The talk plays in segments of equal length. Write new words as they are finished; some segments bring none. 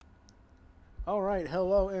All right,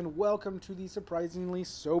 hello and welcome to the Surprisingly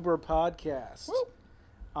Sober podcast. Woo.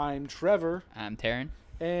 I'm Trevor, I'm Taryn.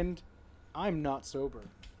 and I'm not sober.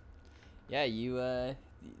 Yeah, you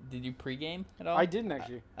did you pregame at all? I didn't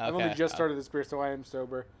actually. I've only okay. just started this beer, so I am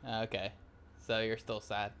sober. Okay, so you're still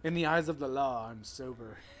sad. In the eyes of the law, I'm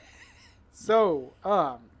sober. So,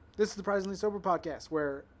 this is the Surprisingly Sober podcast,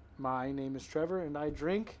 where my name is Trevor and I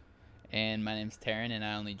drink. And my name's Taryn, and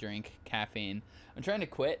I only drink caffeine. I'm trying to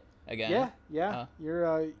quit again. Yeah.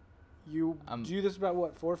 You do this about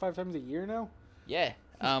what 4 or 5 times a year now? Yeah.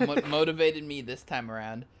 What motivated me this time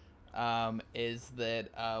around is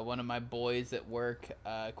that one of my boys at work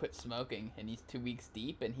quit smoking, and he's 2 weeks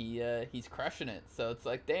deep, and he's crushing it. So it's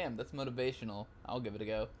like, damn, that's motivational. I'll give it a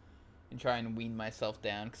go and try and wean myself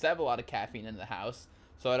down, because I have a lot of caffeine in the house,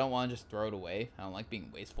 so I don't want to just throw it away. I don't like being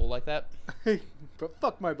wasteful like that. But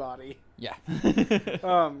fuck my body. Yeah.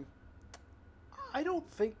 I don't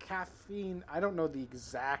think caffeine. I don't know the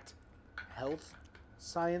exact health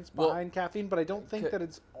science behind caffeine, but I don't think that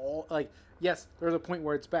it's all like. Yes, there's a point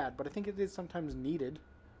where it's bad, but I think it is sometimes needed.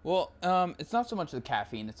 Well, it's not so much the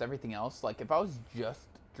caffeine; it's everything else. Like if I was just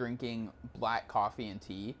drinking black coffee and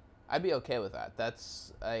tea, I'd be okay with that.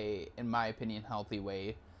 That's in my opinion, healthy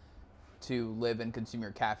way to live and consume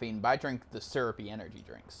your caffeine. But I drink the syrupy energy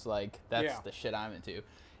drinks. Like that's the shit I'm into.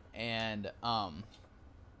 And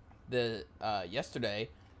yesterday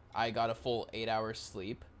I got a full 8 hours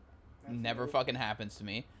sleep. That's never fucking happens to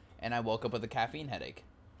me. And I woke up with a caffeine headache.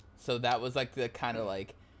 So that was like the kind of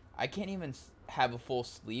like, I can't even have a full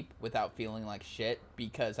sleep without feeling like shit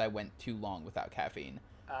because I went too long without caffeine.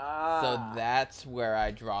 So that's where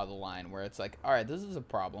I draw the line, where it's like, all right, this is a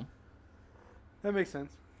problem. That makes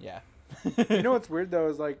sense. Yeah. You know what's weird though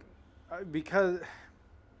is like, because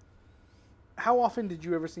how often did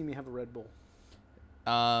you ever see me have a Red Bull?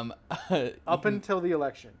 Up until the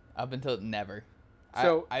election. Up until never.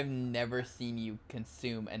 So I've never seen you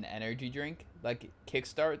consume an energy drink. Like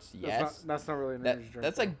Kickstarts, yes. That's not really an energy drink.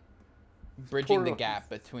 That's like bridging the gap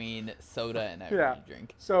between soda and energy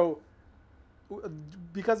drink. So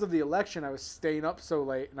because of the election, I was staying up so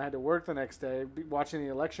late, and I had to work the next day, watching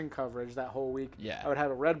the election coverage that whole week. Yeah. I would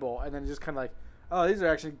have a Red Bull, and then just kind of like, oh, these are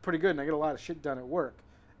actually pretty good, and I get a lot of shit done at work.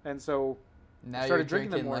 And so now I started you're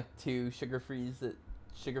drinking them more. Like 2 sugar-free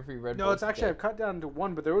Red Bulls. No, it's actually I've cut down to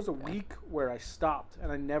 1, but there was a week where I stopped,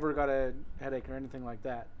 and I never got a headache or anything like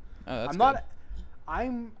that. Oh, that's good.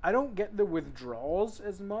 I don't get the withdrawals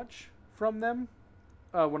as much from them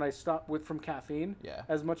when I stop from caffeine. Yeah.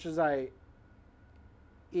 As much as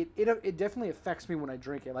it definitely affects me when I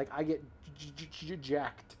drink it. Like I get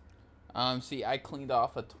jacked. See, I cleaned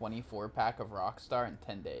off a 24-pack of Rockstar in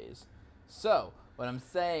 10 days. So what I'm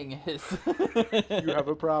saying is, you have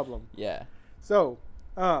a problem. Yeah. So,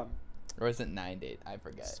 or is it 9 days? I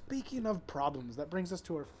forget. Speaking of problems, that brings us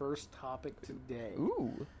to our first topic today.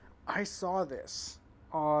 Ooh. I saw this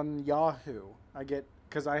on Yahoo.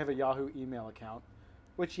 Because I have a Yahoo email account,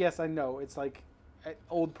 which, yes, I know, it's like an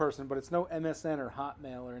old person, but it's no MSN or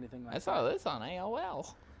Hotmail or anything like that. I saw this on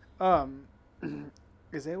AOL.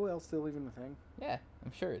 Is AOL still even a thing? Yeah,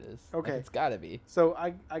 I'm sure it is. Okay. Like, it's gotta be. So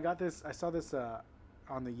I saw this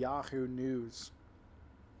on the Yahoo News.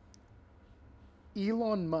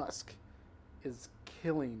 Elon Musk is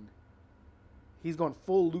he's going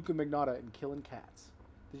full Luca Magnotta and killing cats.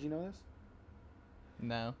 Did you know this?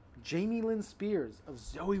 No. Jamie Lynn Spears of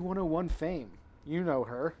Zoe 101 fame, you know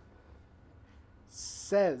her,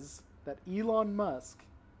 says that Elon Musk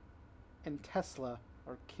and Tesla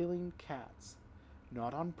are killing cats.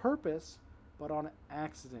 Not on purpose, but on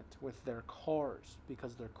accident with their cars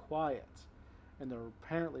because they're quiet and they're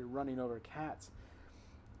apparently running over cats.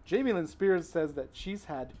 Jamie Lynn Spears says that she's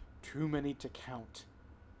had too many to count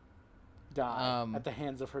die at the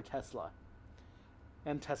hands of her Tesla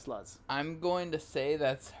and Teslas. I'm going to say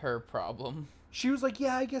that's her problem. She was like,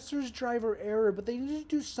 yeah, I guess there's driver error, but they need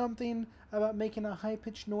to do something about making a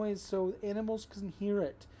high-pitched noise so animals can hear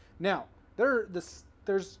it. Now, there's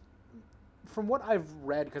from what I've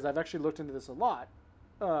read, because I've actually looked into this a lot,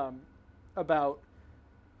 about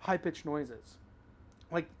high-pitched noises.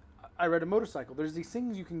 Like, I read a motorcycle. There's these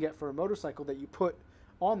things you can get for a motorcycle that you put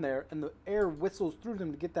on there, and the air whistles through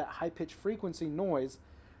them to get that high-pitched frequency noise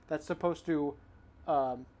that's supposed to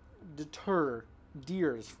deter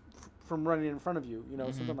deers from running in front of you,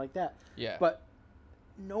 something like that. Yeah. But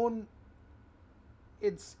no one,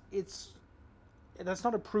 that's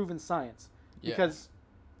not a proven science because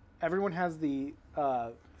everyone has the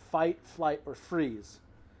fight, flight, or freeze.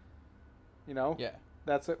 Yeah.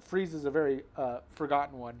 That's it. Freeze is a very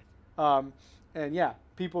forgotten one. And yeah,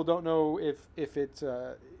 people don't know if it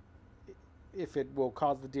will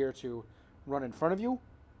cause the deer to run in front of you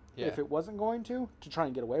Yeah. if it wasn't going to try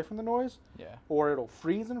and get away from the noise, Yeah. or it'll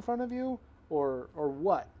freeze in front of you, or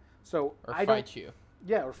what. So Or I don't. fight you.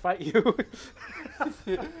 Yeah, or fight you.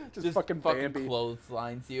 just fucking Bambi.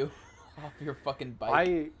 clotheslines you off your fucking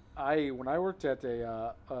bike. When I worked at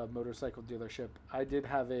a motorcycle dealership, I did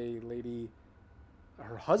have a lady.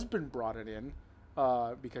 Her husband brought it in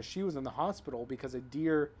because she was in the hospital because a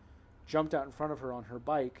deer jumped out in front of her on her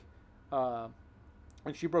bike, and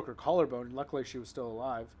she broke her collarbone. Luckily, she was still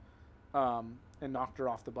alive, and knocked her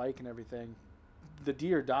off the bike and everything. The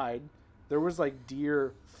deer died. There was like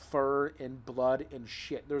deer fur and blood and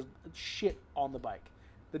shit. There's shit on the bike.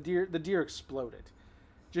 The deer exploded.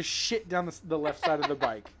 Just shit down the left side of the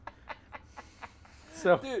bike.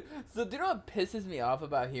 So, Dude, so do you know what pisses me off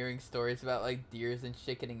about hearing stories about like deers and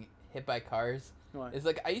shit getting hit by cars? what? It's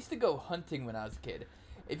like I used to go hunting when I was a kid.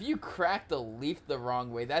 If you cracked a leaf the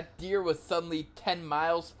wrong way, that deer was suddenly 10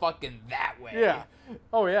 miles fucking that way. Yeah.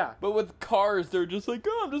 Oh yeah. But with cars, they're just like,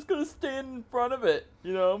 oh, I'm just gonna stand in front of it,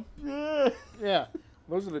 you know? Yeah.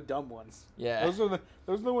 Those are the dumb ones. Yeah. Those are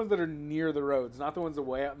the ones that are near the roads, not the ones that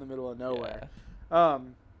way out in the middle of nowhere.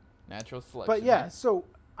 Natural selection. But yeah, so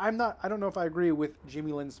I don't know if I agree with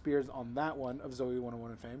Jamie Lynn Spears on that one of Zoe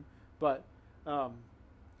 101 and fame, but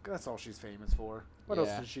that's all she's famous for. What else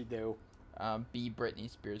Yeah. does she do? Be Britney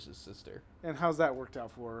Spears' sister. And how's that worked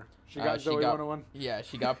out for her? She got Zoe 101? Yeah,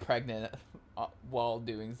 she got pregnant while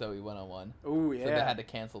doing Zoe 101. Oh, yeah. So they had to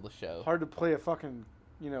cancel the show. Hard to play a fucking,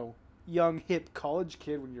 young, hip college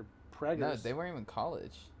kid when you're No, pregnant. they weren't even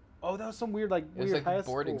college. Oh, that was some weird, It was like high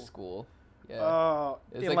boarding school. school. Yeah.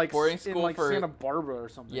 It was in like boarding school in for Santa Barbara or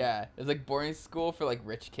something. Yeah, it was like boarding school for like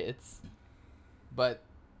rich kids. But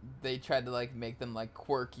they tried to like make them like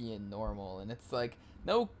quirky and normal, and it's like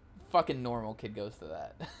no fucking normal kid goes to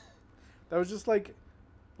that. That was just like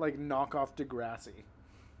knockoff Degrassi.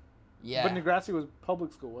 Yeah. But Degrassi was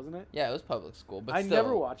public school, wasn't it? Yeah, it was public school, but I still.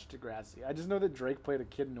 never watched Degrassi. I just know that Drake played a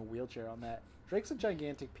kid in a wheelchair on that. Drake's a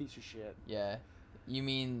gigantic piece of shit. Yeah. You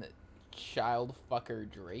mean child fucker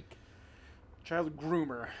Drake? Child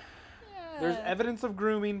groomer. Yeah. There's evidence of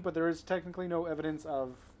grooming, but there is technically no evidence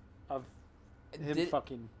of him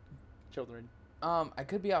fucking children. I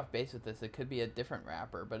could be off base with this. It could be a different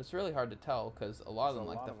rapper, but it's really hard to tell because a lot of There's them a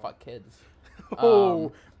like lot to of fuck kids.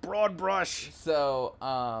 Oh, broad brush. So,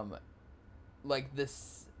 like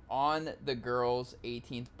this on the girl's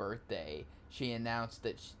 18th birthday, she announced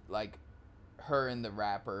that her and the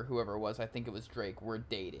rapper, whoever it was, I think it was Drake, were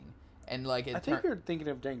dating, and like I think you're thinking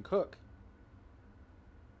of Dane Cook.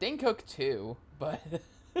 Dane Cook too, but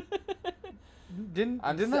Didn't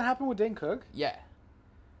that happen with Dane Cook? Yeah.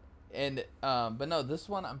 And but no, this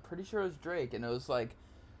one I'm pretty sure it was Drake, and it was like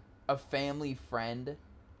a family friend,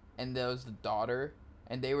 and there was the daughter,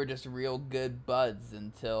 and they were just real good buds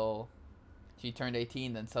until she turned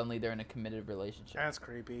 18. Then suddenly they're in a committed relationship. That's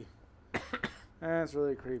creepy. That's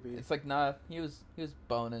really creepy. It's like nah, he was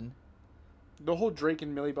boning. The whole Drake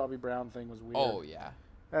and Millie Bobby Brown thing was weird. Oh yeah.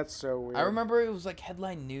 That's so weird. I remember it was like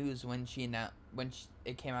headline news when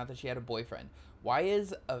it came out that she had a boyfriend. Why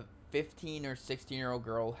is a 15 or 16-year-old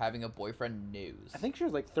girl having a boyfriend news? I think she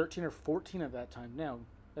was like 13 or 14 at that time. Now,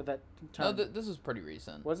 at that time. No, this was pretty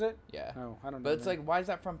recent. Was it? Yeah. Oh, I don't know. But it's like, why is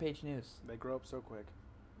that front page news? They grow up so quick.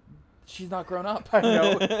 She's not grown up. I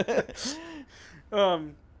know.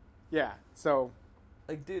 Yeah. So.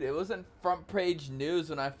 Like, dude, it wasn't front page news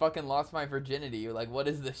when I fucking lost my virginity. Like, what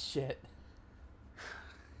is this shit?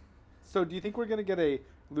 So, do you think we're gonna get a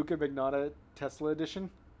Luca Magnotta Tesla edition?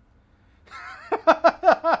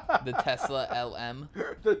 The Tesla LM.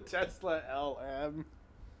 The Tesla LM.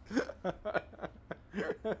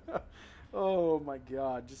 Oh my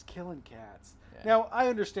god, just killing cats. Yeah. Now, I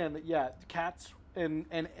understand that, cats and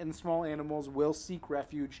small animals will seek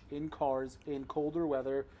refuge in cars in colder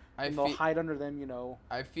weather, and they'll hide under them,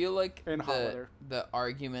 I feel like in hot weather. The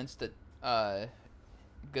arguments that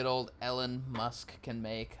good old Elon Musk can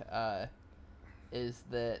make is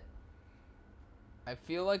that I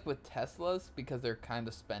feel like with Teslas, because they're kind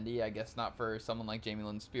of spendy, I guess not for someone like Jamie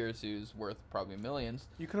Lynn Spears, who's worth probably millions.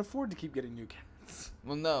 You can afford to keep getting new cats.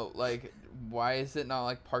 Well, no, like, why is it not,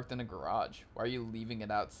 like, parked in a garage? Why are you leaving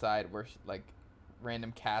it outside where, like,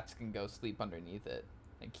 random cats can go sleep underneath it?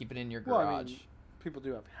 And keep it in your garage. Well, I mean, people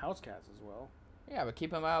do have house cats as well. Yeah, but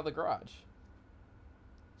keep them out of the garage.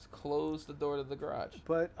 Just close the door to the garage.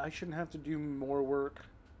 But I shouldn't have to do more work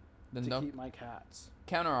Then to don't keep my cats.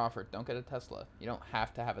 counter offer. Don't get a Tesla. You don't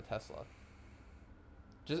have to have a Tesla.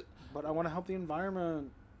 But I want to help the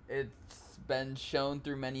environment. It's been shown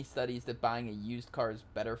through many studies that buying a used car is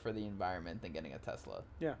better for the environment than getting a Tesla.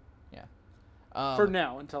 Yeah. Yeah. For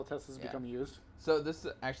now, until Teslas yeah. become used. So this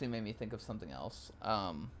actually made me think of something else.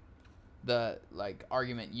 The like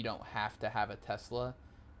argument you don't have to have a Tesla.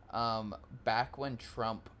 Back when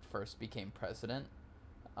Trump first became president,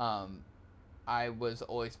 I was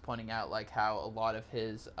always pointing out like how a lot of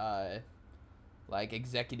his like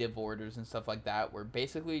executive orders and stuff like that were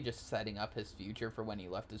basically just setting up his future for when he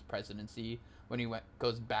left his presidency, when he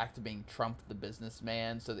goes back to being Trump the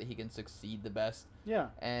businessman so that he can succeed the best. Yeah.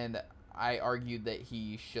 And I argued that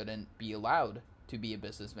he shouldn't be allowed to be a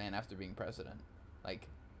businessman after being president. Like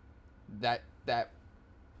that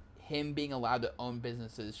him being allowed to own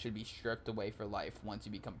businesses should be stripped away for life once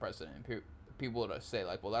you become president. And people would say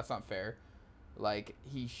like, well, that's not fair. Like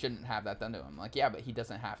he shouldn't have that done to him. Like, yeah, but he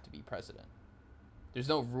doesn't have to be president. There's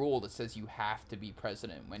no rule that says you have to be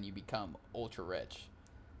president when you become ultra rich.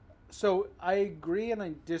 So I agree and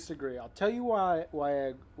I disagree. I'll tell you why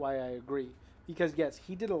I agree. Because yes,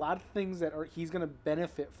 he did a lot of things that he's going to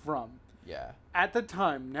benefit from. Yeah. At the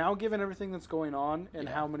time, now given everything that's going on and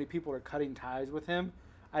how many people are cutting ties with him,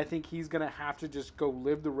 I think he's going to have to just go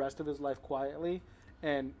live the rest of his life quietly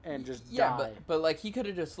and just die. But like he could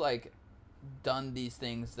have just like done these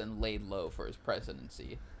things then laid low for his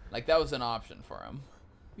presidency. Like that was an option for him.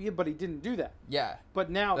 Yeah, but he didn't do that. Yeah. But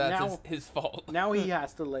now that's his fault. Now he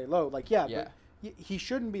has to lay low. Like but he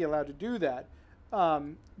shouldn't be allowed to do that.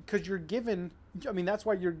 Because you're given, I mean, that's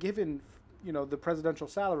why you're given, the presidential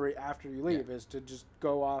salary after you leave is to just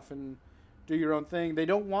go off and do your own thing. They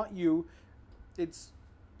don't want you.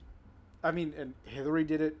 And Hillary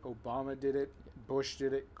did it, Obama did it, Bush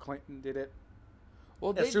did it, Clinton did it.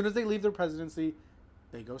 Well, as soon as they leave their presidency,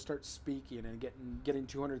 they go start speaking and getting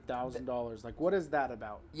 $200,000. Like, what is that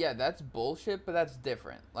about? Yeah, that's bullshit, but that's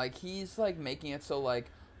different. Like, he's, like, making it so,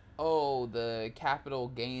 like, oh, the capital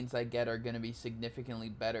gains I get are going to be significantly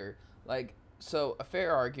better. Like, so a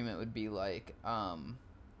fair argument would be, like,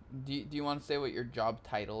 do you want to say what your job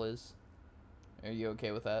title is? Are you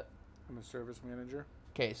okay with that? I'm a service manager.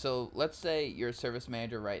 Okay, so let's say you're a service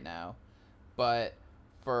manager right now, but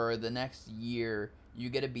for the next year, you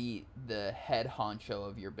get to be the head honcho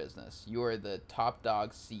of your business. You're the top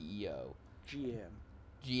dog CEO.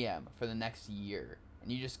 GM for the next year.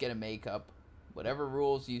 And you just get to make up whatever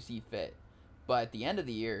rules you see fit. But at the end of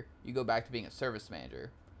the year, you go back to being a service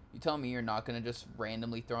manager. You tell me you're not going to just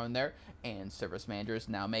randomly throw in there, and service managers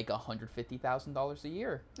now make $150,000 a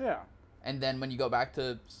year. Yeah. And then when you go back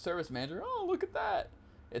to service manager, oh, look at that.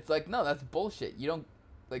 It's like, no, that's bullshit. You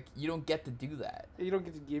don't get to do that. You don't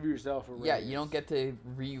get to give yourself a raise. Yeah, you don't get to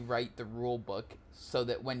rewrite the rule book so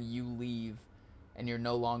that when you leave and you're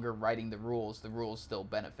no longer writing the rules still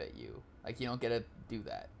benefit you. Like, you don't get to do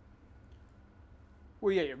that.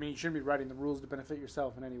 Well, yeah, I mean, you shouldn't be writing the rules to benefit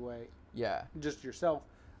yourself in any way. Yeah. Just yourself.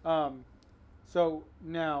 So,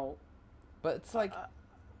 now... But it's like...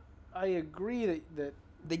 I agree that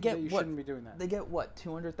they get that you shouldn't be doing that. They get, what,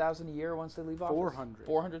 $200,000 a year once they leave office? 400.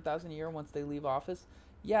 $400,000 a year once they leave office?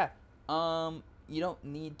 Yeah. You don't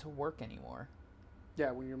need to work anymore.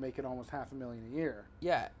 Yeah, when you're making almost $500,000 a year.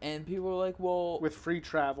 Yeah, and people are like, well... With free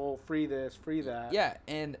travel, free this, free that. Yeah,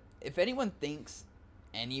 and if anyone thinks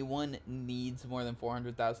anyone needs more than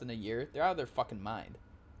 $400,000 a year, they're out of their fucking mind.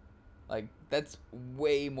 Like, that's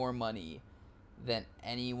way more money than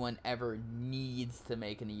anyone ever needs to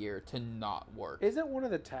make in a year to not work. Isn't one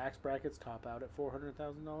of the tax brackets top out at $400,000?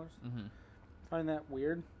 Mm-hmm. Find that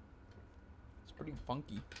weird? It's pretty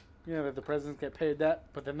funky. Yeah, that the presidents get paid that,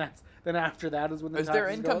 but then after that is when the taxes their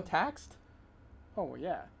income go taxed? Oh, well,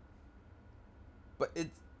 yeah. But it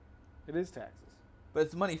is taxes. But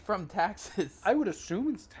it's money from taxes. I would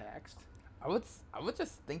assume it's taxed. I would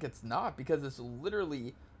just think it's not, because it's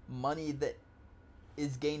literally money that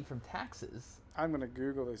is gained from taxes. I'm gonna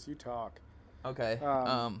Google this. You talk. Okay.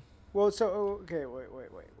 Well, so okay. Wait.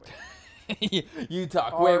 You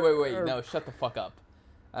talk. Wait. No, shut the fuck up.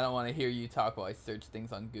 I don't want to hear you talk while I search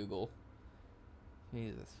things on Google.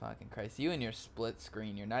 Jesus fucking Christ! You and your split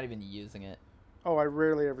screen. You're not even using it. Oh, I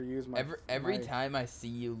rarely ever use my. Every time I see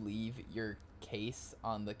you leave your case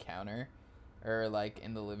on the counter, or like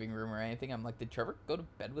in the living room or anything, I'm like, did Trevor go to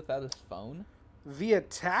bed without his phone? Via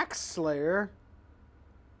TaxSlayer,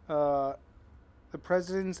 the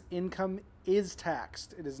president's income is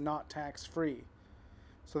taxed. It is not tax-free.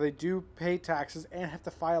 So they do pay taxes and have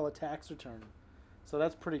to file a tax return. So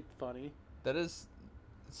that's pretty funny. That is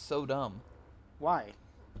so dumb. Why?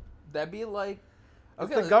 That'd be like...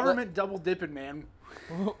 Okay, it's the government double dipping, man.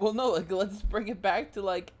 Well, no, like, let's bring it back to,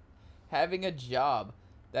 like, having a job.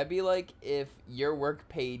 That'd be like if your work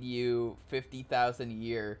paid you $50,000 a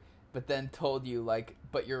year, but then told you, like,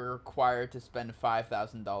 but you're required to spend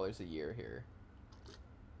 $5,000 a year here.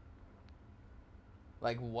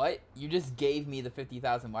 Like, what? You just gave me the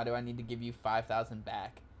 50,000. Why do I need to give you 5,000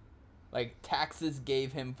 back? Like, taxes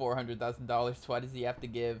gave him $400,000. So why does he have to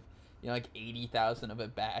give, like 80,000 of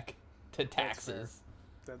it back to taxes?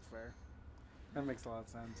 That's fair. That makes a lot of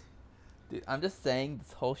sense. Dude, I'm just saying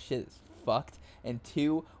this whole shit is fucked. And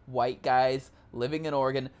 2 white guys living in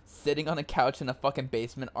Oregon, sitting on a couch in a fucking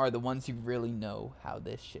basement, are the ones who really know how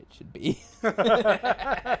this shit should be.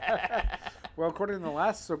 Well, according to the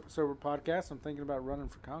last sober podcast, I'm thinking about running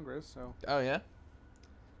for Congress. So. Oh yeah.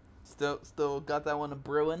 Still got that one a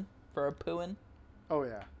brewing for a pooing. Oh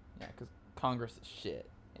yeah. Yeah, because Congress is shit,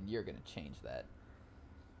 and you're gonna change that.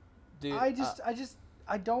 Dude, I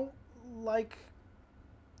don't like.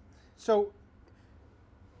 So.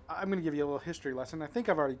 I'm going to give you a little history lesson. I think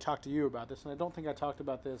I've already talked to you about this, and I don't think I talked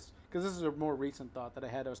about this because this is a more recent thought that I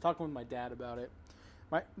had. I was talking with my dad about it.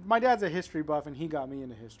 My dad's a history buff, and he got me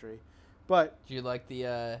into history. But do you like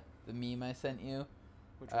the meme I sent you?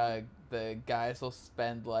 Which one? The guys will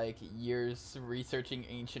spend like years researching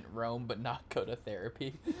ancient Rome, but not go to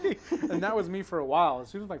therapy. And that was me for a while. As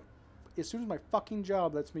soon as my fucking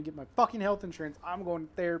job lets me get my fucking health insurance, I'm going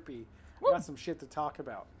to therapy. I got some shit to talk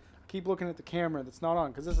about. Keep looking at the camera that's not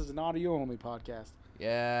on because this is an audio only podcast.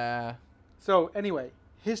 Yeah. So anyway,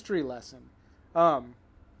 history lesson. Did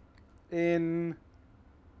you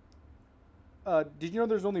know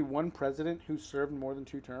there's only one president who served more than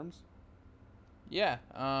 2 terms? Yeah.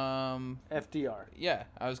 FDR. Yeah,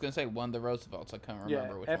 I was gonna say one of the Roosevelts. I can't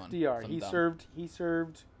remember which one. FDR. He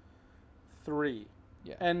served 3.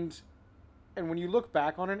 Yeah. And when you look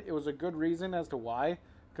back on it, it was a good reason as to why.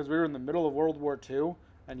 Because we were in the middle of World War II.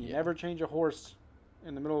 And you never change a horse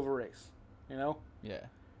in the middle of a race, you know? Yeah.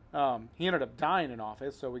 He ended up dying in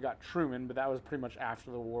office, so we got Truman, but that was pretty much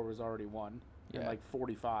after the war was already won in like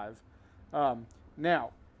 45.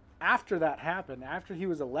 Now, after that happened, after he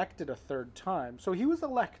was elected a 3rd time, so he was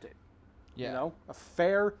elected, you know, a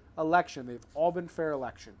fair election. They've all been fair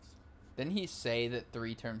elections. Didn't he say that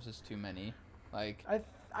 3 terms is too many? Like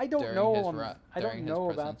I don't know. I don't know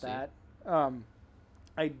about presidency? that.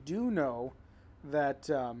 I do know that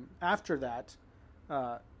after that,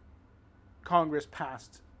 Congress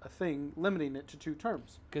passed a thing limiting it to 2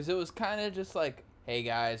 terms. Because it was kind of just like, hey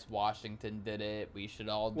guys, Washington did it. We should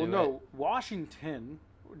all do it. Well, no,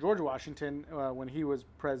 George Washington, when he was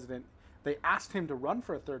president, they asked him to run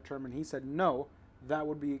for a 3rd term, and he said no, that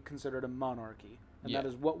would be considered a monarchy, and that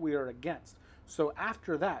is what we are against. So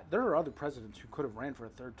after that, there are other presidents who could have ran for a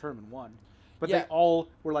 3rd term and won. But they all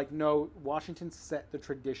were like, no, Washington set the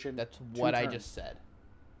tradition. That's what I just said.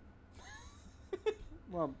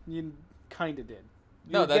 Well, you kind of did.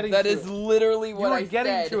 No, that is literally what I said. You were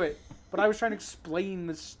getting to it, but I was trying to explain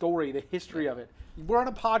the story, the history of it. We're on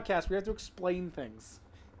a podcast. We have to explain things.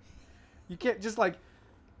 You can't just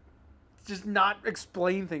not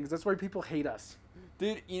explain things. That's why people hate us.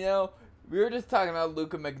 Dude, we were just talking about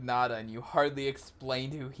Luca Magnotta, and you hardly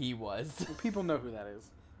explained who he was. Well, people know who that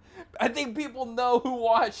is. I think people know who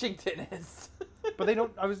Washington is. But they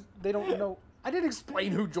don't know. I didn't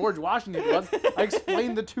explain who George Washington was. I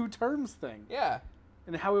explained the 2 terms thing. Yeah.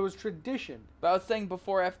 And how it was tradition. But I was saying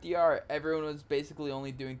before FDR, everyone was basically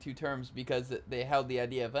only doing 2 terms because they held the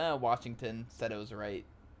idea of, Washington said it was right.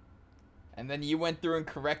 And then you went through and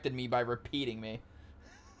corrected me by repeating me.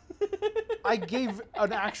 I gave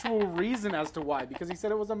an actual reason as to why, because he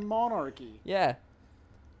said it was a monarchy. Yeah.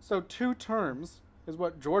 So 2 terms is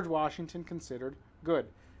what George Washington considered good.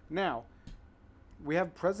 Now, we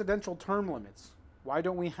have presidential term limits. Why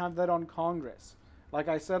don't we have that on Congress? Like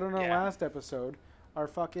I said on our last episode, our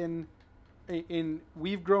fucking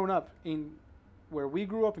we've grown up in where we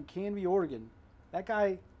grew up in Canby, Oregon. That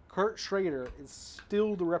guy Kurt Schrader is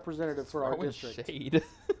still the representative for our district. Shade.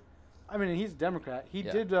 I mean, he's a Democrat. He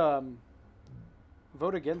did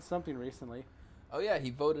vote against something recently. Oh yeah,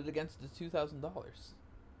 he voted against the $2,000.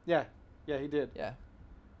 Yeah, he did. Yeah.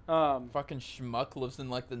 Fucking schmuck lives in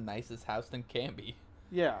like the nicest house in Canby.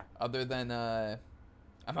 Yeah. Other than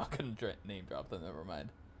I'm not gonna name drop them. Never mind.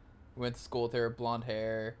 Went to school with her, blonde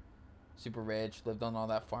hair, super rich, lived on all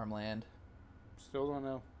that farmland. Still don't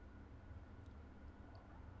know.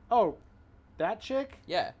 Oh, that chick?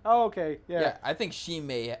 Yeah. Oh, okay. Yeah. I think she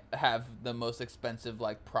may have the most expensive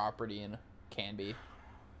like property in Canby.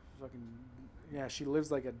 Fucking yeah, she lives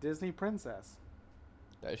like a Disney princess.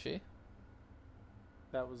 Does she?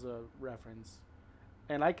 That was a reference.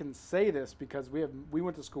 And I can say this because we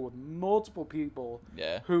went to school with multiple people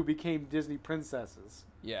who became Disney princesses.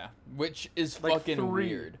 Yeah, which is like fucking 3.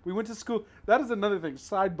 weird. We went to school. That is another thing.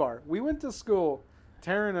 Sidebar. We went to school.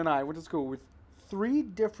 Taryn and I went to school with 3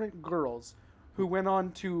 different girls who went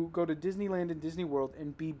on to go to Disneyland and Disney World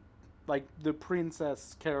and be like the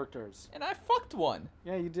princess characters. And I fucked one.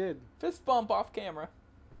 Yeah, you did. Fist bump off camera.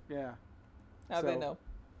 Yeah. Now they know.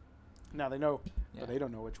 Now they know, Yeah. but they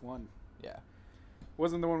don't know which one. Yeah.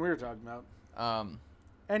 Wasn't the one we were talking about.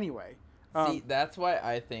 Anyway. See, that's why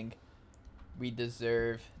I think we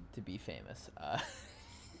deserve to be famous.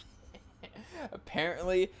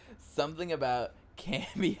 Apparently, something about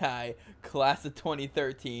Canby High, class of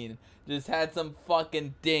 2013, just had some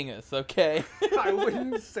fucking dingus, okay? I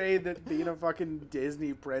wouldn't say that being a fucking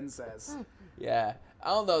Disney princess. Yeah. I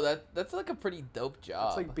don't know, that's like a pretty dope job.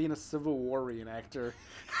 It's like being a Civil War reenactor.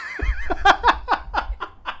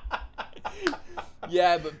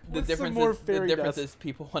 Yeah, but the With some difference more is fairy dust.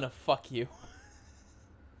 people want to fuck you.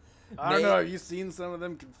 I don't know. Have you seen some of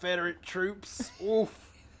them Confederate troops? Oof.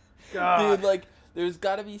 God. Dude, like, there's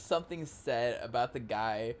got to be something said about the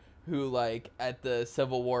guy who, like, at the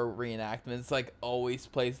Civil War reenactments, like, always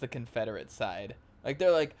plays the Confederate side. Like,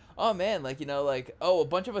 they're like, oh, man, like, you know, like, oh, a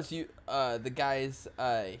bunch of us, the guys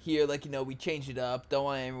here, like, you know, we changed it up. Don't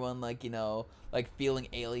want everyone, like, you know, like, feeling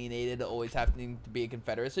alienated, always having to be a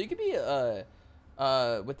Confederate. So you could be,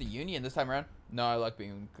 with the Union this time around. No, I like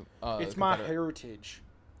being, it's my Confederate. heritage.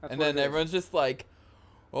 That's And what then it is. everyone's just like,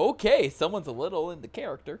 okay, someone's a little into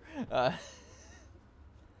character. I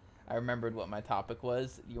remembered what my topic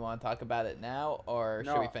was. You want to talk about it now, or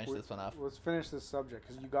should we finish this one off? Let's finish this subject,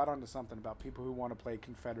 because you got onto something about people who want to play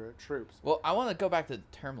Confederate troops. Well, I want to go back to the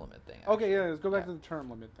term limit thing. Okay, yeah, let's go back to the term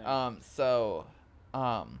limit thing.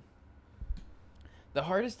 The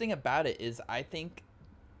hardest thing about it is I think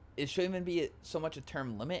it shouldn't even be so much a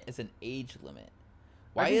term limit as an age limit.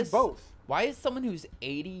 I think both. Why is someone who's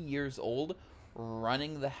 80 years old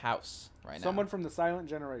running the house right now? Someone from the silent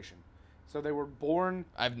generation. So they were born.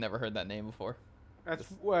 I've never heard that name before. That's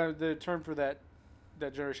the term for that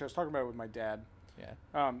generation. I was talking about it with my dad. Yeah.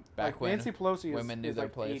 Back like when Nancy Pelosi women knew is their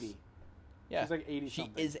like place. 80. Yeah. She's like 80 She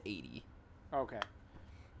something. is 80. Okay.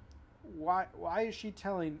 Why is she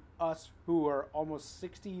telling us who are almost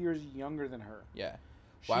 60 years younger than her? Yeah.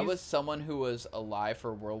 Why She's- was someone who was alive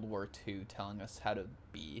for World War II telling us how to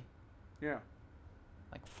be? Yeah.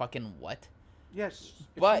 Like, fucking what? Yes.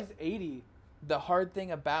 If But- she's 80. The hard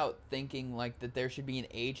thing about thinking, like, that there should be an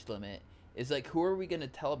age limit is, like, who are we going to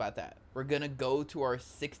tell about that? We're going to go to our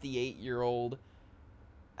 68-year-old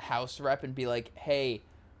House rep and be like, hey,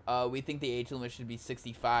 we think the age limit should be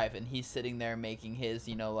 65, and he's sitting there making his,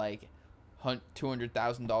 you know, like,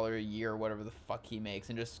 $200,000 a year or whatever the fuck he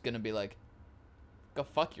makes, and just going to be like, go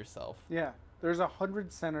fuck yourself. Yeah. There's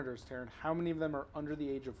 100 senators, Taryn. How many of them are under the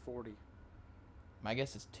age of 40? My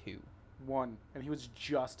guess is 2. One. And he was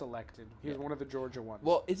just elected. He was Yeah. one of the Georgia ones.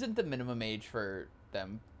 Well, isn't the minimum age for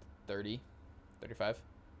them 30? 35?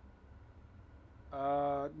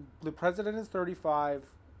 The president is 35.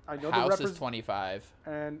 I know House the is 25.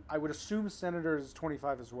 and I would assume senator is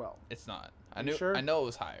 25 as well. It's not. You sure? I know it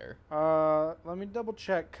was higher. Let me double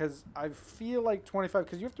check, because I feel like 25,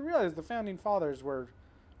 because you have to realize the founding fathers were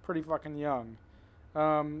pretty fucking young.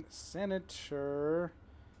 Senator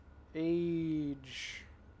age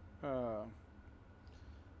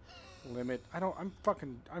limit. I'm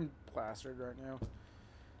plastered right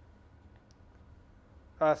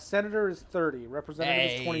now. Senator is 30.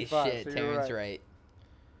 Representative is 25. Shit, so you're Terrence right. right.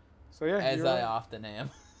 So yeah, As you're I right. often am.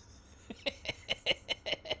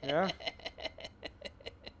 Yeah.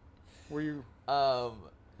 Were you?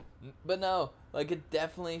 But no, like, it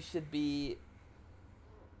definitely should be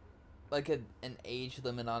like an age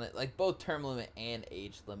limit on it, like both term limit and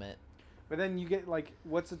age limit. But then you get, like,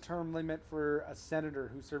 what's the term limit for a senator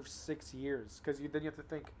who serves 6 years? Because then you have to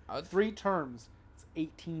think 3 terms. It's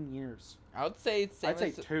 18 years. I would say same I'd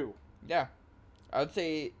say as- 2. Yeah, I would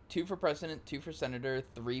say 2 for president, 2 for senator,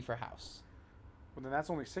 3 for house. Well, then that's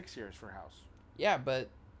only 6 years for House. Yeah, but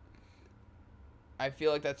I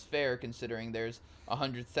feel like that's fair considering there's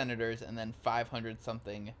 100 senators and then 500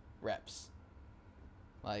 something reps.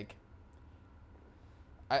 Like,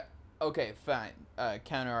 okay, fine.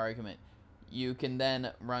 Counter argument. You can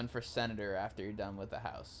then run for senator after you're done with the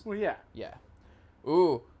House. Well, yeah. Yeah.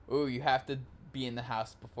 Ooh, you have to be in the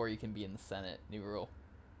House before you can be in the Senate. New rule.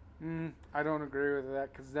 I don't agree with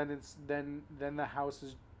that, because then it's then the House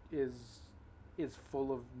is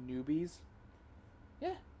full of newbies.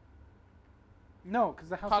 Yeah. No, because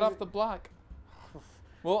the House Hot is, off the block.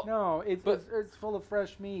 Well, No, but- it's full of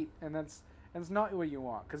fresh meat, and that's not what you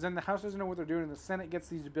want. Because then the House doesn't know what they're doing, and the Senate gets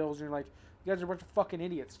these bills, and you're like, you guys are a bunch of fucking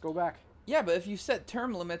idiots. Go back. yeah, but if you set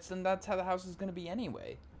term limits, then that's how the House is going to be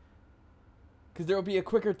anyway. Because there will be a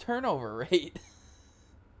quicker turnover rate.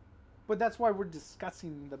 But that's why we're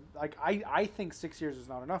discussing the, like, I think 6 years is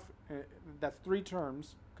not enough. That's 3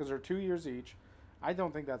 terms, because they're 2 years each. I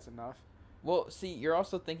don't think that's enough. Well, see, you're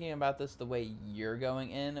also thinking about this the way you're going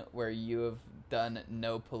in, where you have done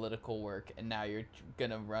no political work and now you're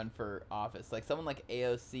gonna run for office. Like someone like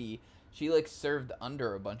AOC, she like served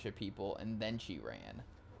under a bunch of people and then she ran.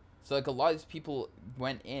 So like a lot of these people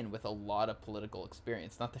went in with a lot of political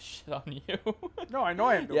experience. Not to shit on you. No, I know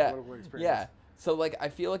I have no Yeah, political experience. yeah. So like I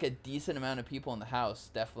feel like a decent amount of people in the House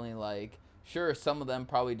definitely like sure some of them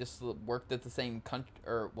probably just worked at the same country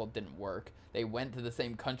or well didn't work. They went to the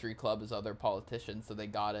same country club as other politicians, so they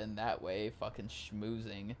got in that way, fucking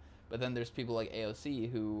schmoozing. But then there's people like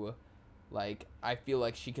AOC who, like, I feel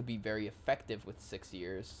like she could be very effective with 6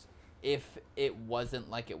 years if it wasn't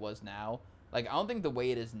like it was now. Like, I don't think the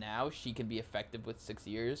way it is now, she can be effective with 6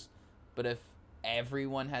 years. But if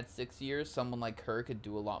everyone had 6 years, someone like her could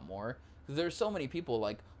do a lot more. Because there's so many people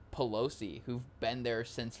like Pelosi who've been there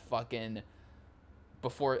since fucking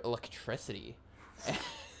before electricity.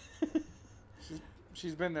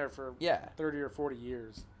 She's been there for Yeah. 30 or 40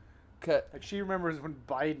 years. Cut. Like, she remembers when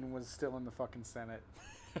Biden was still in the fucking Senate.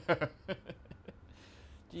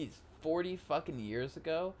 Jeez, 40 fucking years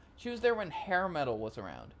ago? She was there when hair metal was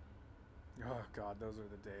around. Oh, God, those are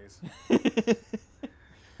the days.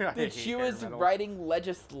 I Dude, hate she hair was metal. writing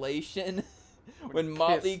legislation when Kiss-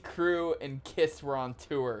 Motley Crue and Kiss were on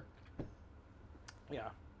tour. Yeah.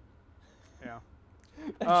 Yeah.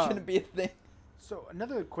 That shouldn't be a thing. So,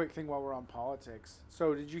 another quick thing while we're on politics.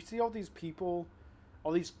 So, did you see all these people,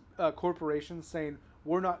 all these corporations saying,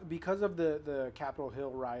 we're not, because of the Capitol Hill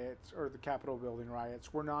riots, or the Capitol building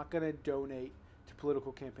riots, we're not going to donate to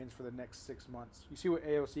political campaigns for the next 6 months. You see what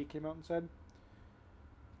AOC came out and said?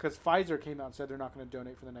 Because Pfizer came out and said they're not going to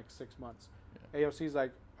donate for the next 6 months. Yeah. AOC's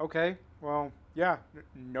like, okay, well, yeah,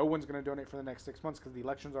 no one's going to donate for the next 6 months because the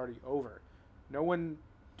election's already over. No one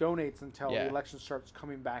donates until the election starts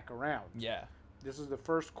coming back around. Yeah. This is the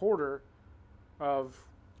first quarter of,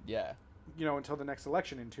 Yeah. until the next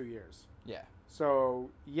election in 2 years. Yeah. So,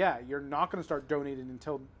 yeah, you're not going to start donating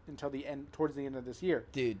until the end, towards the end of this year.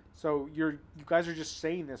 Dude. So you guys are just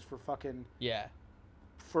saying this for fucking, Yeah.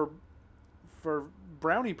 for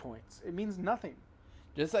brownie points. It means nothing.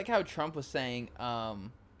 Just like how Trump was saying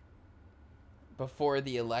before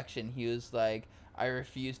the election, he was like, I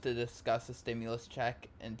refuse to discuss a stimulus check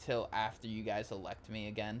until after you guys elect me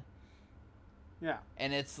again. Yeah.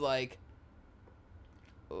 And it's like,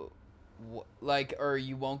 or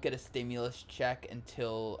you won't get a stimulus check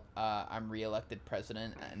until I'm reelected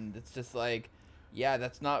president. And it's just like, yeah,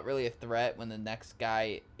 that's not really a threat when the next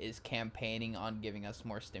guy is campaigning on giving us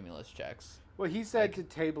more stimulus checks. Well, he said to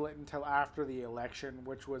table it until after the election,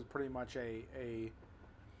 which was pretty much a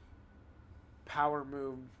power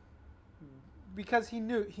move, because he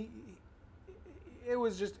knew it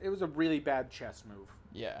was a really bad chess move.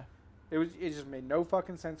 Yeah. It just made no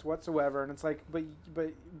fucking sense whatsoever, and it's like, but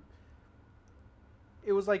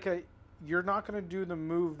it was like you're not going to do the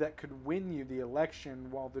move that could win you the election,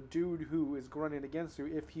 while the dude who is running against you,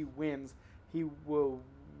 if he wins, he will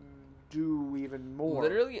do even more.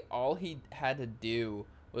 Literally, all he had to do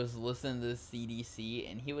was listen to the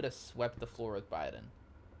CDC, and he would have swept the floor with Biden.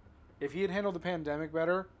 If he had handled the pandemic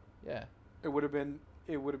better, yeah, it would have been.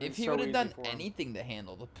 If he would have done anything to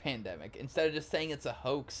handle the pandemic instead of just saying it's a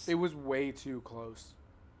hoax. It was way too close.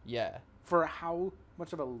 Yeah. For how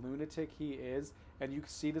much of a lunatic he is, and you can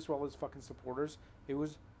see this with all his fucking supporters, it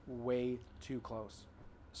was way too close.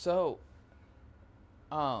 So,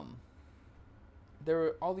 there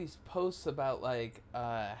were all these posts about like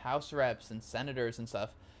House reps and senators and stuff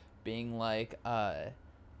being like,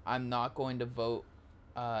 I'm not going to vote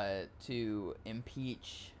to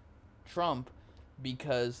impeach Trump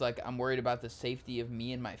because like I'm worried about the safety of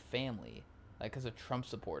me and my family, like because of Trump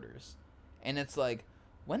supporters. And it's like,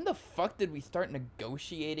 when the fuck did we start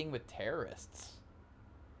negotiating with terrorists?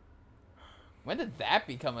 When did that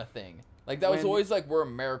become a thing? Like that was always like, we're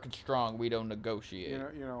American strong, we don't negotiate.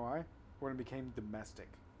 You know why? When it became domestic.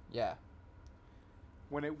 Yeah.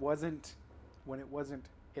 When it wasn't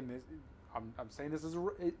in this. I'm saying this as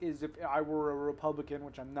if I were a Republican,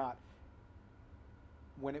 which I'm not.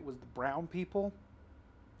 When it was the brown people.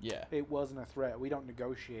 Yeah. It wasn't a threat. We don't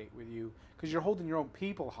negotiate with you because you're holding your own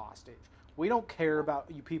people hostage. We don't care about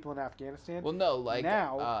you people in Afghanistan. Well, no, like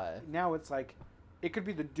now it's like it could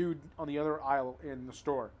be the dude on the other aisle in the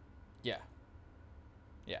store. Yeah.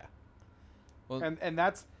 Yeah. Well, and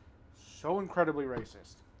that's so incredibly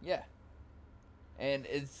racist. Yeah. And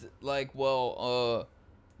it's like, well,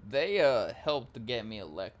 they helped to get me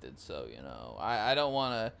elected, so I don't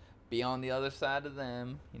want to be on the other side of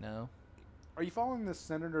them, Are you following this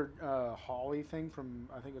Senator Hawley thing from,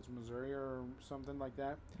 I think it's Missouri or something like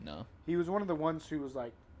that? No. He was one of the ones who was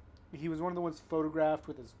like he was one of the ones photographed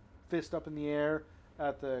with his fist up in the air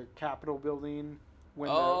at the Capitol building when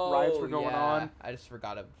the riots were going on. I just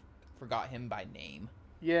forgot him by name.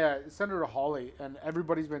 Yeah, Senator Hawley, and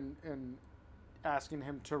everybody's been asking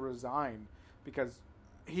him to resign because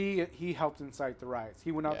he helped incite the riots.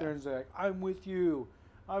 He went out there and said, "I'm with you,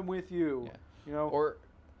 I'm with you." Yeah. You know. Or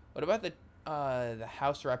what about the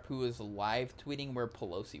House rep who was live tweeting where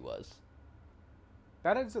Pelosi was?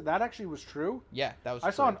 That actually was true. Yeah, that was.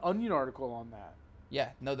 I saw an Onion article on that. Yeah,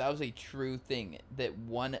 no, that was a true thing. That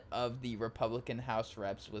one of the Republican House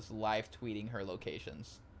reps was live tweeting her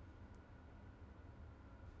locations.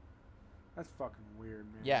 That's fucking weird,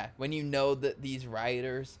 man. Yeah, when you know that these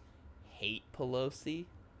rioters hate Pelosi.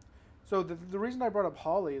 So the reason I brought up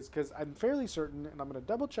Hawley is because I'm fairly certain, and I'm going to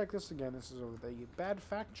double check this again. This is a bad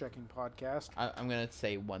fact checking podcast. I'm going to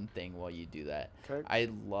say one thing while you do that. Okay. I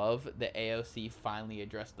love that AOC finally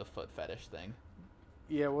addressed the foot fetish thing.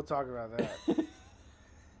 Yeah, we'll talk about that.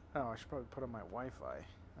 Oh, I should probably put on my Wi-Fi.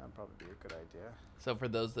 That'd probably be a good idea. So for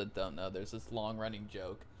those that don't know, there's this long-running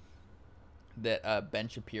joke that Ben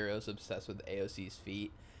Shapiro's obsessed with AOC's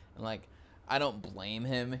feet, and like, I don't blame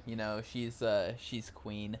him. You know, she's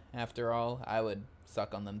queen after all. I would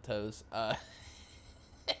suck on them toes.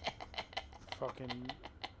 Fucking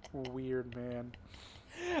weird, man.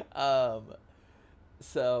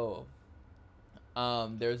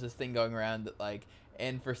 There's this thing going around that like,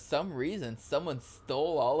 and for some reason, someone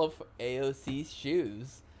stole all of AOC's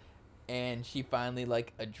shoes, and she finally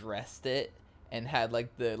like addressed it and had like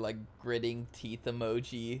the like gritting teeth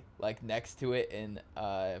emoji like next to it in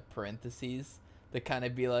parentheses to kind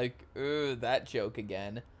of be like, ooh, that joke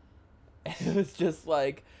again. And it was just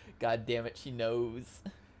like, God damn it, she knows.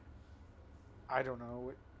 I don't know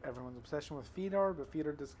what everyone's obsession with feet are, but feet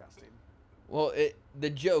are disgusting. Well, the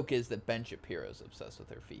joke is that Ben Shapiro's obsessed with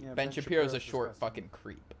her feet. Yeah, Ben Shapiro's a short disgusting. fucking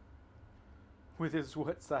creep. With his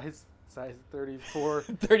what size? Size 34.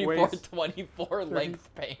 34, 24 length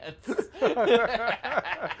pants.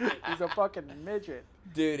 He's a fucking midget.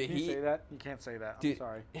 Dude, Can you say that? You can't say that. Dude, I'm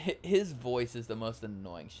sorry. His voice is the most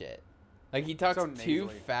annoying shit. Like, he talks So too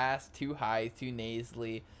nasally. fast, too high, too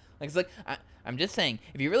nasally. Like, it's like, I'm just saying,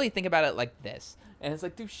 if you really think about it like this, and it's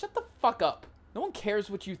like, dude, shut the fuck up. No one cares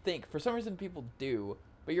what you think. For some reason, people do,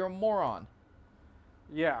 but you're a moron.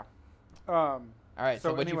 Yeah. All right,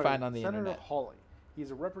 so what'd anyway, you find on the Senator internet? Hawley. He's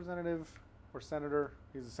a representative or senator.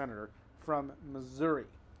 He's a senator from Missouri.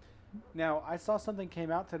 Now, I saw something came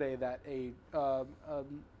out today that a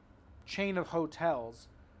chain of hotels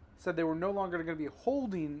said they were no longer going to be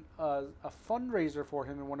holding a fundraiser for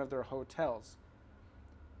him in one of their hotels.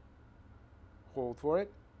 Hold for it.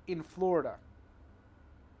 In Florida.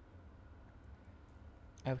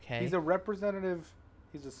 Okay. He's a representative.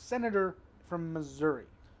 He's a senator from Missouri.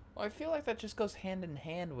 Well, I feel like that just goes hand in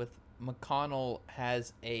hand with McConnell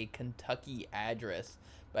has a Kentucky address,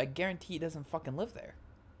 but I guarantee he doesn't fucking live there.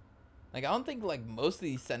 Like, I don't think, like, most of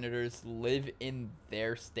these senators live in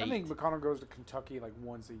their state. I think McConnell goes to Kentucky like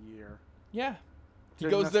once a year. Yeah. He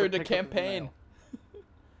To goes mess there with to pick up the campaign. mail.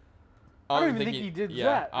 I don't even think he did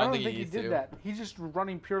that. I don't think he used did to. that. He's just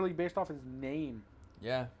running purely based off his name.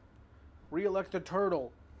 Yeah. Re-elect the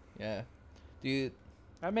turtle. Yeah. Dude,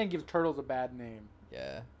 That man gives turtles a bad name.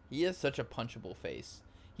 yeah. He has such a punchable face.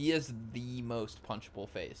 He is the most punchable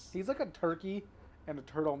face. He's like a turkey and a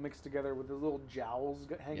turtle mixed together with his little jowls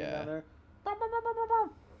hanging Yeah. down there.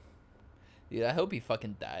 Dude, I hope he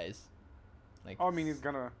fucking dies. Like, Oh, I mean, he's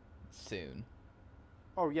gonna. soon.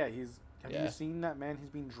 Oh yeah, he's. Have Yeah. you seen that man? He's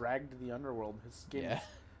being dragged to the underworld. His skin Yeah. is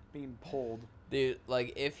being pulled. Dude,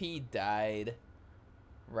 like, if he died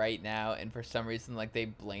right now and for some reason, like, they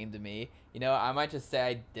blamed me, you know, I might just say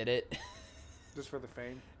I did it. Just for the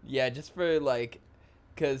fame. Yeah, just for, like,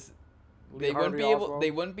 because Lee they wouldn't Harvey be able, Oswald?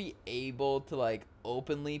 they wouldn't be able to, like,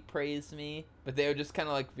 openly praise me, but they would just kind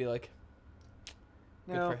of, like, be like,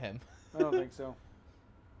 good No, for him. I don't think so.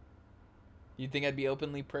 You think I'd be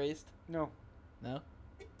openly praised? No. No?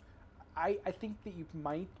 I think that you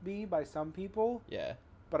might be by some people, Yeah.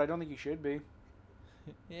 but I don't think you should be.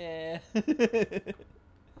 Yeah.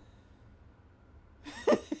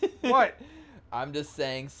 What? I'm just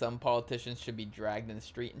saying some politicians should be dragged in the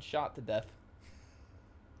street and shot to death.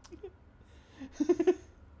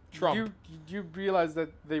 Trump. You realize that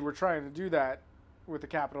they were trying to do that with the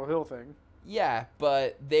Capitol Hill thing. Yeah,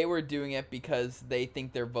 but they were doing it because they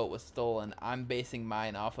think their vote was stolen. I'm basing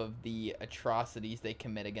mine off of the atrocities they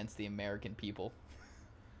commit against the American people.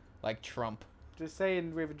 Like Trump. Just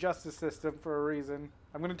saying we have a justice system for a reason.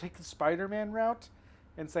 I'm going to take the Spider-Man route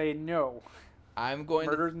and say no.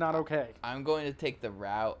 Murder's not okay. I'm going to take the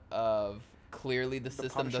route of clearly the system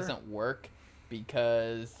Punisher? doesn't work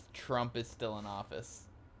Because Trump is still in office.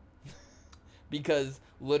 Because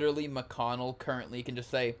literally McConnell currently can just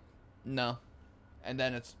say no, and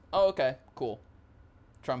then it's okay, cool.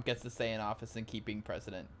 Trump gets to stay in office and keep being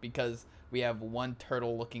president because we have one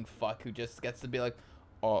turtle looking fuck who just gets to be like,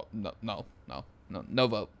 oh no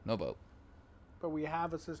vote, no vote. But we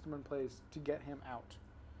have a system in place to get him out.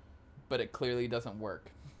 But it clearly doesn't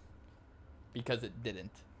work because it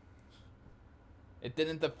didn't. It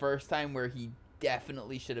didn't the first time, where he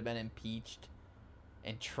definitely should have been impeached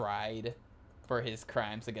and tried for his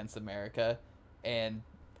crimes against America, and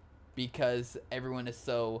because everyone is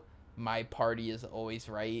so my party is always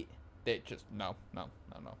right, that just no,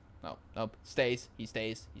 stays, he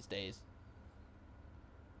stays.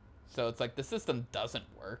 So it's like the system doesn't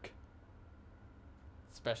work,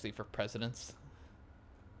 especially for presidents.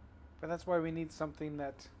 But that's why we need something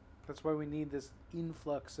that's why we need this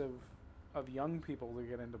influx of young people to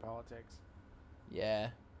get into politics.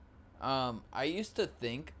 Yeah. I used to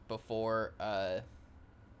think before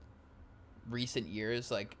recent years,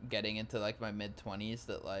 like getting into like my mid-20s,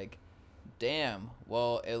 that like, damn,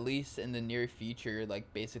 well, at least in the near future,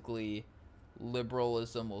 like basically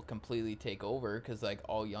liberalism will completely take over because like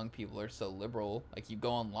all young people are so liberal. Like you go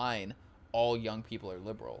online, all young people are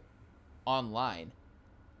liberal. Online,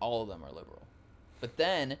 all of them are liberal. But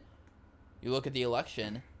then you look at the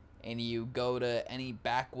election and you go to any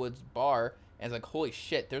backwoods bar and it's like, holy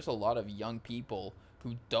shit, there's a lot of young people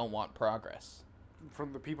who don't want progress.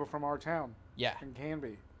 From the people from our town. Yeah. In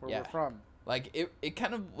Canby, where Yeah. we're from. Like, it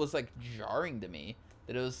kind of was, like, jarring to me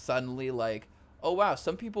that it was suddenly like, oh, wow,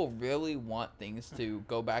 some people really want things to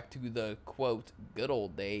go back to the, quote, good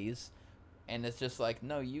old days. And it's just like,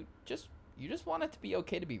 no, you just want it to be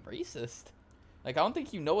okay to be racist. Like, I don't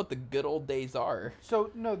think you know what the good old days are.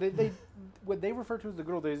 So, no, they what they refer to as the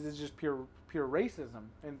good old days is just pure racism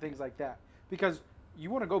and things like that. Because you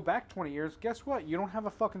want to go back 20 years, guess what? You don't have a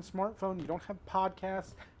fucking smartphone. You don't have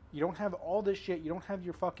podcasts. You don't have all this shit. You don't have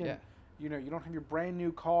your fucking... Yeah. You know, you don't have your brand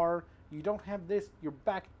new car. You don't have this. You're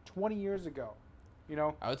back 20 years ago. You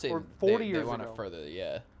know? I would say or 40 years they want ago. it further,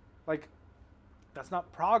 yeah. Like, that's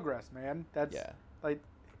not progress, man. That's, Yeah. like...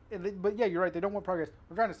 But yeah, you're right. They don't want progress.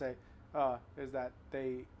 What I'm trying to say is that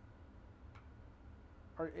they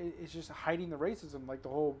are... It's just hiding the racism. Like, the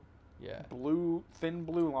whole Yeah. thin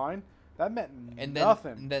blue line. That meant And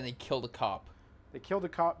nothing. then they killed a cop. They killed a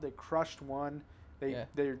cop. They crushed one. They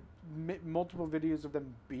multiple videos of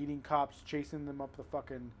them beating cops, chasing them up the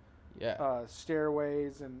fucking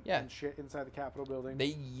stairways and shit inside the Capitol building.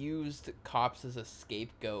 They used cops as a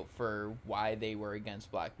scapegoat for why they were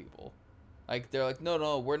against black people. Like, they're like,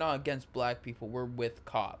 no, we're not against black people. We're with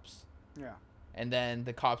cops. Yeah. And then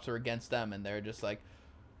the cops are against them, and they're just like,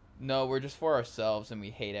 no, we're just for ourselves, and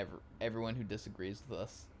we hate everyone who disagrees with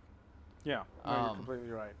us. Yeah. No, you're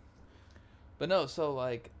completely right. But no, so,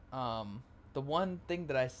 like, the one thing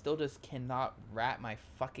that I still just cannot wrap my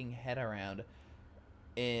fucking head around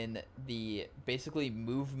in the basically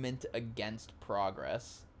movement against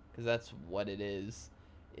progress, because that's what it is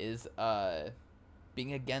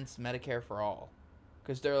being against Medicare for all.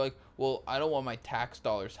 Because they're like, well, I don't want my tax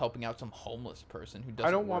dollars helping out some homeless person who doesn't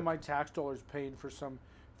I don't want work. my tax dollars paying for some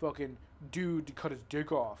fucking dude to cut his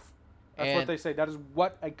dick off. That's what they say. That is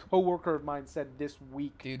what a coworker of mine said this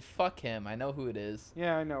week. Dude, fuck him. I know who it is.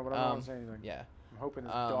 Yeah, I know, but I don't want to say anything. Yeah. I'm hoping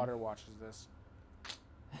his daughter watches this.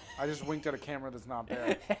 I just winked at a camera that's not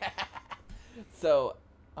there. So,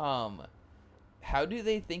 how do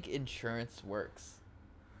they think insurance works?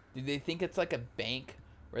 Do they think it's like a bank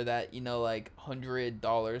where that, you know, like $100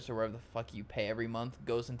 or whatever the fuck you pay every month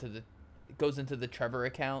goes into the Trevor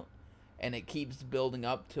account, and it keeps building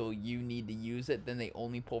up till you need to use it, then they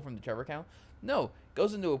only pull from the Trevor account? No, it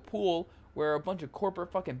goes into a pool where a bunch of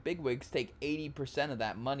corporate fucking bigwigs take 80% of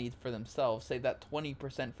that money for themselves, save that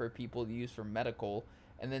 20% for people to use for medical,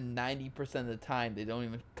 and then 90% of the time they don't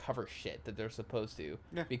even cover shit that they're supposed to,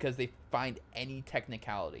 because they find any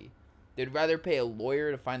technicality. They'd rather pay a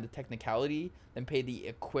lawyer to find the technicality than pay the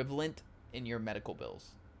equivalent in your medical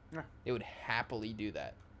bills. Yeah. They would happily do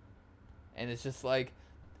that. And it's just like,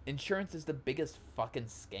 insurance is the biggest fucking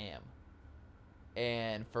scam.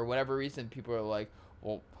 And for whatever reason, people are like,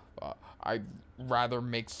 well, I'd rather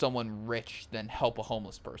make someone rich than help a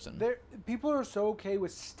homeless person. People are so okay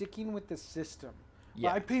with sticking with the system.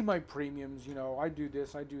 Yeah. I pay my premiums, you know, I do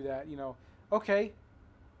this, I do that, you know. Okay.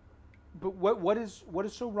 But what is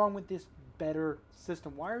so wrong with this better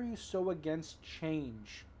system? Why are you so against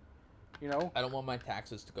change? You know? I don't want my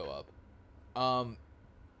taxes to go up.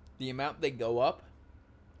 The amount they go up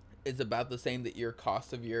is about the same that your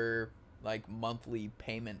cost of your like monthly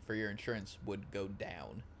payment for your insurance would go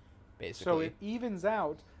down, basically. So it evens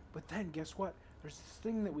out. But then guess what? There's this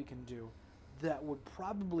thing that we can do that would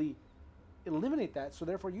probably eliminate that. So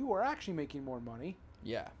therefore, you are actually making more money.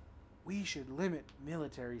 Yeah. We should limit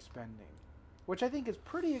military spending, which I think is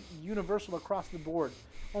pretty universal across the board.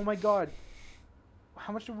 Oh my God.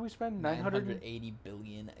 How much did we spend? 980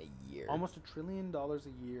 billion a year. Almost $1 trillion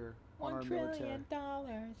a year on our $1 military.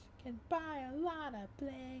 trillion can buy a lot of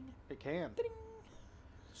bling. It can. Ding.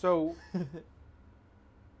 So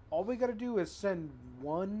all we got to do is send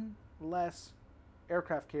one less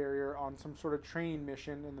aircraft carrier on some sort of training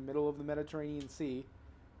mission in the middle of the Mediterranean Sea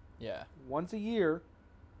Yeah. once a year,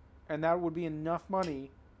 and that would be enough money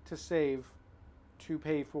to save to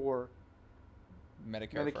pay for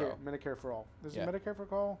Medicare for all. Medicare for all. This Yeah. is Medicare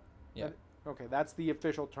for all? Yeah. Okay, that's the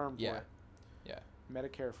official term for Yeah. it. Yeah.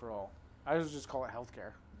 Medicare for all. I would just call it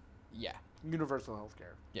healthcare. Yeah. Universal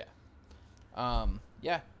healthcare.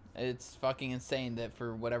 Yeah. It's fucking insane that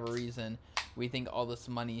for whatever reason we think all this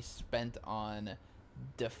money spent on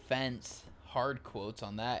defense, hard quotes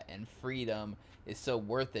on that, and freedom is so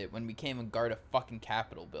worth it when we came and guard a fucking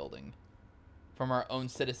Capitol building from our own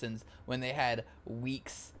citizens when they had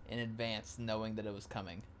weeks in advance knowing that it was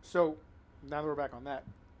coming. So, now that we're back on that,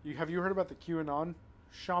 have you heard about the QAnon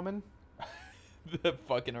shaman? The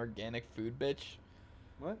fucking organic food bitch.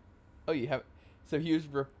 What? Oh, you have. So he was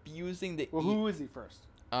refusing to Well, eat. who is he first?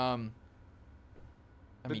 I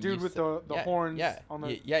The mean, dude you with said- the horns Yeah, on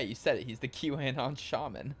the... yeah, you said it. He's the QAnon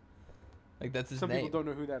shaman. Like, that's his Some name. people don't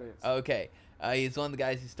know who that is. Okay. He's one of the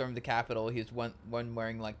guys who stormed the Capitol. He was one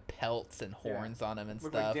wearing, like, pelts and Yeah. horns on him and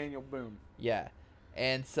Look stuff. like Daniel Boone. Yeah.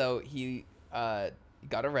 And so he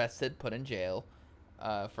got arrested, put in jail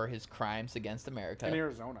for his crimes against America. In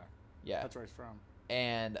Arizona. Yeah. That's where he's from.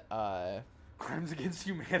 And Crimes against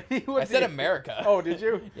humanity? I said America. Oh, did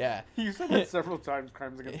you? Yeah. You said that several times,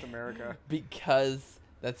 crimes against America. Because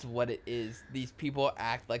that's what it is. These people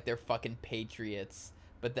act like they're fucking patriots,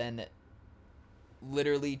 but then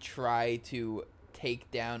literally try to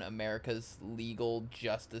take down America's legal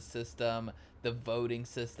justice system, the voting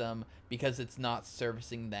system, because it's not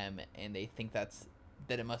servicing them, and they think that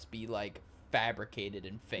it must be like fabricated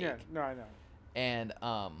and fake. Yeah, no, I know. And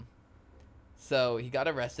so he got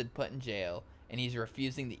arrested, put in jail, and he's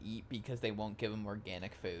refusing to eat because they won't give him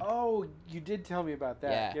organic food. Oh, you did tell me about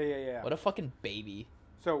that. Yeah. What a fucking baby.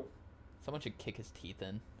 So, Someone should kick his teeth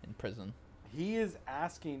in prison. he is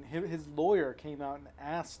asking, his lawyer came out and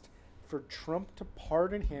asked for Trump to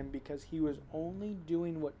pardon him because he was only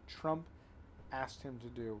doing what Trump asked him to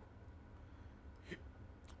do.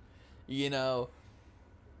 You know,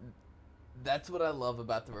 that's what I love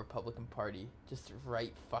about the Republican Party. Just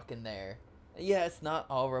right fucking there. Yeah, it's not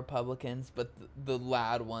all Republicans, but the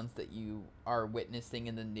loud ones that you are witnessing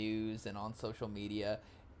in the news and on social media,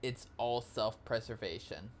 it's all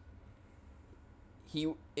self-preservation.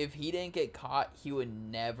 If he didn't get caught, he would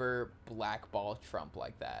never blackball Trump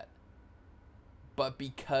like that. But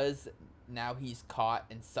because now he's caught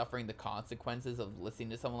and suffering the consequences of listening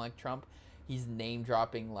to someone like Trump, he's name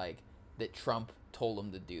dropping like that Trump told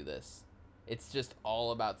him to do this. It's just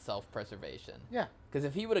all about self-preservation. Yeah. Because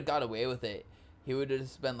if he would have got away with it, he would have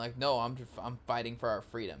just been like, "No, I'm fighting for our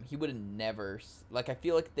freedom." He would have never like. I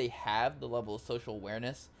feel like they have the level of social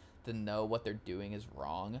awareness to know what they're doing is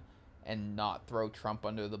wrong, and not throw Trump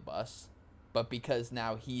under the bus. But because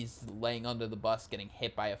now he's laying under the bus, getting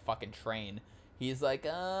hit by a fucking train, he's like,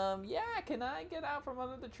 yeah, can I get out from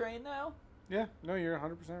under the train now? Yeah, no, you're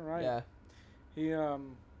 100% right. Yeah. He,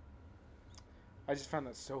 I just found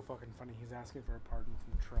that so fucking funny. He's asking for a pardon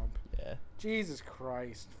from Trump. Yeah. Jesus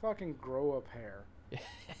Christ. Fucking grow up hair.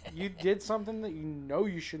 You did something that you know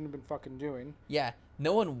you shouldn't have been fucking doing. Yeah.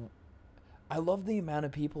 No one. I love the amount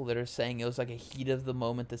of people that are saying it was like a heat of the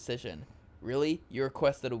moment decision. Really? You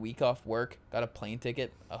requested a week off work, got a plane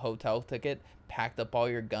ticket, a hotel ticket, packed up all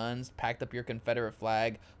your guns, packed up your Confederate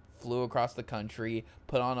flag, flew across the country,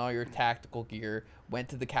 put on all your tactical gear, went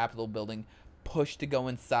to the Capitol building, pushed to go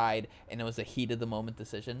inside, and it was a heat of the moment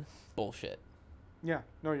decision? Bullshit. Yeah,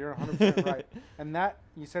 no, you're 100% right. And that,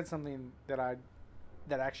 you said something that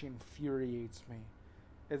actually infuriates me,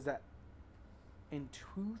 is that in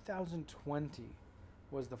 2020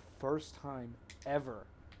 was the first time ever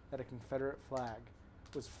that a Confederate flag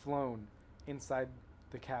was flown inside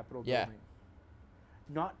the Capitol Yeah. building.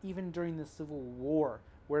 Not even during the Civil War,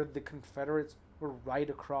 where the Confederates were right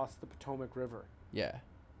across the Potomac River, Yeah.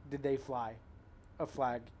 did they fly a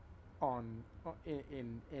flag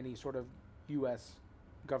in any sort of U.S.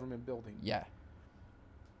 government building. Yeah.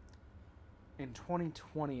 In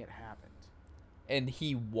 2020 it happened. And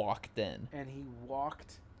he walked in. And he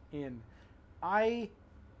walked in. I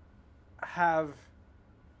have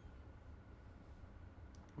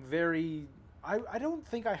very. I don't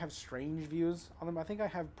think I have strange views on them. I think I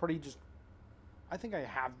have pretty just. I think I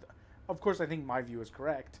have. Of course, I think my view is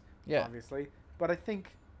correct. Yeah. Obviously, but I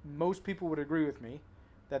think most people would agree with me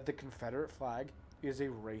that the Confederate flag is a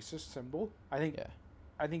racist symbol. I think. Yeah.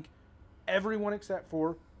 I think everyone except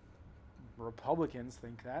for Republicans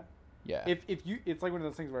think that. Yeah. If you, it's like one of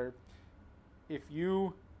those things where, if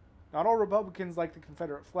you, not all Republicans like the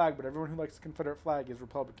Confederate flag, but everyone who likes the Confederate flag is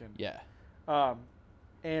Republican. Yeah.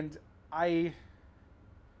 And I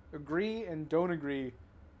agree and don't agree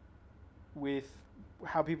with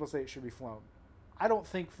how people say it should be flown. I don't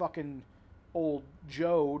think fucking old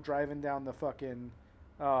Joe driving down the fucking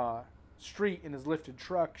street in his lifted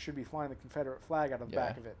truck should be flying the Confederate flag out of the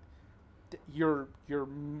back of it. You're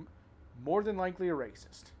more than likely a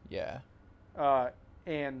racist. Yeah.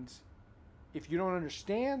 And if you don't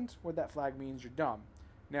understand what that flag means, you're dumb.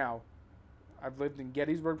 Now, I've lived in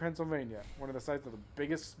Gettysburg, Pennsylvania, one of the sites of the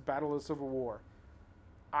biggest battle of the Civil War.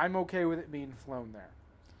 I'm okay with it being flown there.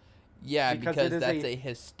 Yeah, because that's a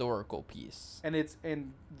historical piece. And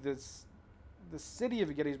the city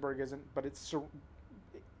of Gettysburg isn't, but it's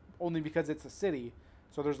only because it's a city.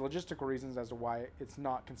 So there's logistical reasons as to why it's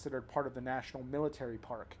not considered part of the National Military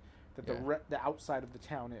Park that the outside of the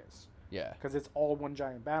town is. Yeah. Because it's all one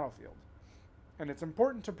giant battlefield. And it's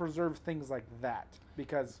important to preserve things like that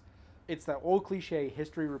because it's that old cliche,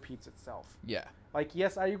 history repeats itself. Yeah. Like,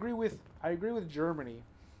 yes, I agree with Germany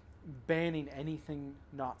banning anything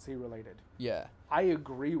Nazi related. Yeah. I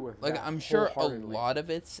agree with that. Like, I'm sure a lot of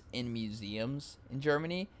it's in museums in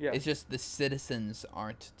Germany. Yeah. It's just the citizens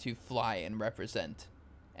aren't to fly and represent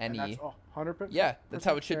any. And that's 100%. Yeah, that's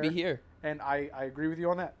how it should be here. And I agree with you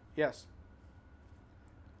on that. Yes.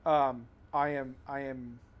 I am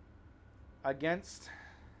against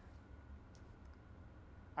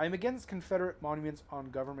Confederate monuments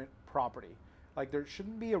on government property. Like, there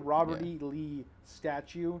shouldn't be a Robert E. Lee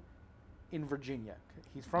statue in Virginia.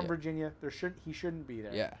 He's from Virginia. He shouldn't be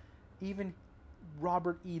there. Yeah. Even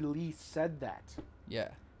Robert E. Lee said that. Yeah.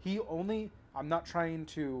 I'm not trying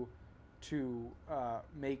to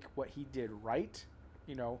make what he did right,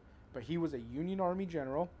 but he was a Union Army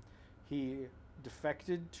general. He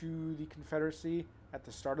defected to the Confederacy at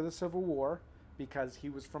the start of the Civil War because he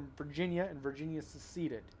was from Virginia and Virginia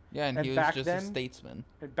seceded. Yeah, and he was just a statesman.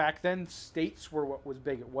 And back then, states were what was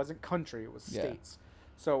big. It wasn't country; it was states.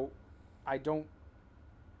 So, I don't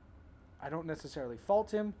necessarily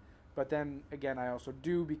fault him, but then again, I also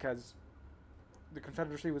do because the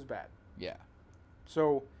Confederacy was bad. Yeah.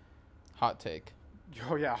 So. Hot take.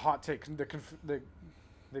 Oh yeah, hot take.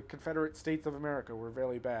 The Confederate States of America were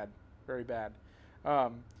very bad, very bad.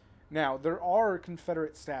 Now there are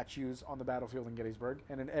Confederate statues on the battlefield in Gettysburg,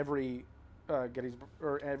 and in every Gettysburg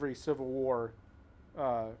or every Civil War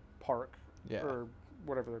park or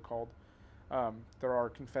whatever they're called. There are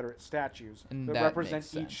Confederate statues that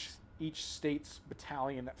represent each state's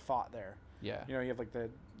battalion that fought there. Yeah. You have like the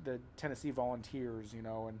Tennessee Volunteers,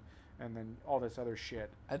 and then all this other shit.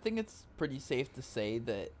 I think it's pretty safe to say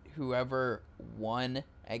that whoever won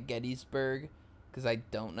at Gettysburg, because I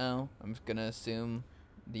don't know, I'm going to assume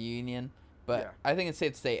the Union, but I think it's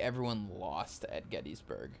safe to say everyone lost at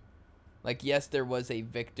Gettysburg. Like, yes, there was a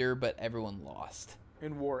victor, but everyone lost.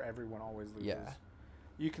 In war, everyone always loses. Yeah.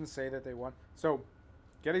 You can say that they won. So,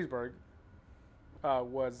 Gettysburg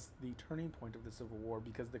was the turning point of the Civil War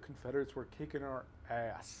because the Confederates were kicking our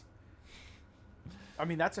ass. I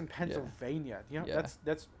mean, that's in Pennsylvania. That's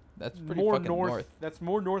pretty more fucking north. That's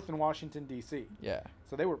more north than Washington, D.C. Yeah.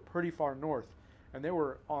 So they were pretty far north, and they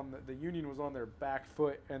were on the Union was on their back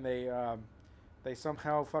foot, and they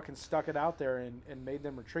somehow fucking stuck it out there and made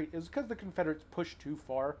them retreat. It was because the Confederates pushed too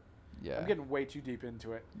far. Yeah. I'm getting way too deep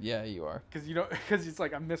into it. Yeah, you are. Because it's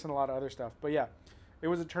like I'm missing a lot of other stuff. But yeah, it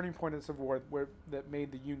was a turning point in the Civil War that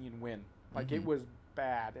made the Union win. Like, it was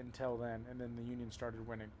bad until then, and then the Union started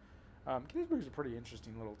winning. Gettysburg is a pretty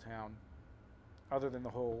interesting little town. Other than the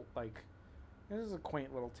whole, like, this is a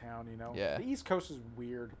quaint little town, Yeah. The East Coast is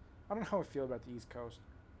weird. I don't know how I feel about the East Coast.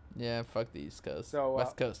 Yeah, fuck the East Coast. So,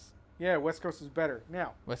 West Coast. Yeah, West Coast is better.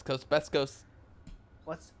 Now, West Coast, best coast.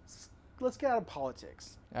 Let's get out of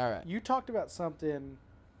politics. All right. You talked about something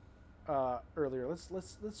earlier.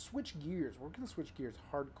 Let's switch gears. We're gonna switch gears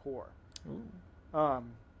hardcore. Ooh.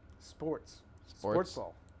 Sports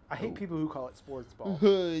ball. I hate people who call it sports ball.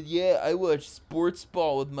 Yeah, I watch sports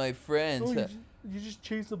ball with my friends. Oh, you just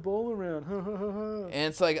chase the ball around. And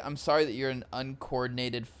it's like, I'm sorry that you're an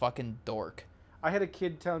uncoordinated fucking dork. I had a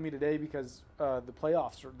kid telling me today because the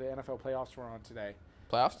NFL playoffs were on today.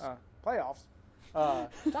 Playoffs? Playoffs.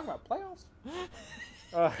 Talking about playoffs.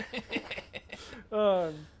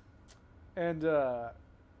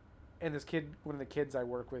 And this kid, one of the kids I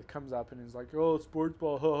work with, comes up and is like, "Oh, sports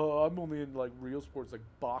ball, haha, I'm only in like real sports like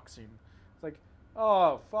boxing." It's like,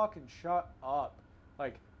 "Oh, fucking shut up!"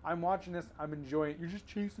 Like, I'm watching this, I'm enjoying it. You're just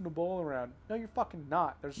chasing the ball around. No, you're fucking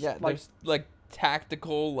not. There's Yeah, like there's like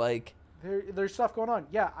tactical like there's stuff going on.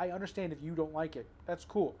 Yeah, I understand if you don't like it. That's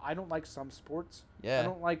cool. I don't like some sports. yeah. I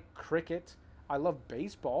don't like cricket. I love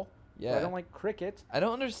baseball. Yeah. But I don't like cricket. I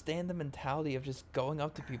don't understand the mentality of just going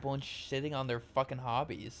up to people and shitting on their fucking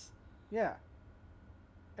hobbies. Yeah.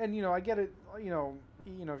 And I get it.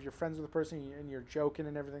 If you're friends with a person and you're joking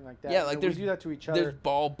and everything like that. Yeah, like we there's do that to each There's other.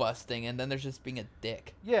 ball busting, and then there's just being a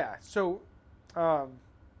dick. Yeah. So,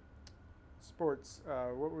 sports.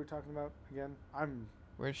 What were we talking about again?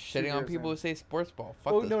 We're shitting on people who say sports ball.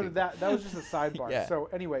 Fuck Oh those no, people. that was just a sidebar. Yeah. So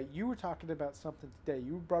anyway, you were talking about something today.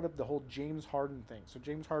 You brought up the whole James Harden thing. So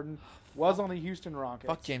James Harden was on the Houston Rockets.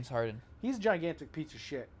 Fuck James Harden. He's a gigantic piece of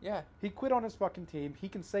shit. Yeah. He quit on his fucking team. He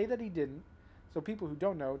can say that he didn't. So people who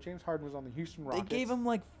don't know, James Harden was on the Houston Rockets. They gave him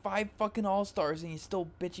like 5 fucking All-Stars, and he's still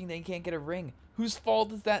bitching that he can't get a ring. Whose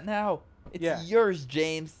fault is that now? It's yours,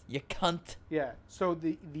 James. You cunt. Yeah. So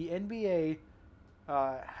the NBA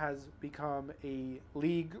has become a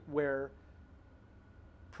league where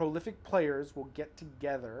prolific players will get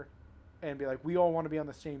together and be like, we all want to be on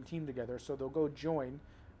the same team together. So they'll go join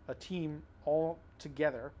a team all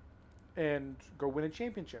together and go win a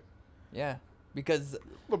championship. Yeah. Because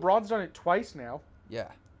LeBron's done it twice now yeah,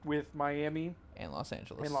 with Miami and Los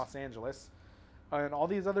Angeles. And all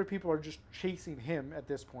these other people are just chasing him at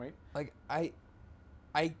this point. Like I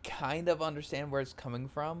kind of understand where it's coming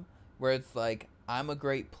from, where it's like I'm a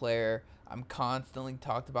great player. I'm constantly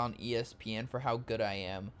talked about on ESPN for how good I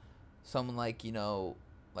am. Someone like,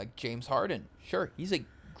 like James Harden. Sure, he's a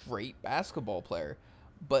great basketball player.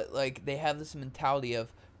 But like they have this mentality of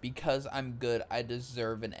because I'm good, I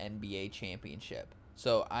deserve an NBA championship.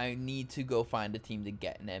 So I need to go find a team to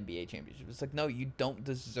get an NBA championship. It's like, no, you don't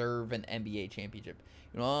deserve an NBA championship.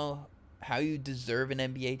 You know how you deserve an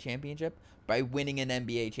NBA championship? By winning an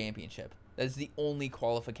NBA championship. That's the only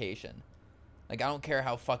qualification. Like, I don't care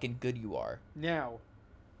how fucking good you are. Now,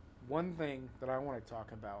 one thing that I want to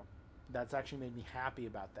talk about that's actually made me happy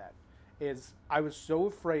about that is I was so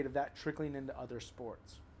afraid of that trickling into other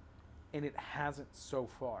sports. And it hasn't so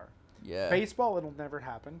far. Yeah. Baseball, it'll never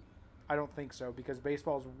happen. I don't think so because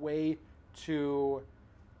baseball is way too,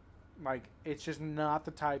 like, it's just not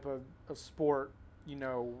the type of sport,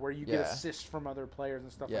 where you get assists from other players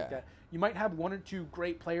and stuff like that. You might have one or two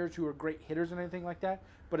great players who are great hitters and anything like that,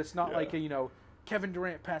 but it's not like Kevin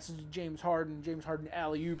Durant passes to James Harden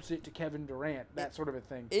alley-oops it to Kevin Durant, that sort of a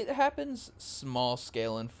thing. It happens small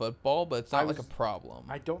scale in football, but it's not like a problem.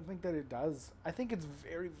 I don't think that it does. I think it's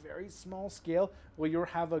very, very small scale where you'll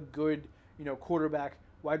have a good, quarterback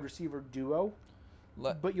wide receiver duo,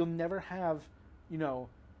 but you'll never have,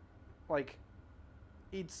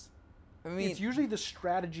 it's usually the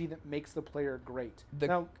strategy that makes the player great.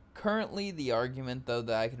 Currently, the argument, though,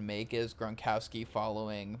 that I can make is Gronkowski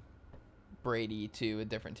following Brady to a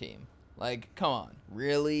different team. Like, come on,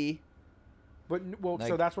 really? But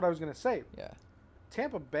so that's what I was gonna say. Yeah.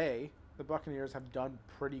 Tampa Bay, the Buccaneers have done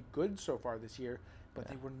pretty good so far this year, but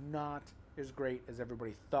they were not as great as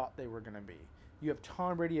everybody thought they were gonna be. You have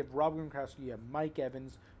Tom Brady, you have Rob Gronkowski, you have Mike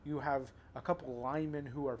Evans, you have a couple linemen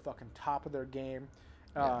who are fucking top of their game.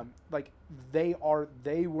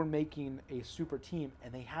 They were making a super team,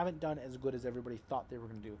 and they haven't done as good as everybody thought they were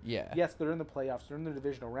going to do. Yeah. Yes, they're in the playoffs, they're in the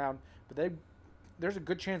divisional round, but there's a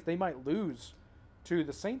good chance they might lose to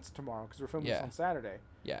the Saints tomorrow because we're filming this on Saturday.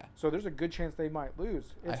 Yeah. So there's a good chance they might lose.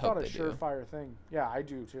 It's not a surefire thing. Yeah, I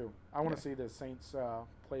do too. I want to see the Saints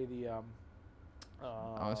play the. I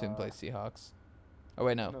want to see them play Seahawks. Oh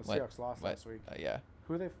wait, no. Seahawks lost last week. Yeah.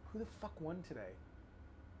 Who the fuck won today?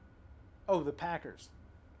 Oh, the Packers.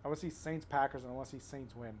 I want to see Saints Packers, and I want to see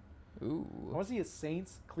Saints win. Ooh. I want to see a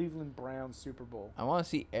Saints Cleveland Browns Super Bowl. I want to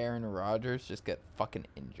see Aaron Rodgers just get fucking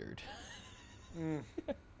injured.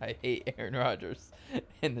 I hate Aaron Rodgers,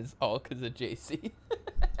 and it's all because of JC.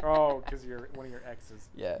 Oh, because you're one of your exes.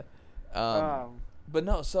 Yeah. But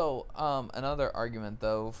no, so another argument,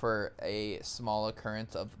 though, for a small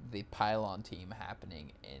occurrence of the pylon team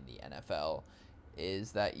happening in the NFL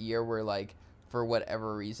is that year where, like, for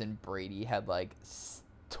whatever reason, Brady had, like,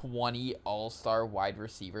 20 all-star wide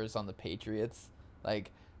receivers on the Patriots.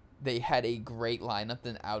 Like, they had a great lineup,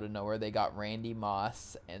 then out of nowhere, they got Randy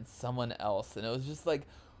Moss and someone else. And it was just like,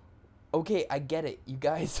 okay, I get it. You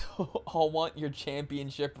guys all want your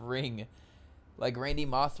championship ring. Like, Randy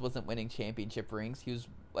Moss wasn't winning championship rings. He was,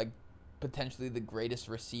 like, potentially the greatest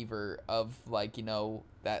receiver of, like,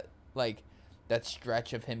 that that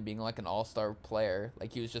stretch of him being like an all-star player.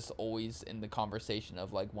 Like, he was just always in the conversation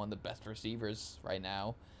of like one of the best receivers right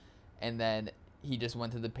now. And then he just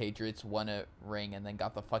went to the Patriots, won a ring, and then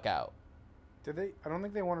got the fuck out. Did they? I don't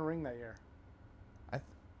think they won a ring that year.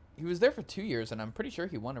 He was there for 2 years, and I'm pretty sure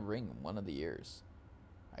he won a ring one of the years.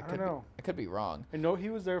 I don't know. I could be wrong. I know he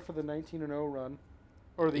was there for the 19-0 run,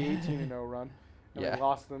 or the 18-0 run, and Yeah. they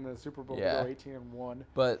lost them in the Super Bowl. Yeah. To go 18-1.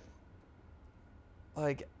 But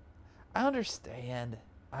like, I understand.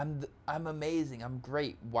 I'm amazing. I'm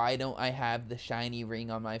great. Why don't I have the shiny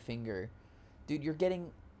ring on my finger? Dude, you're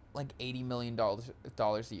getting like $80 million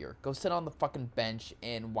a year. Go sit on the fucking bench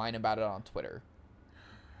and whine about it on Twitter.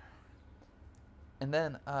 And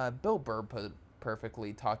then Bill Burr put it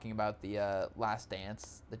perfectly talking about the Last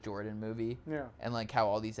Dance, the Jordan movie, Yeah. and like how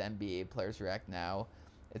all these NBA players react now.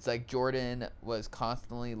 It's like Jordan was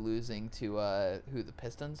constantly losing to the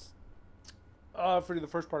Pistons. For the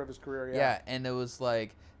first part of his career, Yeah, and it was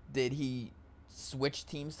like, did he switch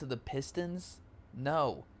teams to the Pistons?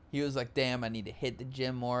 No. He was like, damn, I need to hit the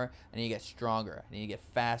gym more. I need to get stronger. I need to get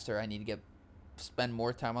faster. I need to spend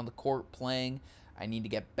more time on the court playing. I need to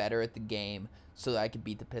get better at the game so that I could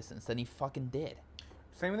beat the Pistons. Then he fucking did.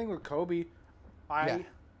 Same thing with Kobe. Yeah.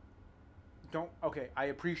 I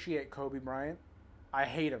appreciate Kobe Bryant. I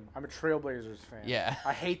hate him. I'm a Trailblazers fan. Yeah.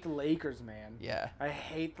 I hate the Lakers, man. Yeah. I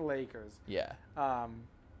hate the Lakers. Yeah.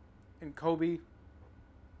 And Kobe,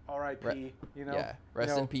 R.I.P. You know. Yeah.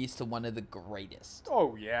 Rest in peace to one of the greatest.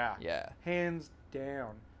 Oh yeah. Yeah. Hands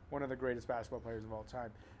down, one of the greatest basketball players of all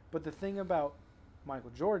time. But the thing about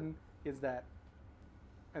Michael Jordan is that,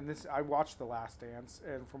 and this, I watched The Last Dance,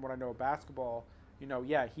 and from what I know of basketball,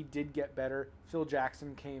 he did get better. Phil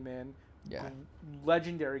Jackson came in. Yeah.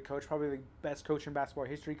 Legendary coach, probably the best coach in basketball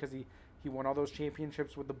history, because he won all those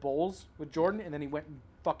championships with the Bulls with Jordan, and then he went and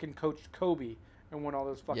fucking coached Kobe and won all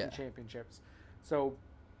those fucking championships. So,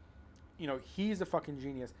 he's a fucking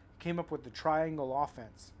genius. Came up with the triangle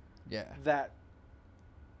offense. Yeah. That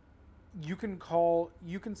you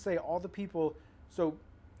can say all the people. So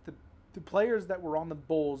the players that were on the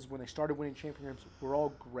Bulls when they started winning championships were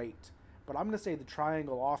all great. But I'm going to say the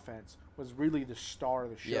triangle offense was really the star of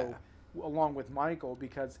the show, along with Michael,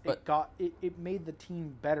 because it made the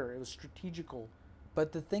team better. It was strategical.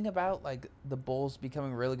 But the thing about like the Bulls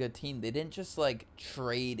becoming a really good team, they didn't just like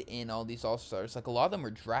trade in all these all-stars. Like, a lot of them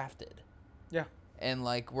were drafted. Yeah. And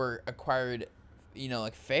like were acquired,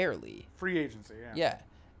 like fairly. Free agency, yeah. Yeah.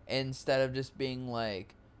 Instead of just being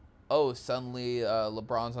like, oh, suddenly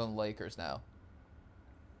LeBron's on the Lakers now.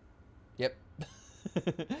 Yep.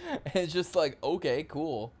 And it's just like, okay,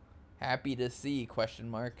 cool. Happy to see, question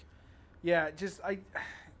mark. Yeah,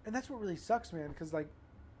 and that's what really sucks, man, because like,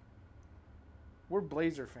 we're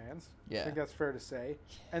Blazer fans. Yeah. I think that's fair to say.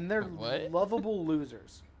 And they're What? lovable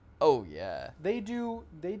losers. Oh yeah. They do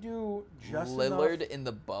just Lillard enough. in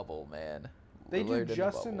the bubble, man. They Lillard do in the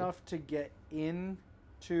just bubble. enough to get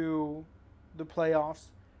into the playoffs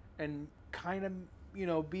and kind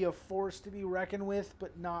of, be a force to be reckoned with,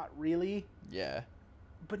 but not really. Yeah.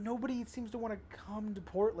 But nobody seems to want to come to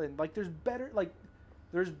Portland. Like, there's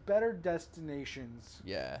better destinations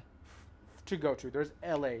Yeah. to go to. There's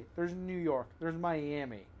LA, there's New York, there's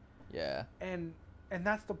Miami. Yeah. And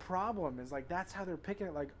that's the problem, is like, that's how they're picking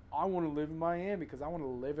it. Like, I want to live in Miami because I want to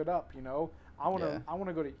live it up, I want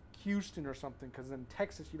to go to Houston or something, because in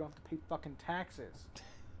Texas you don't have to pay fucking taxes.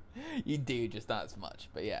 You do, just not as much,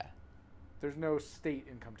 but yeah. There's no state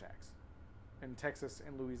income tax in Texas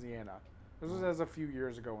and Louisiana. This was as a few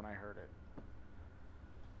years ago when I heard it.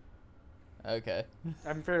 Okay.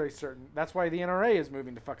 I'm fairly certain. That's why the NRA is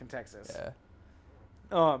moving to fucking Texas.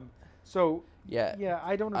 Yeah. So Yeah.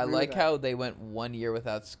 I don't agree I like with that. how they went 1 year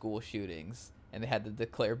without school shootings and they had to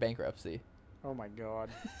declare bankruptcy. Oh my god.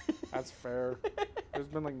 That's fair. There's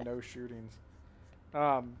been like no shootings.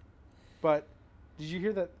 But did you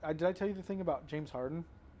hear that? Did I tell you the thing about James Harden?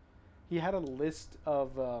 He had a list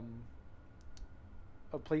of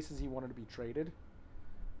places he wanted to be traded,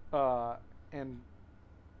 and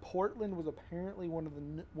Portland was apparently one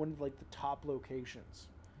of like the top locations,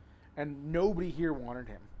 and nobody here wanted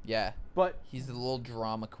him. Yeah. But He's the little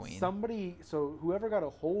drama queen. so whoever got a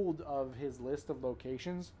hold of his list of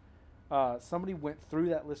locations, somebody went through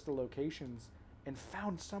that list of locations and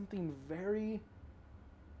found something very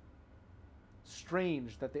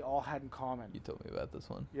strange that they all had in common. You told me about this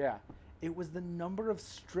one. Yeah. It was the number of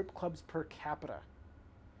strip clubs per capita.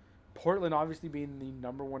 Portland obviously being the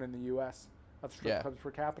number one in the U.S. of strip clubs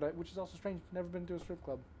per capita, which is also strange. Never been to a strip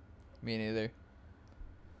club. Me neither.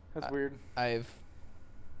 That's weird. I've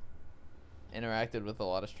interacted with a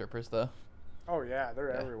lot of strippers, though. Oh, yeah.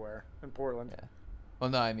 They're everywhere in Portland. Yeah.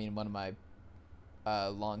 Well, no, I mean, one of my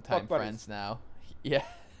longtime Fuck buddies. friends now. Yeah.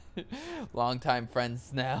 Longtime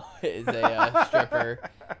friends now is a stripper.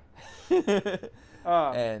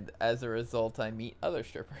 And as a result, I meet other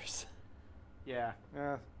strippers. Yeah.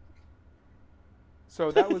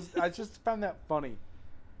 So that was I just found that funny.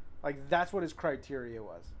 Like that's what his criteria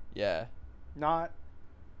was. Yeah. Not,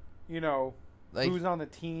 Like, who's on the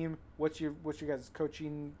team, what's your guys'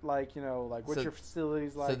 coaching like, like what's So- your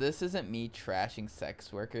facilities like. so this isn't me trashing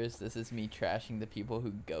sex workers. This is me trashing the people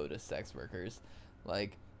who go to sex workers.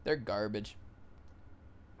 Like, they're garbage.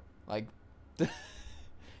 Like,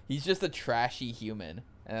 he's just a trashy human,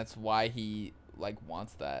 and that's why he like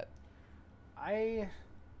wants that. I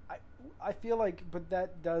feel like, but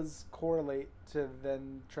that does correlate to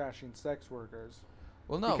then trashing sex workers.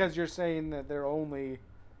 Well, no, Because you're saying that they're only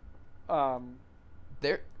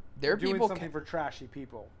they're doing people. something for trashy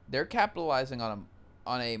people. They're capitalizing on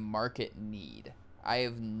a market need. I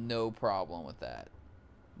have no problem with that.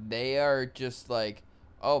 They are just like,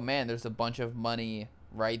 oh man, there's a bunch of money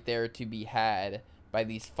right there to be had by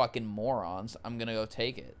these fucking morons. I'm gonna go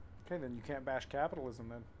take it. Okay, then you can't bash capitalism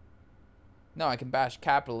then. No, I can bash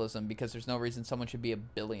capitalism because there's no reason someone should be a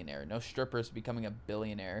billionaire. No stripper's becoming a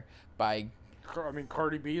billionaire by... I mean,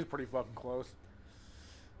 Cardi B is pretty fucking close.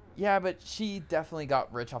 Yeah, but she definitely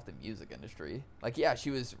got rich off the music industry. Like, yeah, she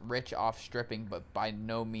was rich off stripping, but by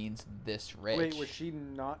no means this rich. Wait, was she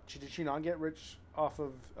not? Did she not get rich off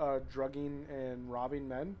of drugging and robbing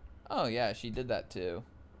men? Oh, yeah, she did that too.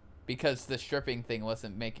 Because the stripping thing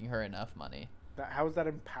wasn't making her enough money. How is that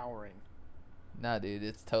empowering? Nah, dude,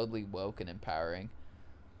 it's totally woke and empowering.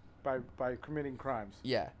 By committing crimes.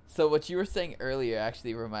 Yeah. So what you were saying earlier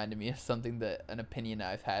actually reminded me of something an opinion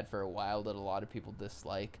I've had for a while that a lot of people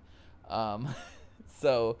dislike.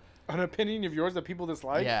 So An opinion of yours that people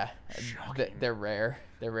dislike? yeah, Shocking. they're rare.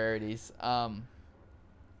 They're rarities.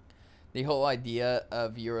 The whole idea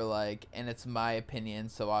of you're like, and it's my opinion,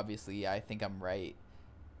 so obviously I think I'm right,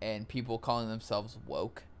 and people calling themselves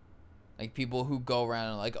woke, like people who go around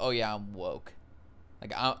and like, oh yeah, I'm woke,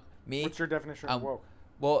 like me. What's your definition of I'm woke?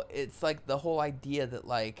 Well, it's like the whole idea that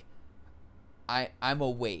like I'm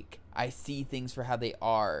awake. I see things for how they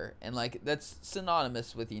are, and like that's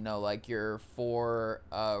synonymous with like you're for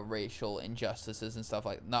racial injustices and stuff,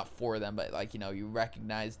 like not for them, but like you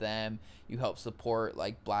recognize them, you help support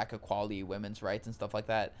like black equality, women's rights and stuff like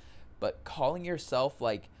that. But calling yourself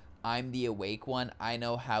like I'm the awake one, I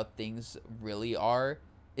know how things really are,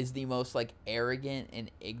 is the most like arrogant and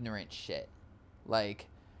ignorant shit. Like,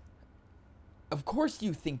 of course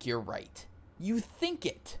you think you're right. You think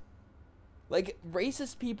it. Like,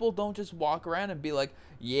 racist people don't just walk around and be like,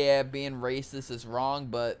 yeah, being racist is wrong,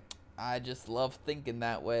 but I just love thinking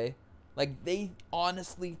that way. Like, they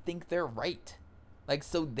honestly think they're right. Like,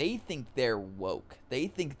 so they think they're woke. They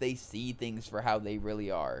think they see things for how they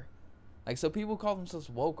really are. Like, so people who call themselves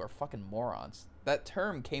woke are fucking morons. That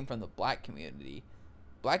term came from the black community.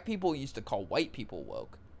 Black people used to call white people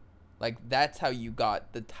woke. Like, that's how you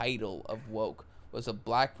got the title of woke. Was a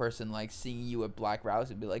black person like seeing you at Black Rouse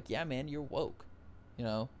and be like, yeah, man, you're woke.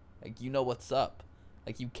 Like, you know what's up.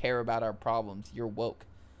 Like, you care about our problems. You're woke.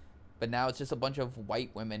 But now it's just a bunch of white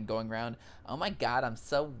women going around, oh my God, I'm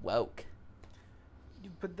so woke.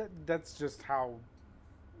 But that's just how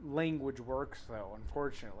language works, though,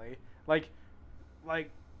 unfortunately. Like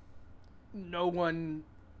no one,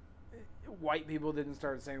 white people didn't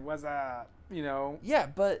start saying, what's up, Yeah,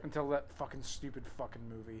 but until that fucking stupid fucking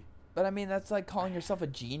movie. I mean, that's like calling yourself a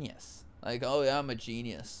genius. Like, oh yeah, I'm a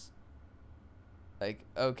genius. Like,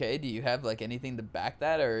 okay, do you have like anything to back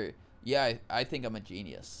that? Or, yeah, I think I'm a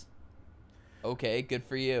genius. Okay, good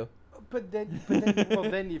for you. But then,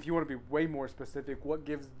 then if you want to be way more specific, what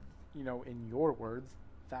gives, in your words,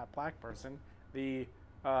 that black person the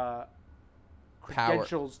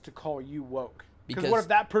credentials to call you woke? Because what if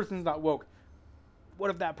that person's not woke?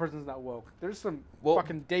 There's some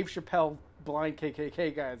fucking Dave Chappelle blind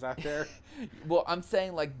KKK guys out there. Well, I'm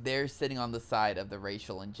saying like they're sitting on the side of the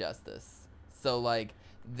racial injustice. So like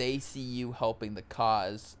they see you helping the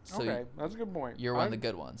cause. So okay, that's a good point. You're one of the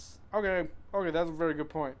good ones. Okay, that's a very good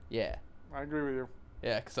point. Yeah. I agree with you.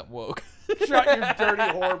 Yeah, because I'm woke. Shut your dirty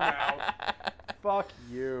whore mouth. Fuck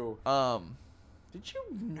you. Did you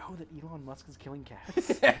know that Elon Musk is killing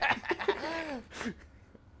cats?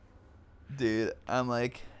 Dude, I'm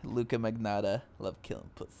like Luca Magnotta, love killing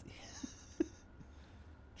pussy.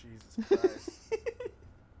 Jesus Christ.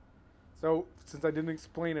 So, since I didn't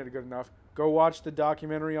explain it good enough, go watch the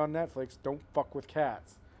documentary on Netflix, Don't Fuck With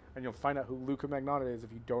Cats. And you'll find out who Luca Magnotta is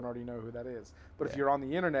if you don't already know who that is. But if you're on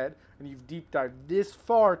the internet and you've deep dived this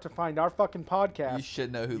far to find our fucking podcast, You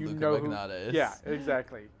should know who Luca Magnotta is. Yeah,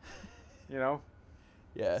 exactly.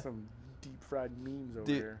 Yeah. Some deep fried memes over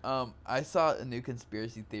Dude, here. I saw a new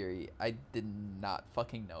conspiracy theory I did not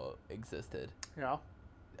fucking know existed. Yeah.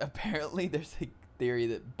 Apparently, there's a theory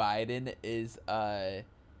that Biden is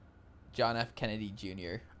John F. Kennedy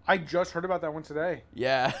Jr. I just heard about that one today.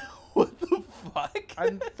 Yeah. What the fuck?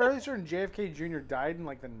 I'm fairly certain JFK Jr. died in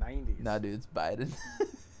like the 90s. Nah, dude, it's Biden.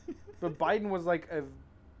 But Biden was like a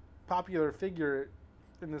popular figure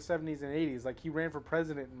in the 70s and 80s. Like he ran for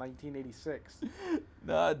president in 1986.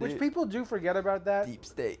 Nah, dude. Which people do forget about that. Deep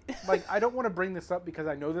state. Like I don't want to bring this up because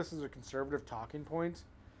I know this is a conservative talking point,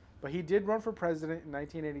 but he did run for president in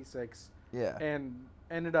 1986 Yeah. and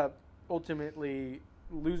ended up ultimately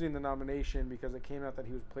losing the nomination because it came out that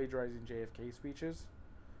he was plagiarizing JFK speeches.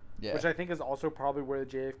 Yeah. Which I think is also probably where the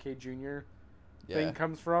JFK Jr. Yeah. thing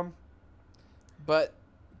comes from. But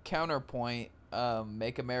counterpoint,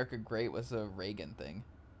 Make America Great was a Reagan thing.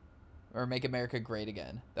 Or Make America Great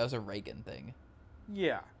Again. That was a Reagan thing.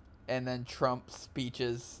 Yeah. And then Trump's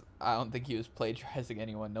speeches, I don't think he was plagiarizing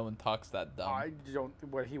anyone. No one talks that dumb. I don't.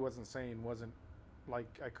 What he wasn't saying wasn't like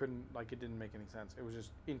I couldn't like it didn't make any sense. It was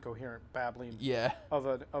just incoherent babbling Yeah. of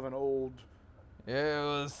an old. It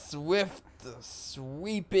was swiftly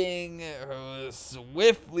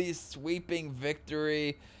sweeping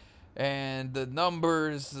victory, and the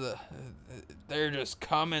numbers, they're just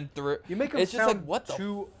coming through. You make him It's just sound like, what the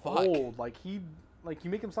too fuck? old. Like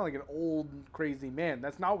you make him sound like an old crazy man.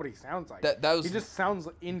 That's not what he sounds like. That was he just sounds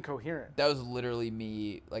incoherent. that was literally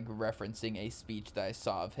me like referencing a speech that I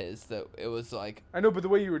saw of his. That it was like, I know, but the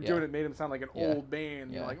way you were Yeah. doing it made him sound like an Yeah. old man.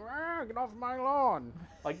 Yeah. You're like, get off my lawn.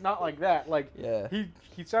 Like not like that. Like yeah,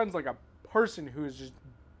 he sounds like a person who is just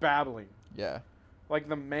babbling. yeah. Like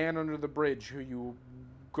the man under the bridge who you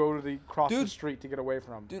go to cross the Dude. street to get away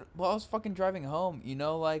from. Dude, while I was fucking driving home, you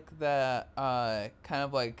know, like that kind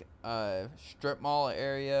of like strip mall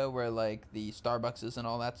area where like the Starbucks is and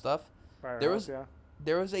all that stuff. By our there house, was-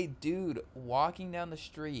 There was a dude walking down the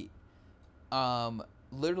street,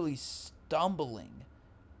 literally stumbling,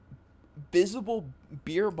 visible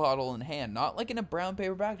beer bottle in hand, not like in a brown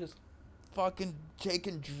paper bag, just fucking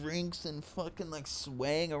taking drinks and fucking like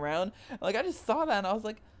swaying around. Like I just saw that and I was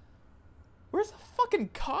like, where's a fucking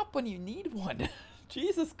cop when you need one?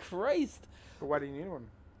 Jesus Christ. But why do you need one?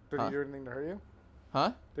 Did Huh? he do anything to hurt you?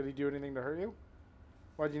 Huh? Did he do anything to hurt you?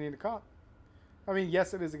 Why do you need a cop? I mean,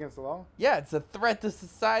 yes, it is against the law. Yeah, it's a threat to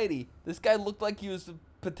society. This guy looked like he was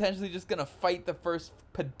potentially just gonna fight the first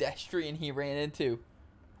pedestrian he ran into.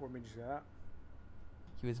 What made you say that?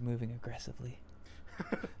 He was moving aggressively.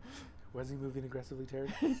 Was he moving aggressively, Terry?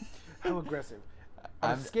 How aggressive? On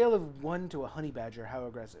I'm- a scale of 1 to a honey badger, how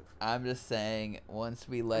aggressive? I'm just saying, once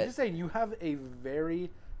we I'm let just saying, you have a very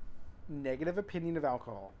negative opinion of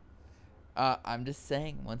alcohol. I'm just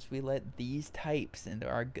saying, once we let these types into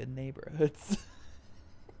our good neighborhoods.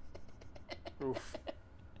 Oof.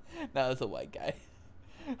 That was a white guy.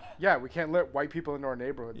 Yeah, we can't let white people into our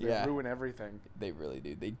neighborhoods. They Yeah. ruin everything. They really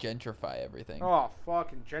do. They gentrify everything. Oh,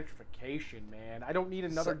 fucking gentrification, man. I don't need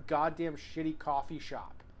another goddamn shitty coffee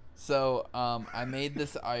shop. So, I made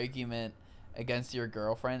this argument against your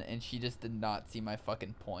girlfriend, and she just did not see my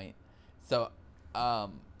fucking point. So,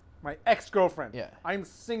 My ex-girlfriend. Yeah. I'm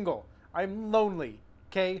single. I'm lonely.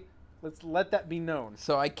 Okay? Let's let that be known.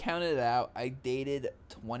 so I counted it out. I dated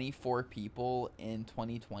 24 people in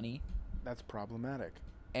 2020. That's problematic.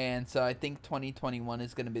 And so I think 2021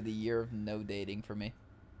 is going to be the year of no dating for me.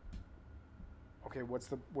 Okay, what's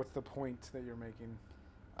the point that you're making?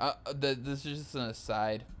 This is just an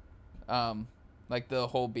aside. Like the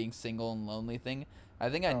whole being single and lonely thing. I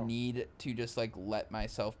think I Oh. need to just like let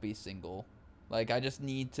myself be single. Like I just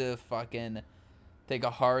need to fucking take a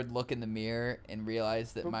hard look in the mirror and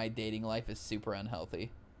realize that But- my dating life is super unhealthy.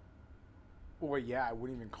 Well, yeah, I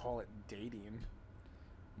wouldn't even call it dating.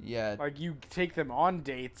 Yeah. Like you take them on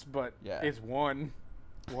dates, but Yeah. it's one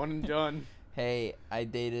and done. Hey, I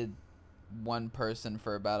dated one person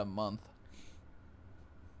for about a month.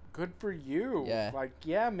 Good for you. Yeah. Like,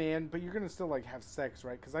 yeah, man, but you're gonna still like have sex,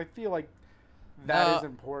 right? Because I feel like that is No,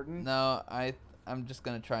 important. No, I'm just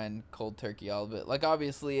gonna try and cold turkey all of it. Like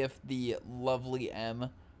obviously, if the lovely M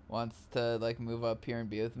wants to like move up here and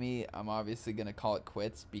be with me, I'm obviously gonna call it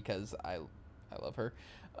quits because I love her.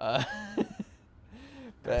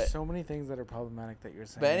 There's But so many things that are problematic that you're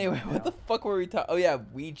saying. but anyway, right what the now. fuck were we talking? Oh yeah,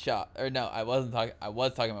 weed shop. Or no, I wasn't talking. I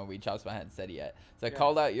was talking about weed shops, but I hadn't said it yet. So I Yeah.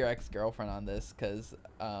 called out your ex-girlfriend on this because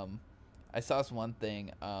I saw this one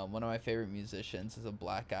thing. One of my favorite musicians is a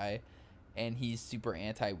black guy, and he's super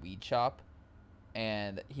anti-weed shop,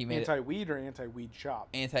 and he made it Anti-weed or anti-weed shop?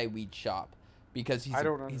 anti-weed shop. because I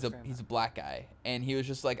don't he's a understand black guy, and he was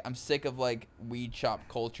just like, I'm sick of like weed shop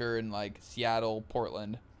culture in like Seattle,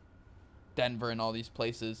 Portland, Denver, and all these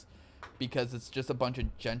places, because it's just a bunch of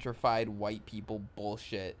gentrified white people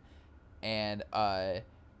bullshit, and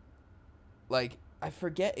like I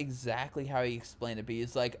forget exactly how he explained it, but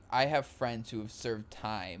he's like, I have friends who have served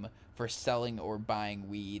time for selling or buying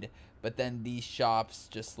weed, but then these shops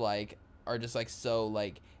just like are just like so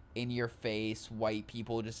like in your face white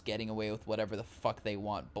people just getting away with whatever the fuck they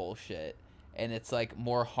want bullshit, and it's like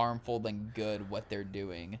more harmful than good what they're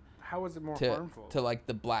doing How is it more to harmful? like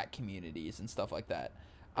the black communities and stuff like that.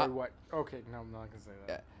 Or what? Okay, no, I'm not gonna say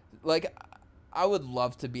Yeah, that. like I would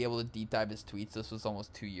love to be able to deep dive his tweets. This was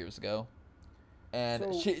almost 2 years ago.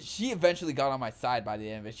 And So- she eventually got on my side by the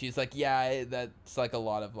end of it. She's like, yeah, that's like a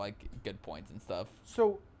lot of like good points and stuff.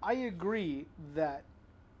 So I agree that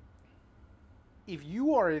if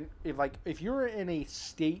you're in a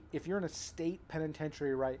state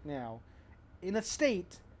penitentiary right now, in a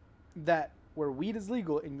state that where weed is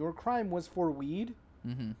legal and your crime was for weed,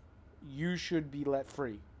 Mm-hmm. you should be let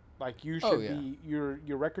free. Like you should Oh, yeah. be your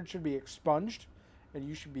record should be expunged, and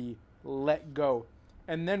you should be let go.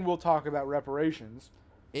 And then we'll talk about reparations.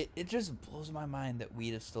 It just blows my mind that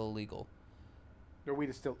weed is still illegal. Your weed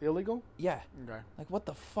is still illegal. Yeah, Okay. like what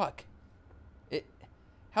the fuck?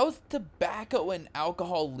 How is tobacco and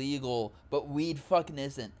alcohol legal, but weed fucking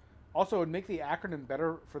isn't? Also, it would make the acronym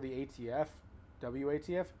better for the ATF,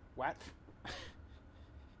 WATF, WATF,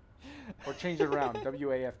 or change it around,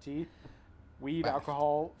 WAFT, weed, WAFT.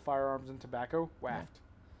 alcohol, firearms, and tobacco, WAFT.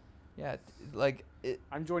 Yeah, like it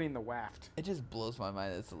I'm joining the WAFT. it just blows my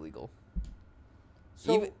mind that it's illegal.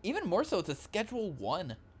 So, Even more so, it's a Schedule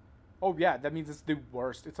 1. oh yeah, that means it's the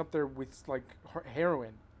worst. It's up there with like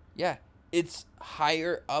heroin, Yeah, it's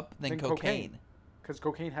higher up than cocaine. because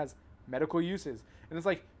cocaine has medical uses, and it's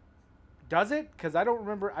like, does it? Because I don't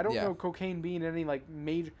remember. I don't Yeah. know cocaine being any like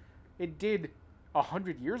major. It did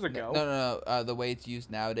 100 years ago. No. The way it's used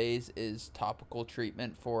nowadays is topical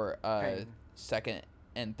treatment for Pain. second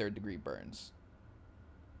and third degree burns.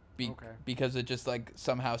 Okay. Because it just like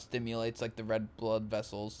somehow stimulates like the red blood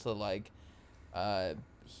vessels to like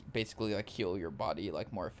basically like heal your body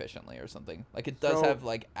like more efficiently or something. Like it does So- have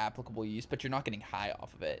like applicable use, but you're not getting high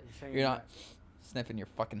off of it. You're saying You're not that- sniffing your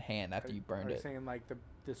fucking hand after you burned Are you it. saying like the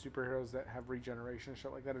superheroes that have regeneration and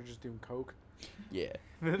shit like that are just doing coke? Yeah.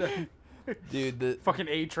 Dude, the Fucking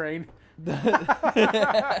A-Train.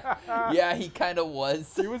 yeah, he kind of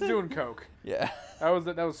was. He was doing coke. Yeah. That was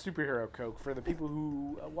superhero coke for the people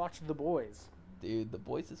who watched The Boys. Dude, The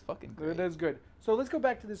Boys is fucking great. That is good. So let's go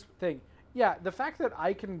back to this thing. Yeah, the fact that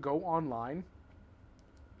I can go online,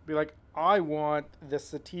 be like, I want the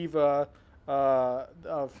sativa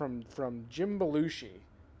from Jim Belushi,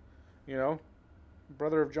 you know,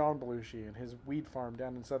 brother of John Belushi and his weed farm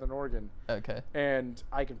down in Southern Oregon. Okay. And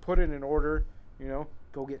I can put in an order, you know,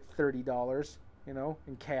 go get $30, you know,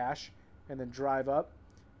 in cash, and then drive up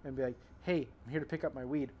and be like, hey, I'm here to pick up my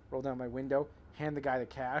weed. Roll down my window, hand the guy the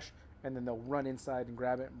cash, and then they'll run inside and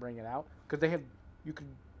grab it and bring it out. Because they have, you can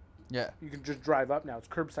just drive up now. It's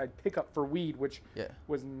curbside pickup for weed, which Yeah.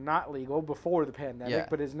 was not legal before the pandemic, Yeah.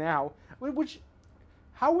 but is now. Which,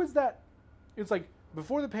 how is that? It's like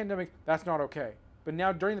before the pandemic, that's not okay. But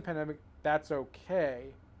now during the pandemic, that's okay.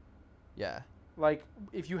 Yeah. Like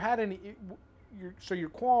if you had any, your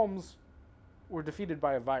qualms were defeated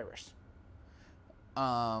by a virus.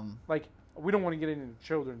 Like we don't want to get it into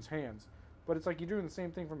children's hands, but it's like you're doing the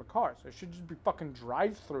same thing from a car. So it should just be fucking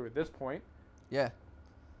drive through at this point. Yeah.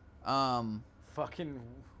 Fucking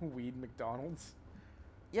weed McDonald's.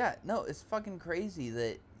 Yeah, no, it's fucking crazy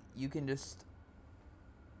that you can just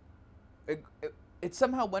it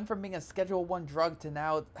somehow went from being a Schedule 1 drug to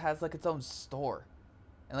now it has like its own store.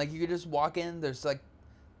 And like you could just walk in, there's like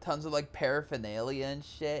tons of like paraphernalia and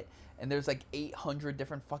shit, and there's like 800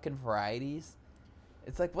 different fucking varieties.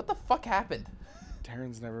 It's like, what the fuck happened?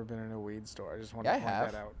 Darren's never been in a weed store. I just want Yeah, to I point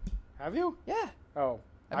have. that out. Have you? Yeah. Oh,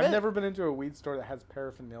 I I've bet. never been into a weed store that has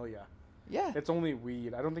paraphernalia. Yeah. It's only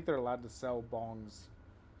weed. I don't think they're allowed to sell bongs.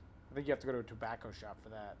 I think you have to go to a tobacco shop for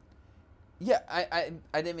that. Yeah, I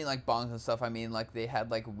didn't mean like bongs and stuff. I mean like they had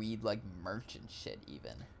like weed like merch and shit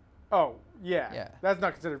even. Oh, yeah. Yeah. That's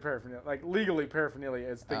not considered paraphernalia. Like legally paraphernalia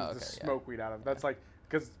is things Oh, to okay, yeah. smoke weed out of. That's like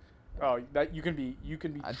cuz that you can be Dude,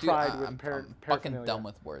 tried with I'm paraphernalia. fucking dumb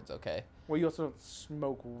with words, okay? Well, you also don't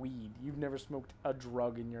smoke weed. You've never smoked a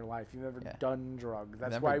drug in your life. You've never Yeah. done drugs.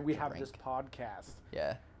 That's Never why we have this drank. podcast.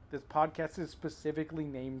 Yeah. This podcast is specifically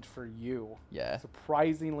named for you. Yeah.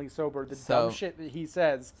 Surprisingly sober. The So- dumb shit that he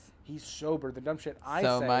says, he's sober. The dumb shit I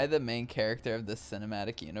So say. am I the main character of this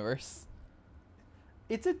cinematic universe?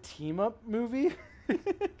 it's a team up movie,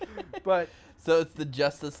 but So it's the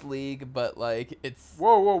Justice League, but like it's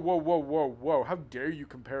whoa! How dare you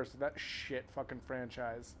compare us to that shit fucking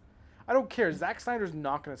franchise? I don't care. Zack Snyder's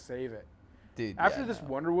not gonna save it. dude. After yeah, this no.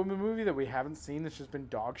 Wonder Woman movie that we haven't seen, that's just been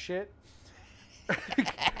dog shit.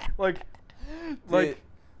 like, Dude,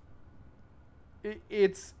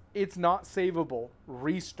 it's not savable.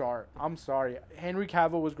 Restart. I'm sorry. Henry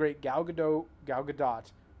Cavill was great. Gal Gadot,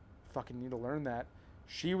 fucking need to learn that.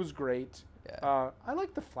 She was great. yeah. I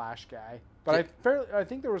like the Flash guy, but I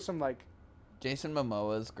think there was some like Jason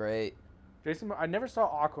Momoa's great. Jason. I never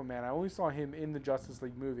saw Aquaman. I only saw him in the Justice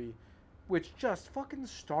League movie, which just fucking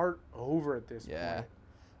start over at this Yeah. point.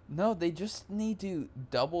 No, they just need to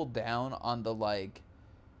double down on the like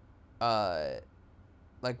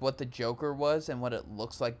what the Joker was and what it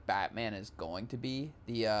looks like Batman is going to be.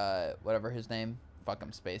 The whatever his name, fuck,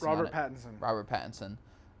 I'm spacing on Robert it. Pattinson. Robert Pattinson.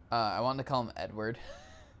 I wanted to call him Edward.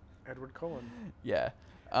 Edward Cullen. Yeah.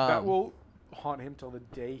 That will haunt him till the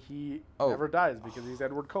day he never dies because he's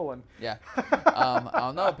Edward Cullen. Yeah. I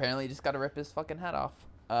don't know. Apparently, he just got to rip his fucking head off.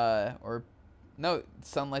 Or no,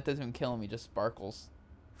 sunlight doesn't even kill him. He just sparkles.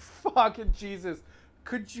 Fucking Jesus.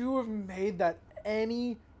 Could you have made that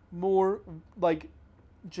any more, like,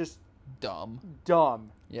 just Dumb.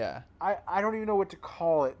 dumb? Yeah. I don't even know what to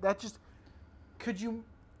call it. That just, could you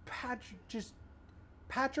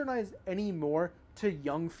patronize any more to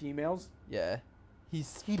young females? Yeah. He He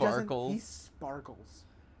sparkles. He sparkles.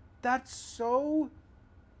 That's so.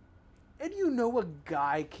 And you know a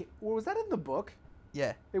guy. Was that in the book?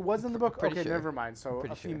 Yeah. It was in the book? Pretty Okay, sure. never mind. So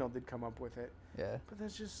Pretty a female did come up with it. Yeah. But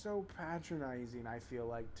that's just so patronizing, I feel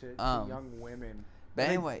like, to young women. But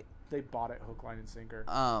And anyway, They bought it hook, line, and sinker.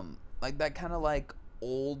 like that kind of like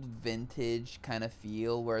old vintage kind of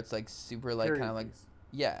feel where it's like super like kind of like,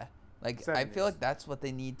 yeah, like I feel 70s. like that's what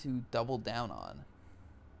they need to double down on.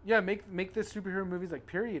 Yeah, make the superhero movies like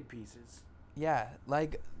period pieces. Yeah,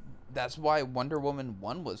 like that's why Wonder Woman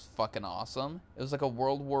 1 was fucking awesome. It was like a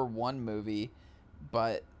World War I movie,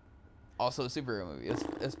 but also a superhero movie.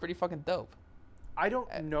 It's pretty fucking dope. I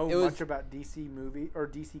don't know it was- much about DC movie or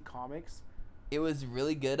DC comics. It was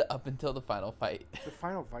really good up until the final fight. The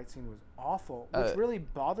final fight scene was awful, which really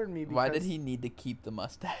bothered me. Because Why did he need to keep the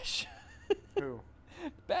mustache? Who?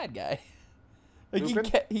 Bad guy. Like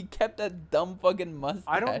Lupin? he kept that dumb fucking mustache.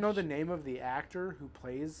 I don't know the name of the actor who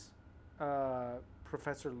plays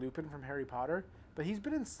Professor Lupin from Harry Potter, but he's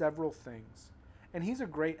been in several things, and he's a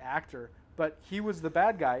great actor. But he was the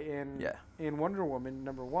bad guy in Wonder Woman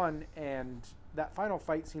 #1, and that final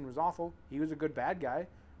fight scene was awful. He was a good bad guy,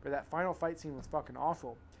 but that final fight scene was fucking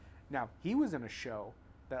awful. Now, he was in a show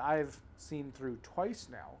that I've seen through twice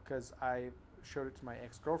now because I showed it to my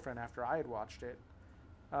ex-girlfriend after I had watched it.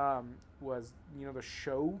 Was, the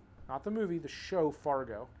show, not the movie, the show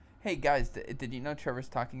Fargo. Hey guys, did you know Trevor's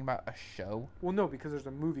talking about a show? Well, no, because there's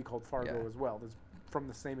a movie called Fargo Yeah. as well. That's from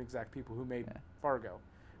the same exact people who made Yeah. Fargo.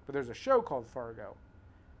 But there's a show called Fargo.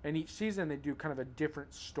 And each season they do kind of a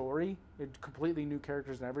different story. It's completely new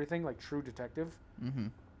characters and everything, like True Detective. Mm-hmm.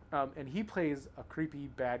 And he plays a creepy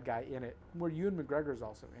bad guy in it, where Ewan McGregor's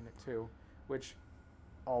also in it too, which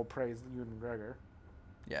all praise Ewan McGregor.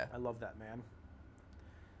 Yeah. I love that man.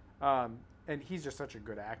 And he's just such a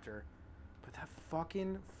good actor. But that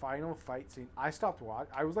fucking final fight scene, I stopped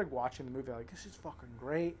watching. I was like watching the movie, like, this is fucking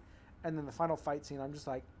great. And then the final fight scene, I'm just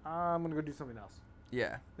like, I'm going to go do something else.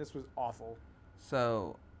 Yeah. This was awful.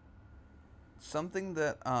 So, something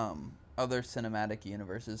that other cinematic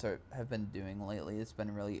universes have been doing lately, it's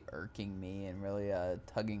been really irking me and really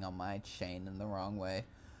tugging on my chain in the wrong way,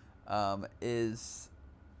 is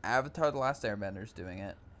Avatar: The Last Airbender's doing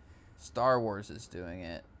it, Star Wars is doing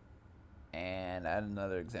it, and I had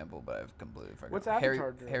another example, but I've completely forgotten. What's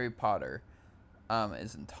Avatar doing? Harry Potter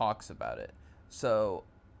is in talks about it. So,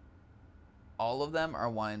 all of them are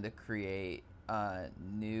wanting to create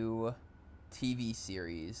new TV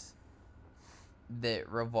series that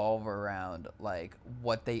revolve around like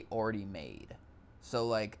what they already made. So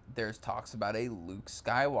like there's talks about a Luke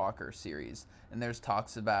Skywalker series, and there's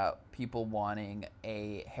talks about people wanting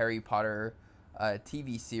a Harry Potter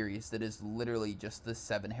TV series that is literally just the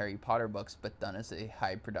 7 Harry Potter books but done as a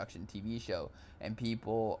high production TV show. And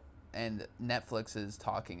Netflix is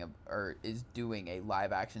is doing a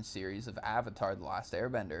live action series of Avatar: The Last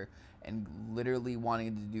Airbender, and literally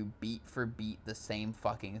wanting to do beat for beat the same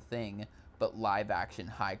fucking thing, but live action,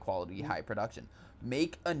 high quality, high production.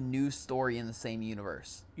 Make a new story in the same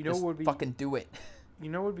universe. Just fucking do it. You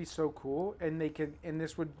know what would be so cool? And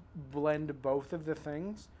this would blend both of the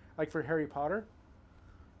things. Like for Harry Potter,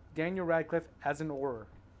 Daniel Radcliffe as an Auror.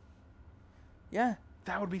 Yeah.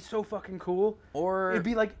 That would be so fucking cool. Or It'd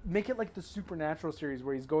be like, make it like the Supernatural series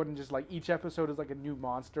where he's going and just like each episode is like a new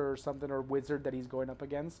monster or something or wizard that he's going up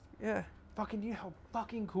against. yeah. Fucking, you know how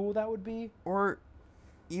fucking cool that would be? Or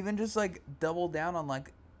even just like double down on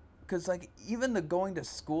like, because like even the going to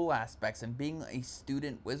school aspects and being a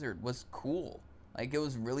student wizard was cool. Like it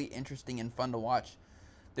was really interesting and fun to watch.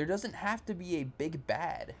 There doesn't have to be a big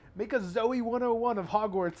bad. Make a Zoe 101 of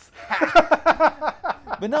Hogwarts.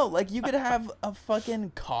 But no, like you could have a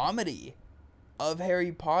fucking comedy of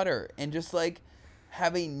Harry Potter and just like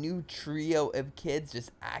have a new trio of kids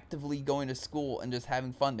just actively going to school and just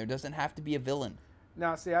having fun. There doesn't have to be a villain.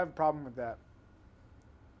 Now, see, I have a problem with that.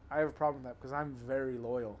 I have a problem with that because I'm very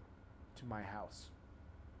loyal to my house.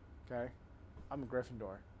 Okay? I'm a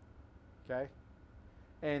Gryffindor. Okay?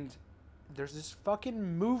 And there's this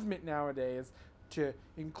fucking movement nowadays to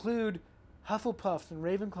include Hufflepuffs and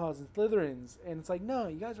Ravenclaws and Slytherins, and it's like, no,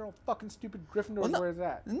 you guys are all fucking stupid Gryffindors. Well, no, Where is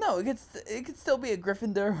that? No, it could still be a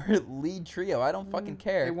Gryffindor lead trio. I don't fucking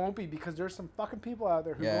care. It won't be because there's some fucking people out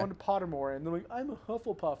there who Yeah. go into Pottermore and they're like, I'm a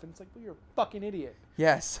Hufflepuff, and it's like, well, you're a fucking idiot.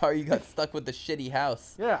 Yeah, sorry you got stuck with the shitty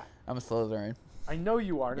house. Yeah, I'm a Slytherin. I know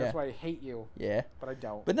you are. And That's Yeah. why I hate you, Yeah. but I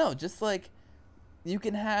don't. But no, just like you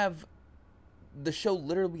can have the show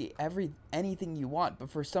literally anything you want, but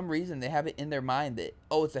for some reason they have it in their mind that,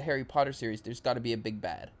 oh, it's a Harry Potter series, there's got to be a big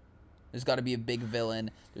bad. There's got to be a big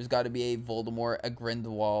villain. There's got to be a Voldemort, a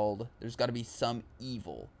Grindelwald. There's got to be some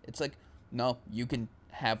evil. It's like, no, you can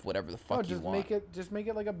have whatever the fuck No, you just want. make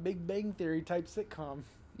it like a Big Bang Theory type sitcom.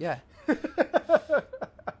 Yeah, that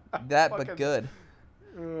but Fucking- good.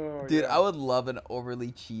 Oh, Dude, yeah. I would love an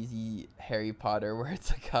overly cheesy Harry Potter where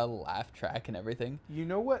it's like a laugh track and everything. You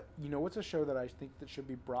know what? You know what's a show that I think that should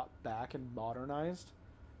be brought back and modernized,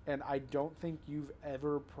 and I don't think you've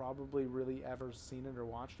ever probably really ever seen it or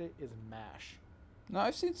watched it, is MASH. No,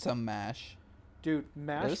 I've seen some MASH. Dude,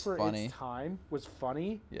 MASH was for funny. its time was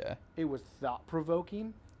funny. Yeah. It was thought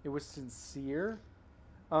provoking. It was sincere.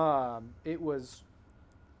 It was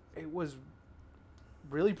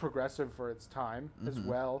really progressive for its time as Mhm.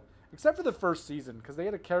 well, except for the first season, because they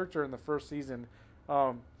had a character in the first season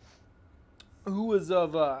who was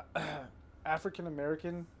of African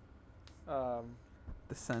American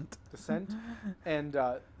Descent. descent, and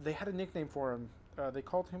they had a nickname for him. They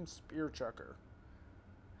called him Spear Chucker,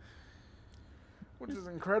 which is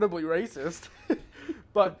incredibly racist.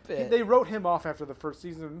 But A bit. they wrote him off after the first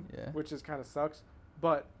season, Yeah. which is kind of sucks.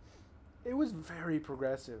 But it was very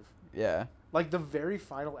progressive. Yeah. Like the very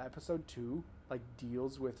final episode too, like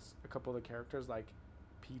deals with a couple of the characters like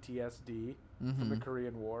PTSD from the Mhm.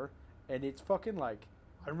 Korean War, and it's fucking like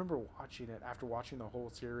I remember watching it after watching the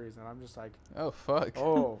whole series, and I'm just like, Oh fuck.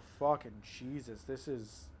 oh fucking Jesus, this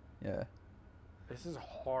is Yeah.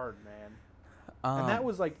 hard, man. And that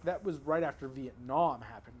was right after Vietnam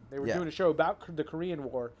happened. They were Yeah. doing a show about the Korean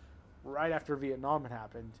War right after Vietnam had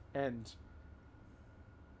happened, and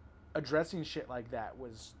addressing shit like that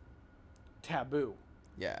was taboo.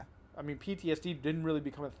 Yeah. I mean, PTSD didn't really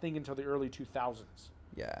become a thing until the early 2000s.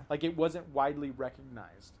 Yeah. Like, it wasn't widely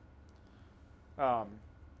recognized.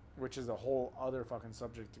 Which is a whole other fucking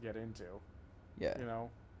subject to get into, Yeah. you know?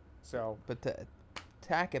 So, But to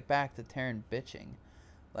tack it back to Taryn bitching,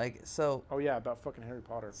 like so. oh yeah, about fucking Harry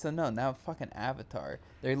Potter. So no, now fucking Avatar.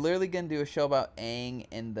 They're literally gonna do a show about Aang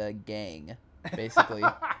and the gang, basically.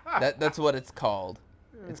 That's what it's called.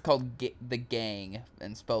 It's called the Gang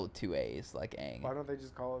and spelled with 2 A's, like Aang. Why don't they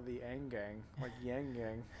just call it the Aang Gang? Like Yang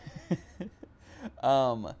Gang.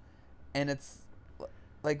 And it's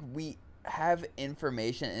like we have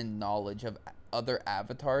information and knowledge of other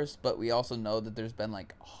avatars, but we also know that there's been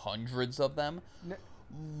like hundreds of them.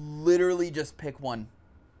 Literally just pick one.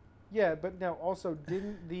 Yeah, but now also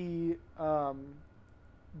didn't the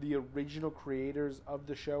original creators of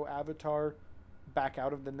the show Avatar back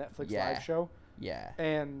out of the Netflix Yeah. live show? Yeah.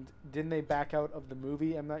 And didn't they back out of the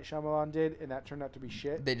movie M. Night Shyamalan did, and that turned out to be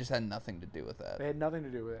shit? They just had nothing to do with that. They had nothing to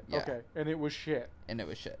do with it. Yeah. Okay, and it was shit. And it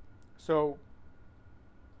was shit. So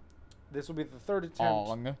this will be the third attempt.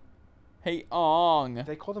 Ong. Hey, Ong.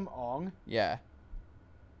 They called him Ong. Yeah.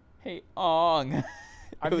 Hey, Ong.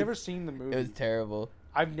 I've never seen the movie. It was terrible.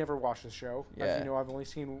 I've never watched the show. As Yeah. you know, I've only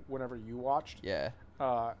seen whenever you watched. Yeah.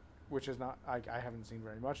 Which is not. I haven't seen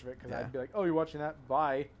very much of it because Yeah. I'd be like, "Oh, you're watching that?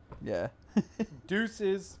 Bye, Yeah.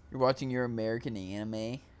 deuces." You're watching your American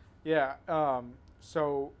anime. Yeah.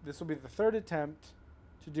 So this will be the third attempt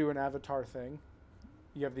to do an Avatar thing.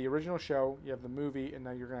 You have the original show, you have the movie, and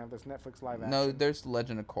now you're gonna have this Netflix live action. No, there's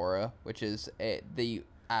Legend of Korra, which is the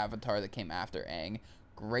Avatar that came after Aang.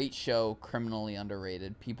 Great show, criminally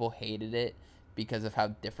underrated. People hated it because of how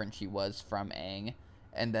different she was from Aang.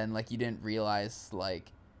 and then like you didn't realize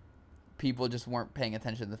like people just weren't paying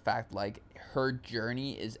attention to the fact like her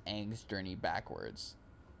journey is Aang's journey backwards,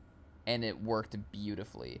 and it worked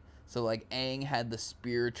beautifully. So like Aang had the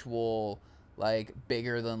spiritual, like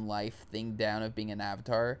bigger than life thing down of being an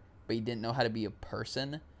avatar, but he didn't know how to be a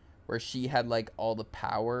person, where she had like all the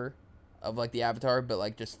power of like the avatar, but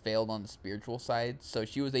like just failed on the spiritual side. So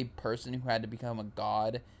she was a person who had to become a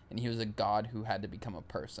god, and he was a god who had to become a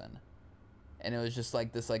person. And it was just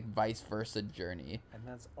like this like vice versa journey. And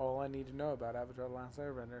that's all I need to know about Avatar: The Last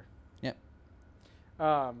Airbender. Yep.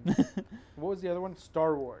 What was the other one?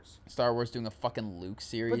 Star Wars. Star Wars doing a fucking Luke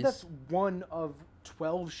series. But that's one of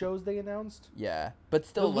 12 shows they announced. Yeah, but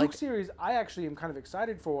still, the Luke series, I actually am kind of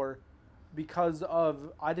excited for, because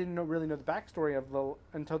of I didn't really know the backstory of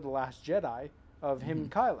until The Last Jedi of him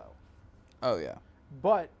and Kylo. Oh yeah.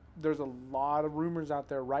 But there's a lot of rumors out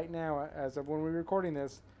there right now, as of when we're recording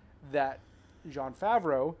this, that Jon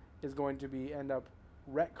Favreau is going to end up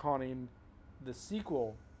retconning the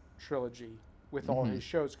sequel trilogy with all his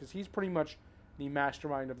shows, because he's pretty much the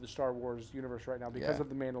mastermind of the Star Wars universe right now because of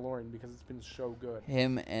The Mandalorian, because it's been so good.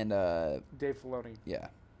 Him and Dave Filoni. Yeah.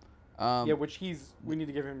 Which we need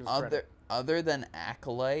to give him his credit. Other than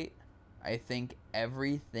Acolyte, I think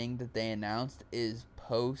everything that they announced is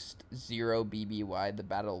post Zero BBY, the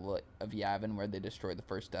Battle of Yavin, where they destroyed the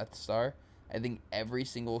first Death Star. I think every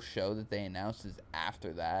single show that they announced is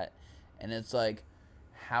after that, and it's like,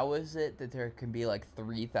 how is it that there can be like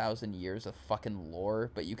 3,000 years of fucking lore,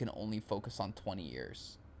 but you can only focus on 20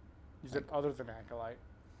 years? You said other than Acolyte.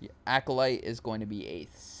 Yeah, Acolyte is going to be a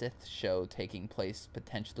Sith show taking place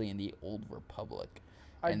potentially in the Old Republic,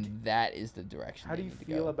 and that is the direction. How do you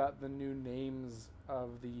feel about the new names of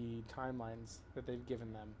the timelines that they've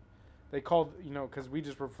given them? They called, because we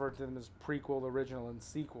just referred to them as prequel, original, and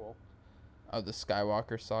sequel. Oh, the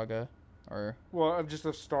Skywalker saga, or just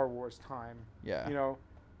a Star Wars time. Yeah.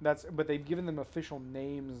 But they've given them official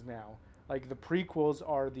names now. Like the prequels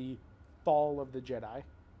are the Fall of the Jedi,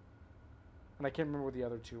 and I can't remember what the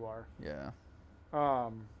other two are. Yeah.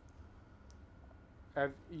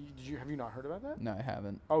 Have you not heard about that? No, I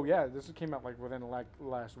haven't. Oh yeah, this came out like within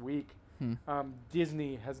last week.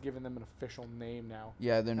 Disney has given them an official name now.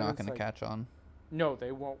 Yeah, they're not going to catch on. No,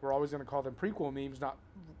 they won't. We're always going to call them prequel memes, not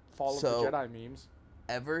Fall of the Jedi memes.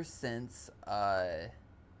 Ever since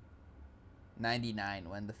 99,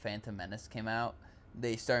 when The Phantom Menace came out,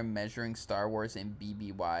 they started measuring Star Wars in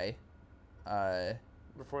BBY.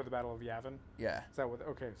 Before the Battle of Yavin? Yeah. Is that what...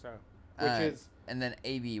 Okay, so... Which is... And then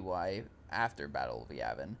ABY after Battle of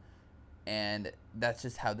Yavin. And that's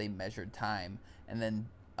just how they measured time. And then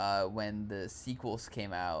when the sequels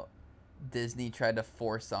came out, Disney tried to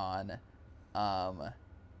force on... I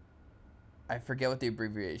forget what the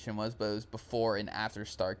abbreviation was, but it was before and after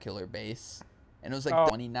Starkiller Base. And it was like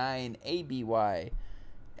 29 ABY.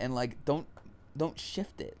 And like, don't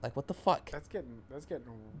shift it. Like, what the fuck? That's getting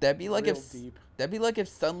that'd be like real if deep. That'd be like if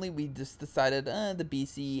suddenly we just decided the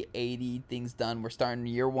BC 80 thing's done, we're starting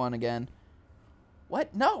year 1 again.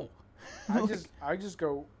 What? No. I just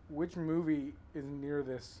go, which movie is near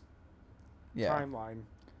this timeline?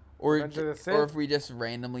 Or if we just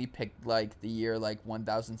randomly picked like the year like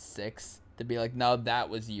 1006 to be like, no, that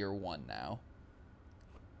was year 1 now.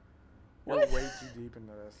 We're way too deep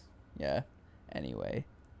into this. Yeah. Anyway,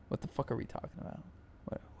 what the fuck are we talking about?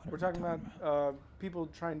 What we're talking about people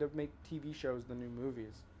trying to make TV shows the new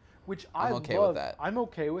movies, which I'm okay with that. I'm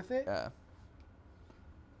okay with it. Yeah.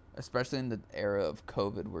 Especially in the era of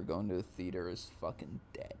COVID, where going to a theater is fucking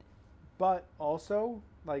dead. But also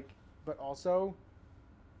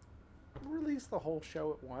release the whole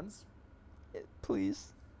show at once. Please.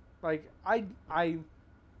 Like, I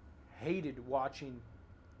hated watching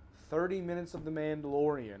 30 minutes of The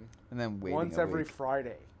Mandalorian and then waiting once every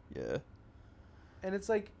Friday. Yeah. And it's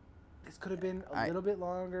like, this could have been a little bit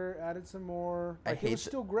longer, added some more. Like, it was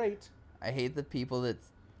still great. I hate the people that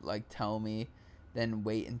like tell me then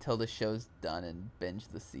wait until the show's done and binge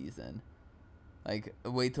the season. Like,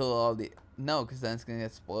 wait till no, because then it's going to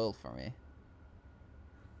get spoiled for me.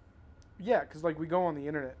 Yeah, because, like, we go on the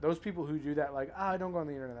internet. Those people who do that, like, I don't go on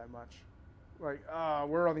the internet that much. Like,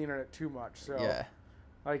 we're on the internet too much. So, yeah.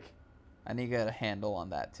 Like, I need to get a handle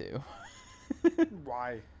on that, too.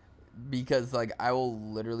 Why? Because, like, I will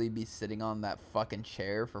literally be sitting on that fucking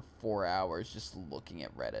chair for 4 hours just looking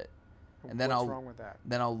at Reddit. And then what's wrong with that?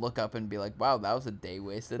 Then I'll look up and be like, wow, that was a day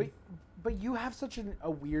wasted. But you have such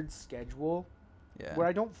a weird schedule. Yeah. Where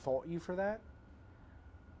I don't fault you for that.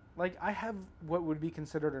 Like, I have what would be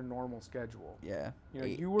considered a normal schedule. Yeah.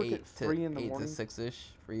 You work at 3 in the morning. 8 to 6-ish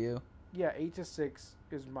for you? Yeah, 8 to 6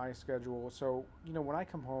 is my schedule. So, when I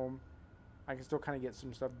come home, I can still kind of get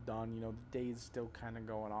some stuff done. You know, the day's still kind of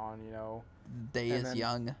going on. You know, Day And is then-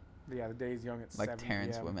 young, yeah, the day's young at like 7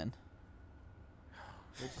 Terrence p.m. women.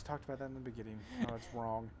 We just talked about that in the beginning. Oh, it's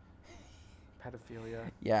wrong.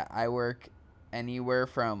 Pedophilia. Yeah, I work anywhere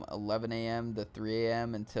from 11 a.m. to 3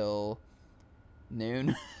 a.m. until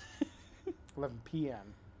noon. 11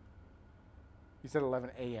 p.m. You said 11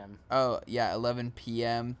 a.m. Oh, yeah, 11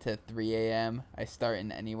 p.m. to 3 a.m. I start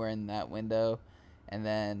in anywhere in that window, and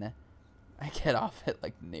then I get off at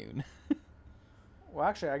like noon. Well,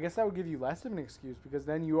 actually, I guess that would give you less of an excuse because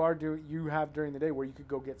then you have during the day where you could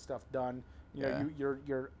go get stuff done. You know, Yeah.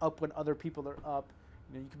 you're up when other people are up.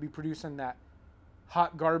 You know, you could be producing that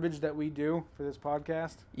hot garbage that we do for this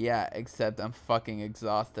podcast. Yeah, except I'm fucking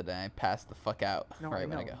exhausted and I pass the fuck out No, right I know.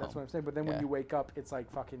 when I get That's home. what I'm saying. But then when Yeah. you wake up, it's like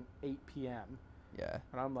fucking 8 p.m. Yeah,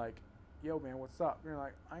 And I'm like, yo, man, what's up? And you're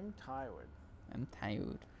like, I'm tired. I'm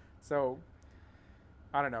tired. So,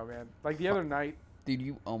 I don't know, man. Like the other night, Dude,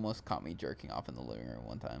 you almost caught me jerking off in the living room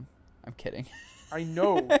one time. I'm kidding. I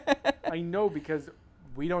know, I know because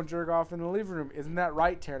we don't jerk off in the living room. Isn't that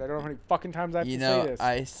right, Taryn? I don't know how many fucking times I have You to know, say this.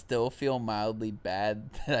 I still feel mildly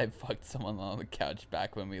bad that I fucked someone on the couch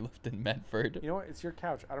back when we lived in Medford. You know what? It's your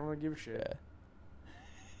couch. I don't really give a shit.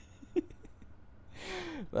 Yeah.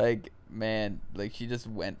 Like, man, like she just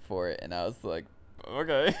went for it, and I was like,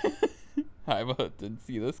 okay. I didn't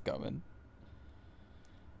see this coming.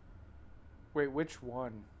 Wait, which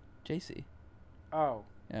one? JC. Oh,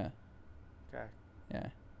 Yeah. okay. Yeah.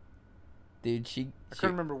 Dude, she. I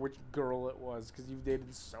couldn't remember which girl it was because you've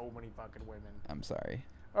dated so many fucking women. I'm sorry.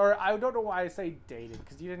 Or I don't know why I say dated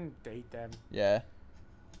because you didn't date them. Yeah.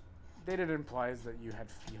 Dated implies that you had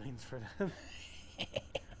feelings for them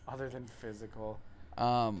other than physical.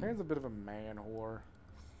 Taryn's a bit of a man whore.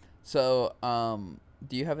 So,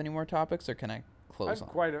 do you have any more topics, or can I close on?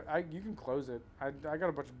 You can close it. I got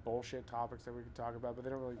a bunch of bullshit topics that we could talk about, but they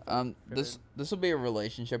don't really. fit This will be a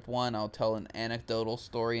relationship one. I'll tell an anecdotal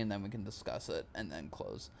story, and then we can discuss it, and then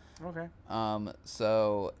close. in. Okay. I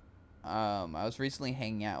was recently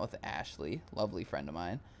hanging out with Ashley, lovely friend of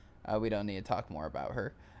mine. We don't need to talk more about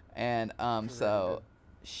her. And so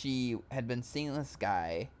she had been seeing this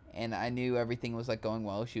guy, and I knew everything was like going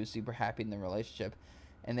well. She was super happy in the relationship,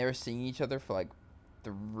 and they were seeing each other for like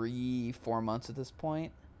 3-4 months at this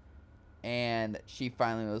point. And she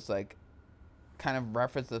finally was like, kind of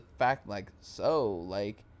referenced the fact like, so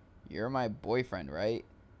like, you're my boyfriend, right?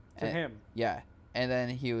 To him. Yeah. And then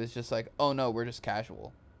he was just like, oh no, we're just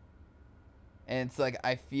casual. And it's like,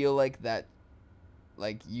 I feel like that,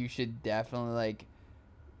 like, you should definitely, like,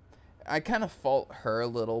 I kind of fault her a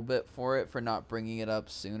little bit for it, for not bringing it up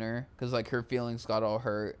sooner. Because, like, her feelings got all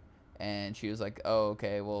hurt. And she was like, oh,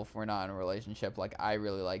 okay, well, if we're not in a relationship, like, I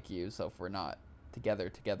really like you. So if we're not together,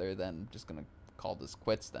 then I'm just going to call this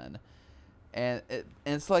quits then. And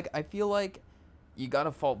it's like, I feel like you got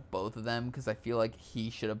to fault both of them. Because I feel like he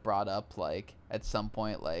should have brought up, like, at some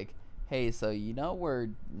point, like, hey, so you know we're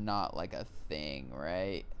not, like, a thing,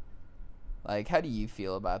 right? Like, how do you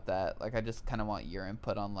feel about that? Like, I just kind of want your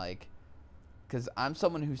input on, like, because I'm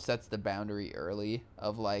someone who sets the boundary early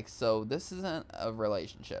of, like, so this isn't a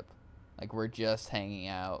relationship. Like, we're just hanging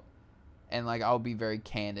out. And, like, I'll be very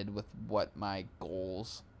candid with what my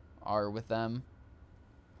goals are with them.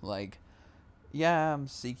 Like, yeah, I'm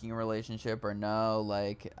seeking a relationship, or no,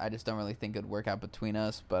 like, I just don't really think it'd work out between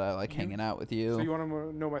us, but I like hanging out with you. So you want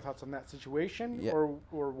to know my thoughts on that situation, Yeah. or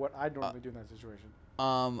what I normally do in that situation?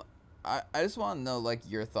 I just want to know, like,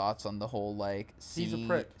 your thoughts on the whole, like, He's a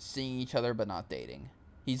prick. seeing each other but not dating.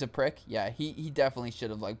 He's a prick? Yeah, he definitely should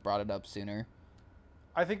have, like, brought it up sooner.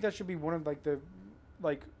 I think that should be one of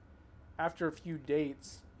like after a few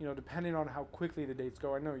dates, you know, depending on how quickly the dates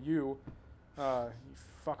go. I know you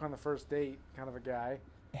fuck on the first date kind of a guy.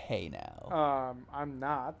 Hey, now. I'm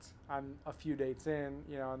not. I'm a few dates in,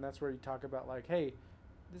 you know, and that's where you talk about like, hey,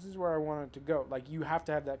 this is where I want it to go. Like, you have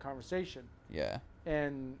to have that conversation. Yeah.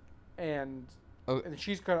 And Oh. and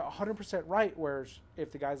she's got 100% right. Whereas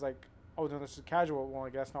if the guy's like, oh no, this is casual. Well,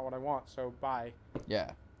 like, that's not what I want. So bye.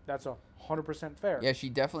 Yeah. That's 100% fair. Yeah, she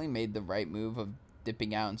definitely made the right move of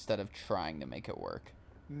dipping out instead of trying to make it work.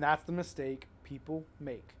 And that's the mistake people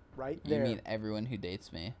make right You there. mean everyone who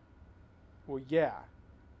dates me? Well, yeah.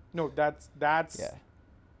 No, that's Yeah.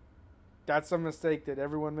 That's a mistake that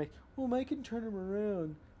everyone makes. Well, I can turn him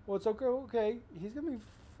around. Well, it's okay. Okay, he's gonna be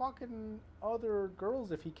fucking other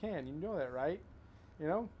girls if he can. You know that, right? You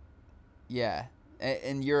know. Yeah.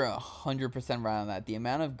 And you're 100% right on that. The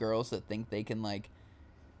amount of girls that think they can, like,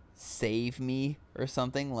 save me or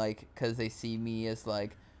something, like, because they see me as,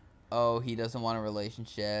 like, oh, he doesn't want a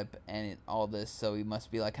relationship and all this, so he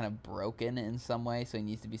must be like kind of broken in some way, so he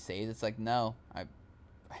needs to be saved. It's like, no, I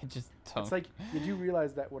just don't. It's like, did you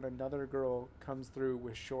realize that when another girl comes through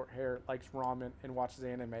with short hair, likes ramen, and watches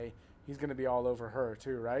anime, he's gonna be all over her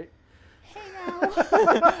too, right? Hey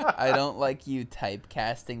now. I don't like you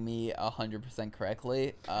typecasting me 100%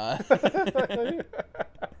 correctly.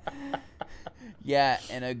 Yeah,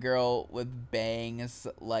 and a girl with bangs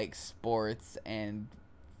like sports and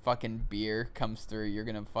fucking beer comes through, you're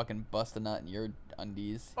gonna fucking bust a nut in your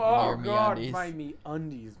undies. Oh your God, MeUndies. my me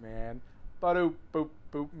undies, man. Boop boop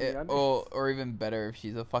boop. Or even better if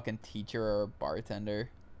she's a fucking teacher or a bartender.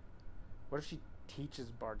 What if she teaches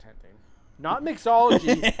bartending? Not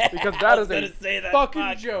mixology, because that is a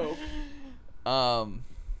fucking joke.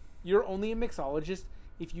 You're only a mixologist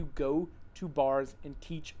if you go to bars and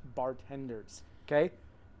teach bartenders. Okay?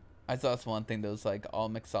 I saw this one thing that was like, all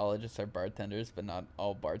mixologists are bartenders, but not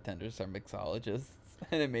all bartenders are mixologists.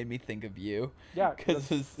 And it made me think of you. Yeah,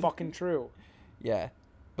 because it's fucking true. Yeah.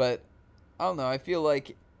 But, I don't know, I feel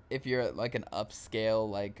like if you're at like an upscale,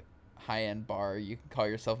 like high-end bar, you can call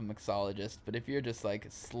yourself a mixologist. But if you're just like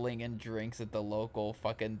slinging drinks at the local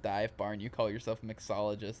fucking dive bar and you call yourself a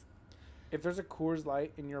mixologist. If there's a Coors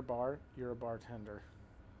Light in your bar, you're a bartender.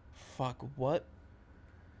 Fuck, what?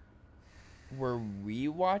 Were we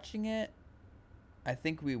watching it? I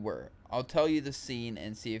think we were. I'll tell you the scene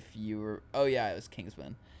and see if you were... Oh, yeah, it was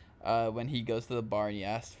Kingsman. When he goes to the bar and he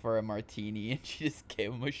asks for a martini and she just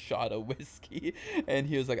gave him a shot of whiskey. And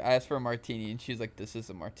he was like, I asked for a martini. And she's like, this is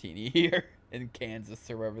a martini here in Kansas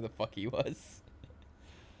or wherever the fuck he was.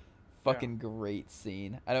 Fucking great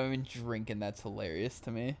scene. I don't even drink and that's hilarious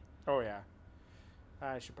to me. Oh, yeah.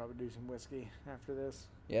 I should probably do some whiskey after this.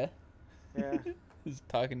 Yeah? Yeah. He's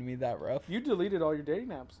talking to me that rough. You deleted all your dating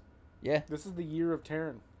apps. Yeah. This is the year of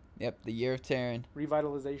Taryn. Yep, the year of Taryn.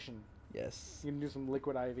 Revitalization. Yes. You can do some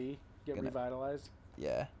liquid IV, get revitalized.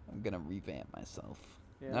 Yeah, I'm gonna revamp myself.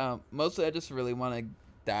 Yeah. No, mostly I just really want to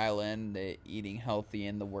dial in the eating healthy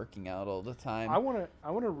and the working out all the time. I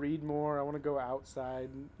wanna read more. I wanna go outside,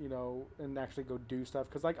 and actually go do stuff.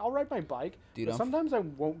 Cause like I'll ride my bike, Dude, but sometimes I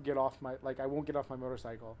won't get off my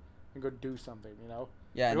motorcycle and go do something.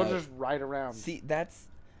 Yeah, I'll just ride around. See,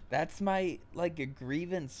 that's my like a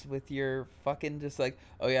grievance with your fucking just like,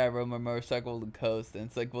 oh yeah, I rode my motorcycle to the coast, and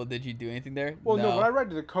it's like, well, did you do anything there? Well, no, when I ride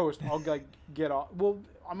to the coast, I'll like get off. Well,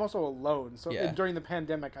 I'm also alone, so during the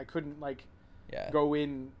pandemic, I couldn't like go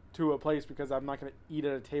in to a place because I'm not gonna eat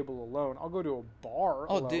at a table alone. I'll go to a bar.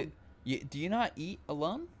 Oh, alone. dude, do you not eat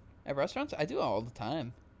alone at restaurants? I do it all the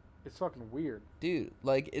time. It's fucking weird, dude.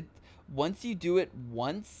 Like it, once you do it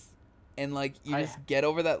once, and like you just get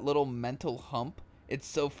over that little mental hump. It's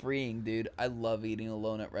so freeing, dude. I love eating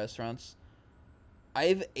alone at restaurants.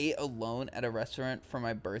 I've ate alone at a restaurant for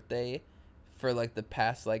my birthday for like the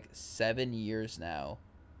past like 7 years now.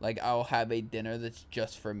 Like I'll have a dinner that's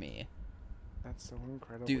just for me. That's so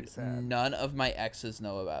incredibly sad. Dude, none of my exes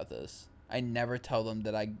know about this. I never tell them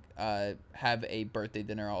that I have a birthday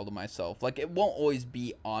dinner all to myself. Like it won't always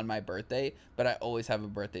be on my birthday, but I always have a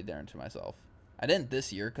birthday dinner to myself. I didn't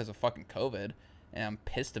this year because of fucking COVID. And I'm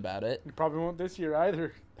pissed about it. You probably won't this year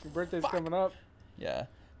either. Your birthday's coming up. Yeah.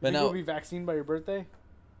 But no. Will be vaccinated by your birthday?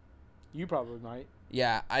 You probably might.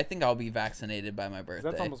 Yeah, I think I'll be vaccinated by my birthday.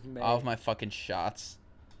 That's almost May. All of my fucking shots.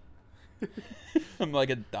 I'm like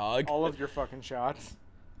a dog. All of your fucking shots.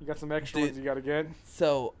 You got some extra ones you gotta get.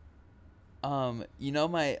 So, you know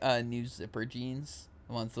my new zipper jeans?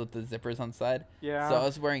 The ones with the zippers on the side? Yeah. So I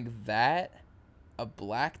was wearing that, a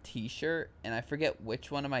black t-shirt, and I forget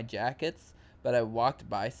which one of my jackets. But I walked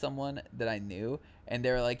by someone that I knew, and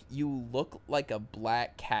they were like, you look like a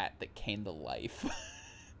black cat that came to life.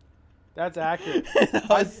 That's accurate.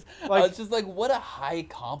 I was just like, what a high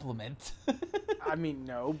compliment. I mean,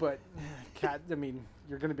 no, but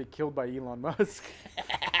you're going to be killed by Elon Musk.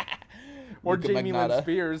 Or Luka Jamie Magnotta. Lynn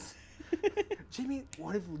Spears.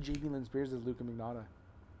 What if Jamie Lynn Spears is Luka Magnotta?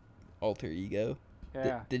 Alter ego.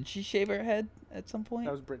 Yeah. Did she shave her head at some point?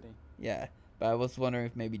 That was Britney. Yeah. But I was wondering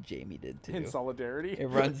if maybe Jamie did too. In solidarity. It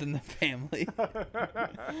runs in the family.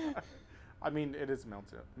 I mean, it is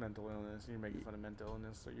mental illness. You're making fun of mental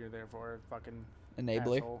illness, so you're therefore a fucking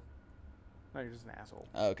enabler. Asshole. No, you're just an asshole.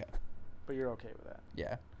 Oh, okay. But you're okay with that.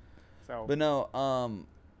 Yeah. So. But no,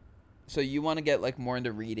 so you want to get like more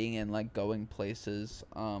into reading and like going places.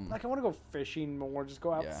 Like I want to go fishing more. Just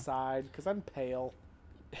go outside because I'm pale.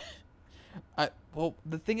 Well,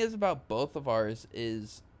 the thing is about both of ours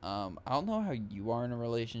is. I don't know how you are in a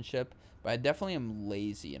relationship, but I definitely am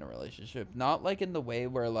lazy in a relationship. Not like in the way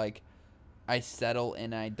where like I settle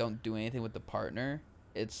and I don't do anything with the partner.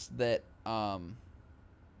 It's that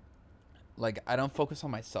like I don't focus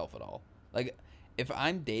on myself at all. Like if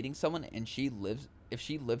I'm dating someone and if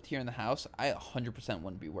she lived here in the house, I 100%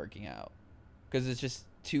 wouldn't be working out because it's just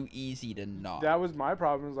too easy to not. That was my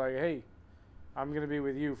problem. Is like, hey, I'm gonna be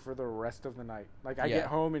with you for the rest of the night. Like I get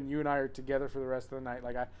home and you and I are together for the rest of the night.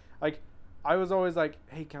 I was always like,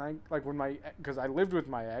 hey, can I, like when because I lived with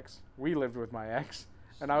my ex, we lived with my ex,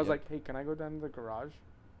 and I was like, hey, can I go down to the garage?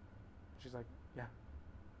 She's like, yeah.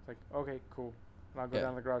 It's like, okay, cool. And I'll go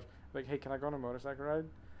down to the garage. Like, hey, can I go on a motorcycle ride?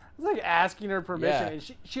 I was like asking her permission,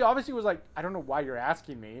 and she obviously was like, I don't know why you're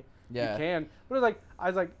asking me. Yeah. You can, but it was like, I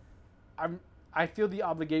was like, I feel the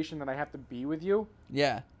obligation that I have to be with you.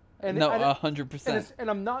 Yeah. And no, 100%. And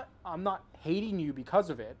I'm not hating you because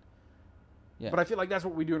of it. Yeah. But I feel like that's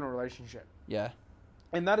what we do in a relationship. Yeah.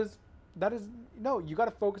 And that is no, you got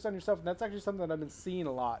to focus on yourself, and that's actually something that I've been seeing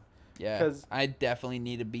a lot. Yeah. Because I definitely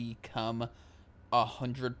need to become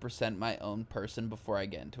 100% my own person before I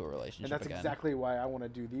get into a relationship. And that's again. exactly why I want to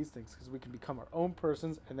do these things, because we can become our own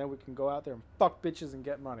persons, and then we can go out there and fuck bitches and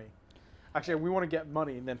get money. Actually, we want to get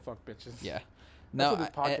money and then fuck bitches. Yeah. That's what this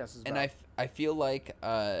podcast is about. And I feel like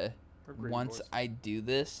once I do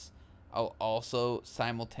this, I'll also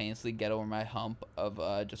simultaneously get over my hump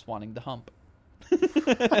of just wanting to hump. That's the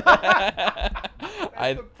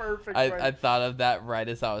perfect way. I thought of that right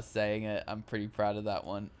as I was saying it. I'm pretty proud of that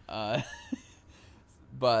one.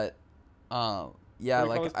 But yeah,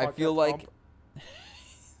 like I feel like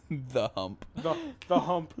the hump. The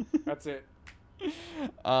hump. That's it.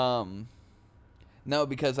 No,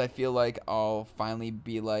 because I feel like I'll finally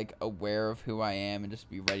be like aware of who I am and just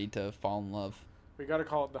be ready to fall in love. We gotta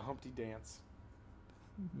call it the Humpty Dance.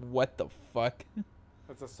 What the fuck?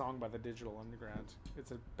 That's a song by the Digital Underground.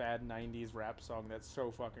 It's a bad 90s rap song that's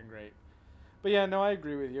so fucking great. But yeah, no, I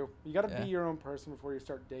agree with you. You gotta be your own person before you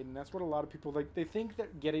start dating. That's what a lot of people, like, they think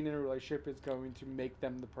that getting in a relationship is going to make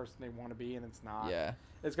them the person they want to be, and it's not. Yeah.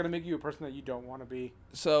 It's gonna make you a person that you don't want to be.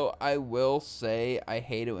 So I will say I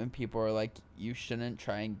hate it when people are like, you shouldn't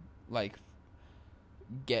try and like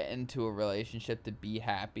get into a relationship to be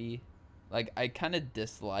happy. Like I kind of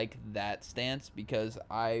dislike that stance because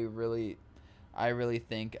I really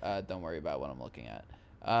think don't worry about what I'm looking at.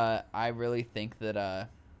 I really think that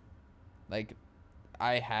like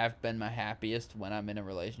I have been my happiest when I'm in a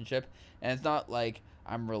relationship, and it's not like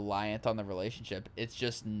I'm reliant on the relationship. It's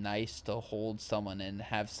just nice to hold someone and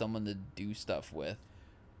have someone to do stuff with.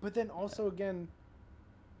 But then also again,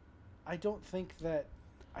 I think that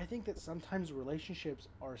sometimes relationships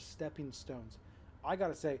are stepping stones. I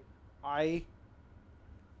gotta say,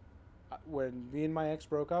 when me and my ex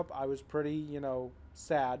broke up, I was pretty,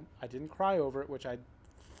 sad. I didn't cry over it, which I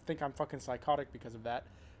think I'm fucking psychotic because of that.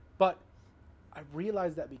 But I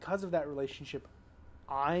realized that because of that relationship,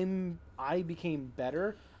 I became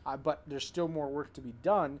better, but there's still more work to be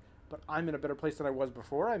done. But I'm in a better place than I was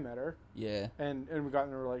before I met her. Yeah. And we got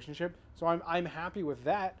in a relationship, so I'm happy with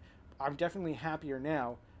that. I'm definitely happier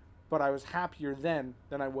now, but I was happier then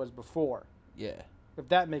than I was before. Yeah. If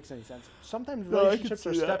that makes any sense. Sometimes relationships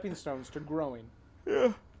are stepping stones to growing.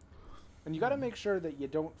 Yeah. And you got to make sure that you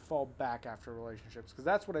don't fall back after relationships, because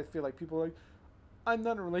that's what I feel like people are like, I'm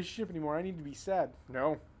not in a relationship anymore, I need to be sad.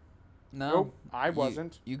 No. No. Nope, I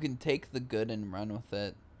wasn't. You can take the good and run with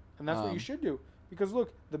it. And that's what you should do. Because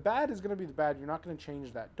look, the bad is going to be the bad. You're not going to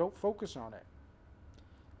change that. Don't focus on it.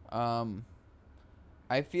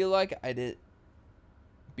 I feel like I did,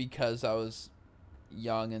 because I was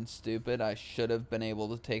young and stupid, I should have been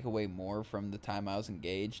able to take away more from the time I was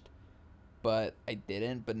engaged. But I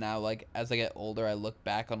didn't. But now, like, as I get older, I look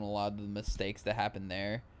back on a lot of the mistakes that happened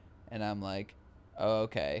there. And I'm like, oh,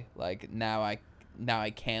 okay. Like, now I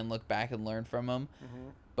can look back and learn from them. Mm-hmm.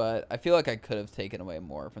 But I feel like I could have taken away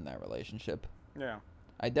more from that relationship. Yeah.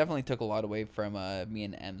 I definitely took a lot away from me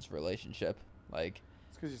and M's relationship. Like,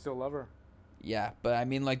 it's because you still love her. Yeah, but I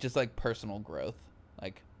mean, like, just like personal growth,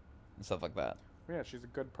 like, and stuff like that. Yeah, she's a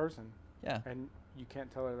good person. Yeah. And you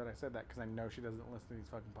can't tell her that I said that because I know she doesn't listen to these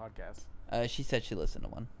fucking podcasts. She said she listened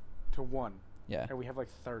to one. To one. Yeah. And we have like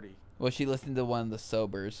 30. Well, she listened to one of the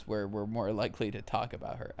sobers where we're more likely to talk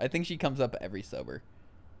about her. I think she comes up every sober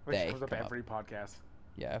day. She comes up every podcast.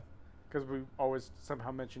 Yeah. Because we always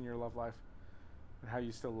somehow mention your love life and how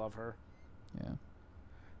you still love her.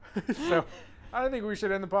 Yeah. So I don't think we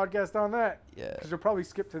should end the podcast on that. Yeah. Because you'll probably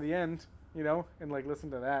skip to the end, and like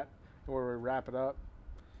listen to that where we wrap it up.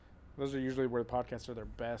 Those are usually where the podcasts are their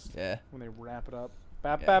best. Yeah. When they wrap it up.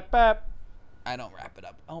 Bap, bap, bap. I don't wrap it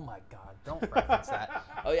up. Oh my god, don't reference that.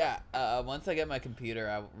 Oh yeah, once I get my computer,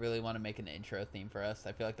 I really want to make an intro theme for us.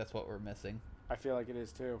 I feel like that's what we're missing. I feel like it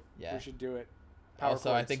is too. Yeah. We should do it.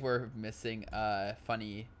 Also, I think we're missing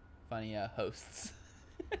funny hosts.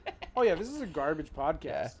 Oh yeah, this is a garbage podcast.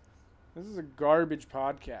 Yeah. This is a garbage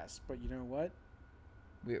podcast. But you know what?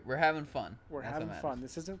 We're having fun. We're That's having what fun.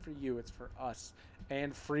 matters. This isn't for you. It's for us.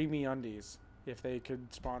 And Free Me Undies, if they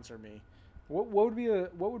could sponsor me. What would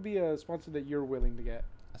be a sponsor that you're willing to get?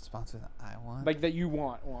 A sponsor that I want? Like that you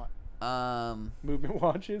want? Movement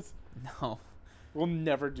watches? No. We'll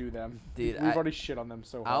never do them. Dude, We've already shit on them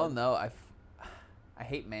so hard. I don't know. I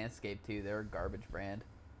hate Manscaped too. They're a garbage brand.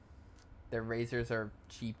 Their razors are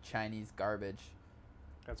cheap Chinese garbage.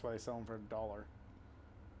 That's why they sell them for $1.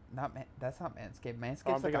 That's not Manscaped. Manscaped's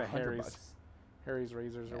I'm like thinking of $100. Harry's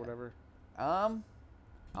razors or Yeah. whatever. I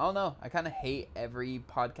don't know. I kind of hate every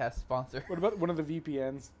podcast sponsor. What about one of the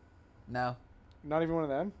VPNs? No. Not even one of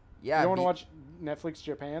them? Yeah. You don't want to watch Netflix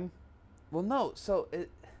Japan? Well, no. So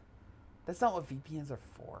that's not what VPNs are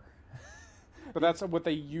for. But that's what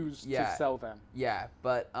they use Yeah. to sell them. Yeah,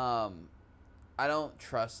 but I don't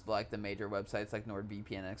trust like the major websites like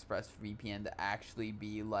NordVPN and ExpressVPN to actually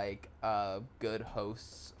be like good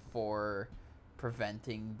hosts for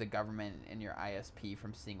preventing the government and your ISP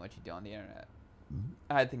from seeing what you do on the internet.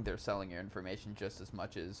 I think they're selling your information just as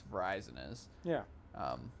much as Verizon is. Yeah.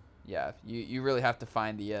 Yeah, you really have to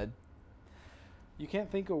find the You can't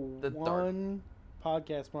think of one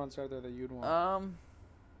podcast sponsor out there that you'd want.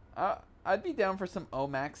 I'd be down for some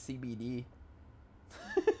Omax CBD.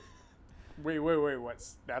 Wait,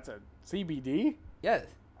 what's that's a CBD? Yeah,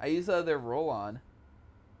 I use their roll-on.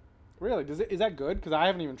 Really? Is that good? Because I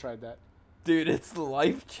haven't even tried that. Dude, it's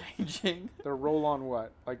life-changing. The roll-on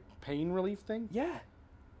what? Like pain relief thing? Yeah.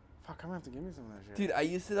 Fuck, I'm gonna have to give me some of that shit. Dude, I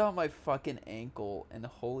used it on my fucking ankle, and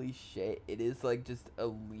holy shit, it is like just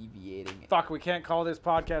alleviating it. Fuck, we can't call this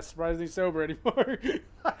podcast Surprisingly Sober anymore.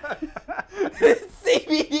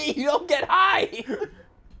 CBD, you don't get high.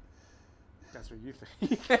 That's what you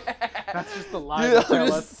think. That's just the lie Dude, to I'm tell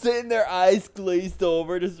just us. sitting there, eyes glazed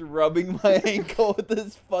over, just rubbing my ankle with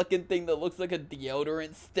this fucking thing that looks like a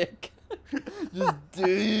deodorant stick. Just,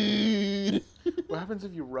 dude. What happens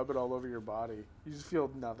if you rub it all over your body? You just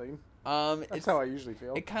feel nothing. That's It's, how I usually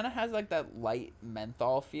feel. it kind of has like that light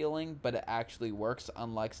menthol feeling, but it actually works,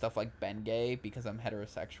 unlike stuff like Bengay, because I'm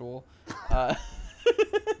heterosexual. But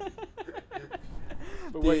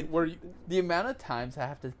Dude, wait, were you? the amount of times I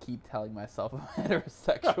have to keep telling myself I'm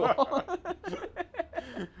heterosexual.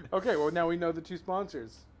 Okay, well now we know the two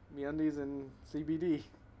sponsors, MeUndies and CBD.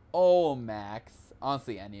 Oh, Max.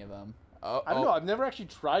 Honestly, any of them. Oh, I don't know. I've never actually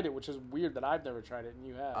tried it, which is weird that I've never tried it and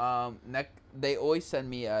you have. They always send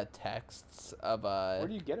me texts of Where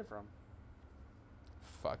do you get it from?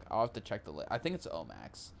 Fuck, I'll have to check the list. I think it's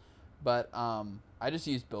Omax, but I just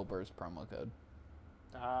used Bill Burr's promo code.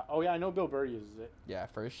 Oh yeah, I know Bill Burr uses it. Yeah,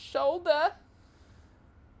 for his shoulder.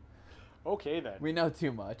 Okay then. We know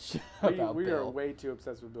too much We about are Bill. way too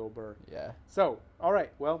obsessed with Bill Burr. Yeah. So, all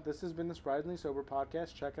right. Well, this has been the Surprisingly Sober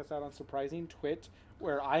podcast. Check us out on Surprising Twit,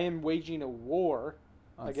 where I am waging a war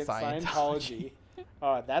On against Scientology.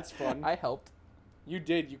 Scientology. That's fun. I helped. You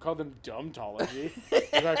did. You called them dumbtology.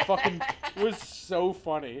 And I fucking it was so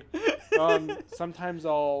funny. Sometimes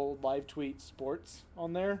I'll live tweet sports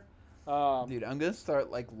on there. Dude, I'm gonna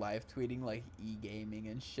start like live tweeting like e-gaming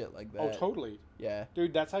and shit like that. Oh, totally. Yeah.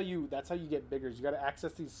 Dude, that's how you get bigger. You got to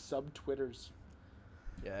access these sub Twitters.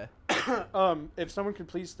 Yeah. If someone could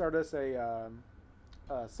please start us a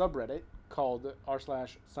subreddit called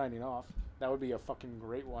r/signing off, that would be a fucking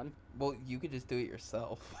great one. Well, you could just do it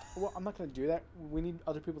yourself. Well, I'm not gonna do that. We need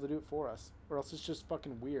other people to do it for us, or else it's just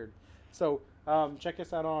fucking weird. So check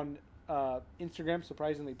us out on Instagram,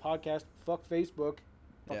 Surprisingly Podcast. Fuck Facebook.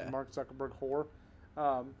 Fucking Yeah. Mark Zuckerberg whore.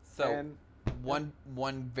 So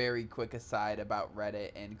one very quick aside about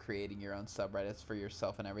Reddit and creating your own subreddits for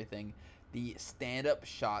yourself and everything. The stand-up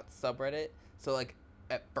shot subreddit. So like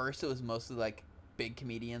at first it was mostly like big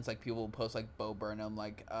comedians, like people would post like Bo Burnham,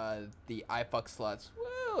 like the I fuck sluts.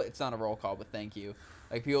 Woo! It's not a roll call, but thank you.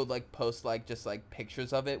 Like people would like post like just like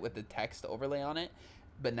pictures of it with the text overlay on it.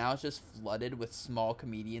 But now it's just flooded with small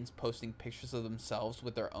comedians posting pictures of themselves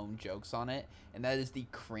with their own jokes on it, and that is the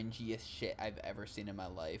cringiest shit I've ever seen in my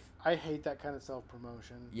life. I hate that kind of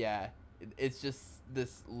self-promotion. Yeah, it's just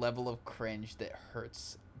this level of cringe that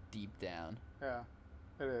hurts deep down. Yeah,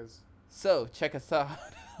 it is. So check us out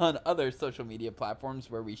on other social media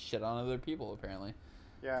platforms where we shit on other people. Apparently,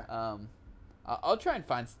 Yeah. I'll try and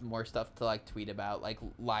find some more stuff to like tweet about, like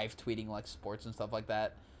live tweeting like sports and stuff like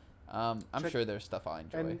that. I'm sure there's stuff I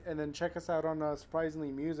enjoy. And then check us out on Surprisingly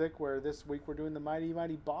Music, where this week we're doing the Mighty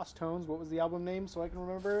Mighty Boss Tones. What was the album name so I can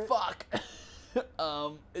remember it? Fuck.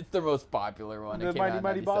 It's their most popular one. The Mighty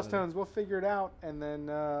Mighty Boss Tones. We'll figure it out, and then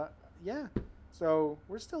yeah. So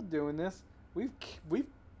we're still doing this. We've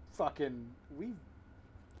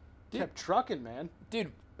kept trucking, man.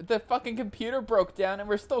 Dude, the fucking computer broke down and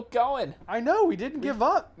we're still going. I know, we didn't give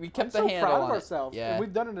up. We kept I'm the so handle proud on of it. ourselves. Yeah. And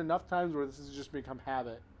we've done it enough times where this has just become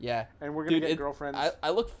habit. Yeah. And we're going to Dude, get girlfriends. I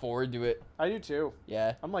look forward to it. I do too.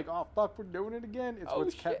 Yeah. I'm like, oh, fuck, we're doing it again. It's Oh,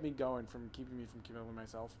 what's shit. kept me going from keeping me from killing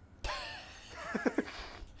myself.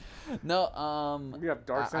 No, We have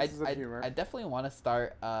dark senses of humor. I definitely want to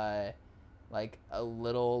start like a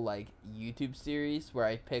little like YouTube series where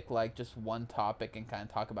I pick like just one topic and kind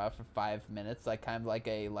of talk about it for 5 minutes, like kind of like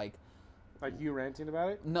a like you ranting about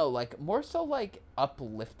it? no, like more so like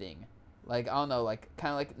uplifting. Like I don't know, like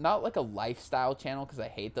kind of like not like a lifestyle channel cuz I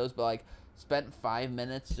hate those, but like spent 5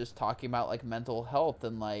 minutes just talking about like mental health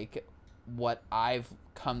and like what I've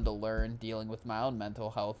come to learn dealing with my own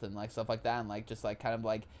mental health and like stuff like that, and like just like kind of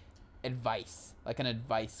like advice, like an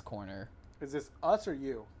advice corner. Is this us or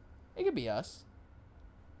you? It could be us.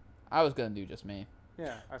 I was gonna do just me.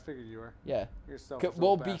 Yeah, I figured you were. Yeah. You're so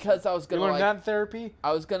Well, because I was you gonna learned like that in therapy?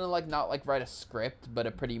 I was gonna like not like write a script, but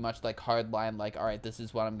a pretty much like hard line, like all right, this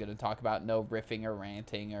is what I'm gonna talk about. No riffing or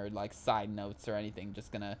ranting or like side notes or anything. Just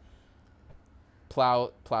gonna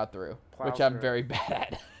plow through, which I'm through. very bad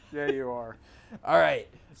at. Yeah, you are. All right.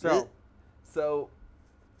 So,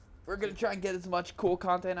 We're gonna try and get as much cool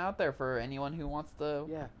content out there for anyone who wants to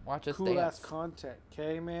yeah, watch us cool dance. ass content,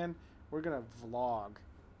 okay, man? We're gonna vlog.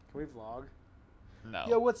 Can we vlog? No.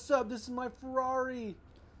 Yo, what's up? This is my Ferrari.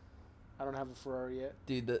 I don't have a Ferrari yet.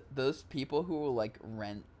 Dude, those people who will like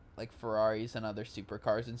rent like Ferraris and other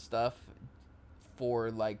supercars and stuff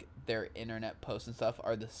for like their internet posts and stuff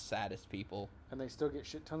are the saddest people. And they still get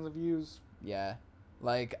shit tons of views. Yeah.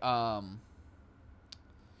 Like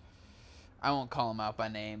I won't call him out by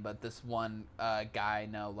name, but this one guy I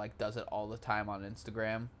know like does it all the time on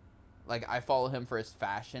Instagram. Like I follow him for his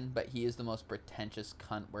fashion, but he is the most pretentious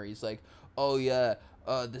cunt where he's like, "Oh yeah,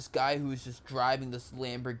 this guy who's just driving this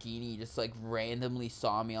Lamborghini just like randomly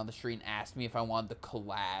saw me on the street and asked me if I wanted to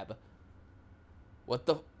collab." What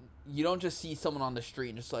the you don't just see someone on the street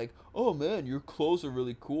and just like, "Oh man, your clothes are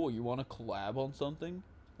really cool. You want to collab on something?"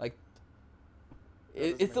 Like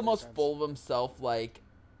it's the most full of himself, like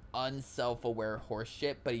unself-aware horse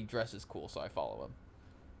shit, but he dresses cool, so I follow him.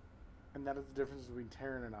 And that is the difference between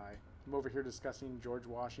Taryn and I. I'm over here discussing George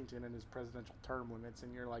Washington and his presidential term limits,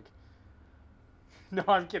 and you're like, no,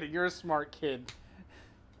 I'm kidding. You're a smart kid.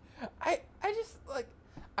 I just like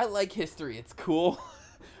I like history. It's cool,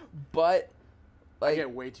 but like I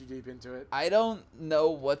get way too deep into it. I don't know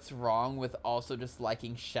what's wrong with also just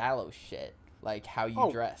liking shallow shit, like how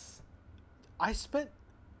you dress. I spent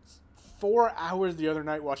 4 hours the other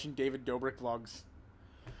night watching David Dobrik vlogs.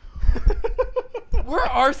 We're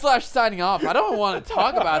r/signing off. I don't want to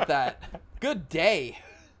talk about that. Good day.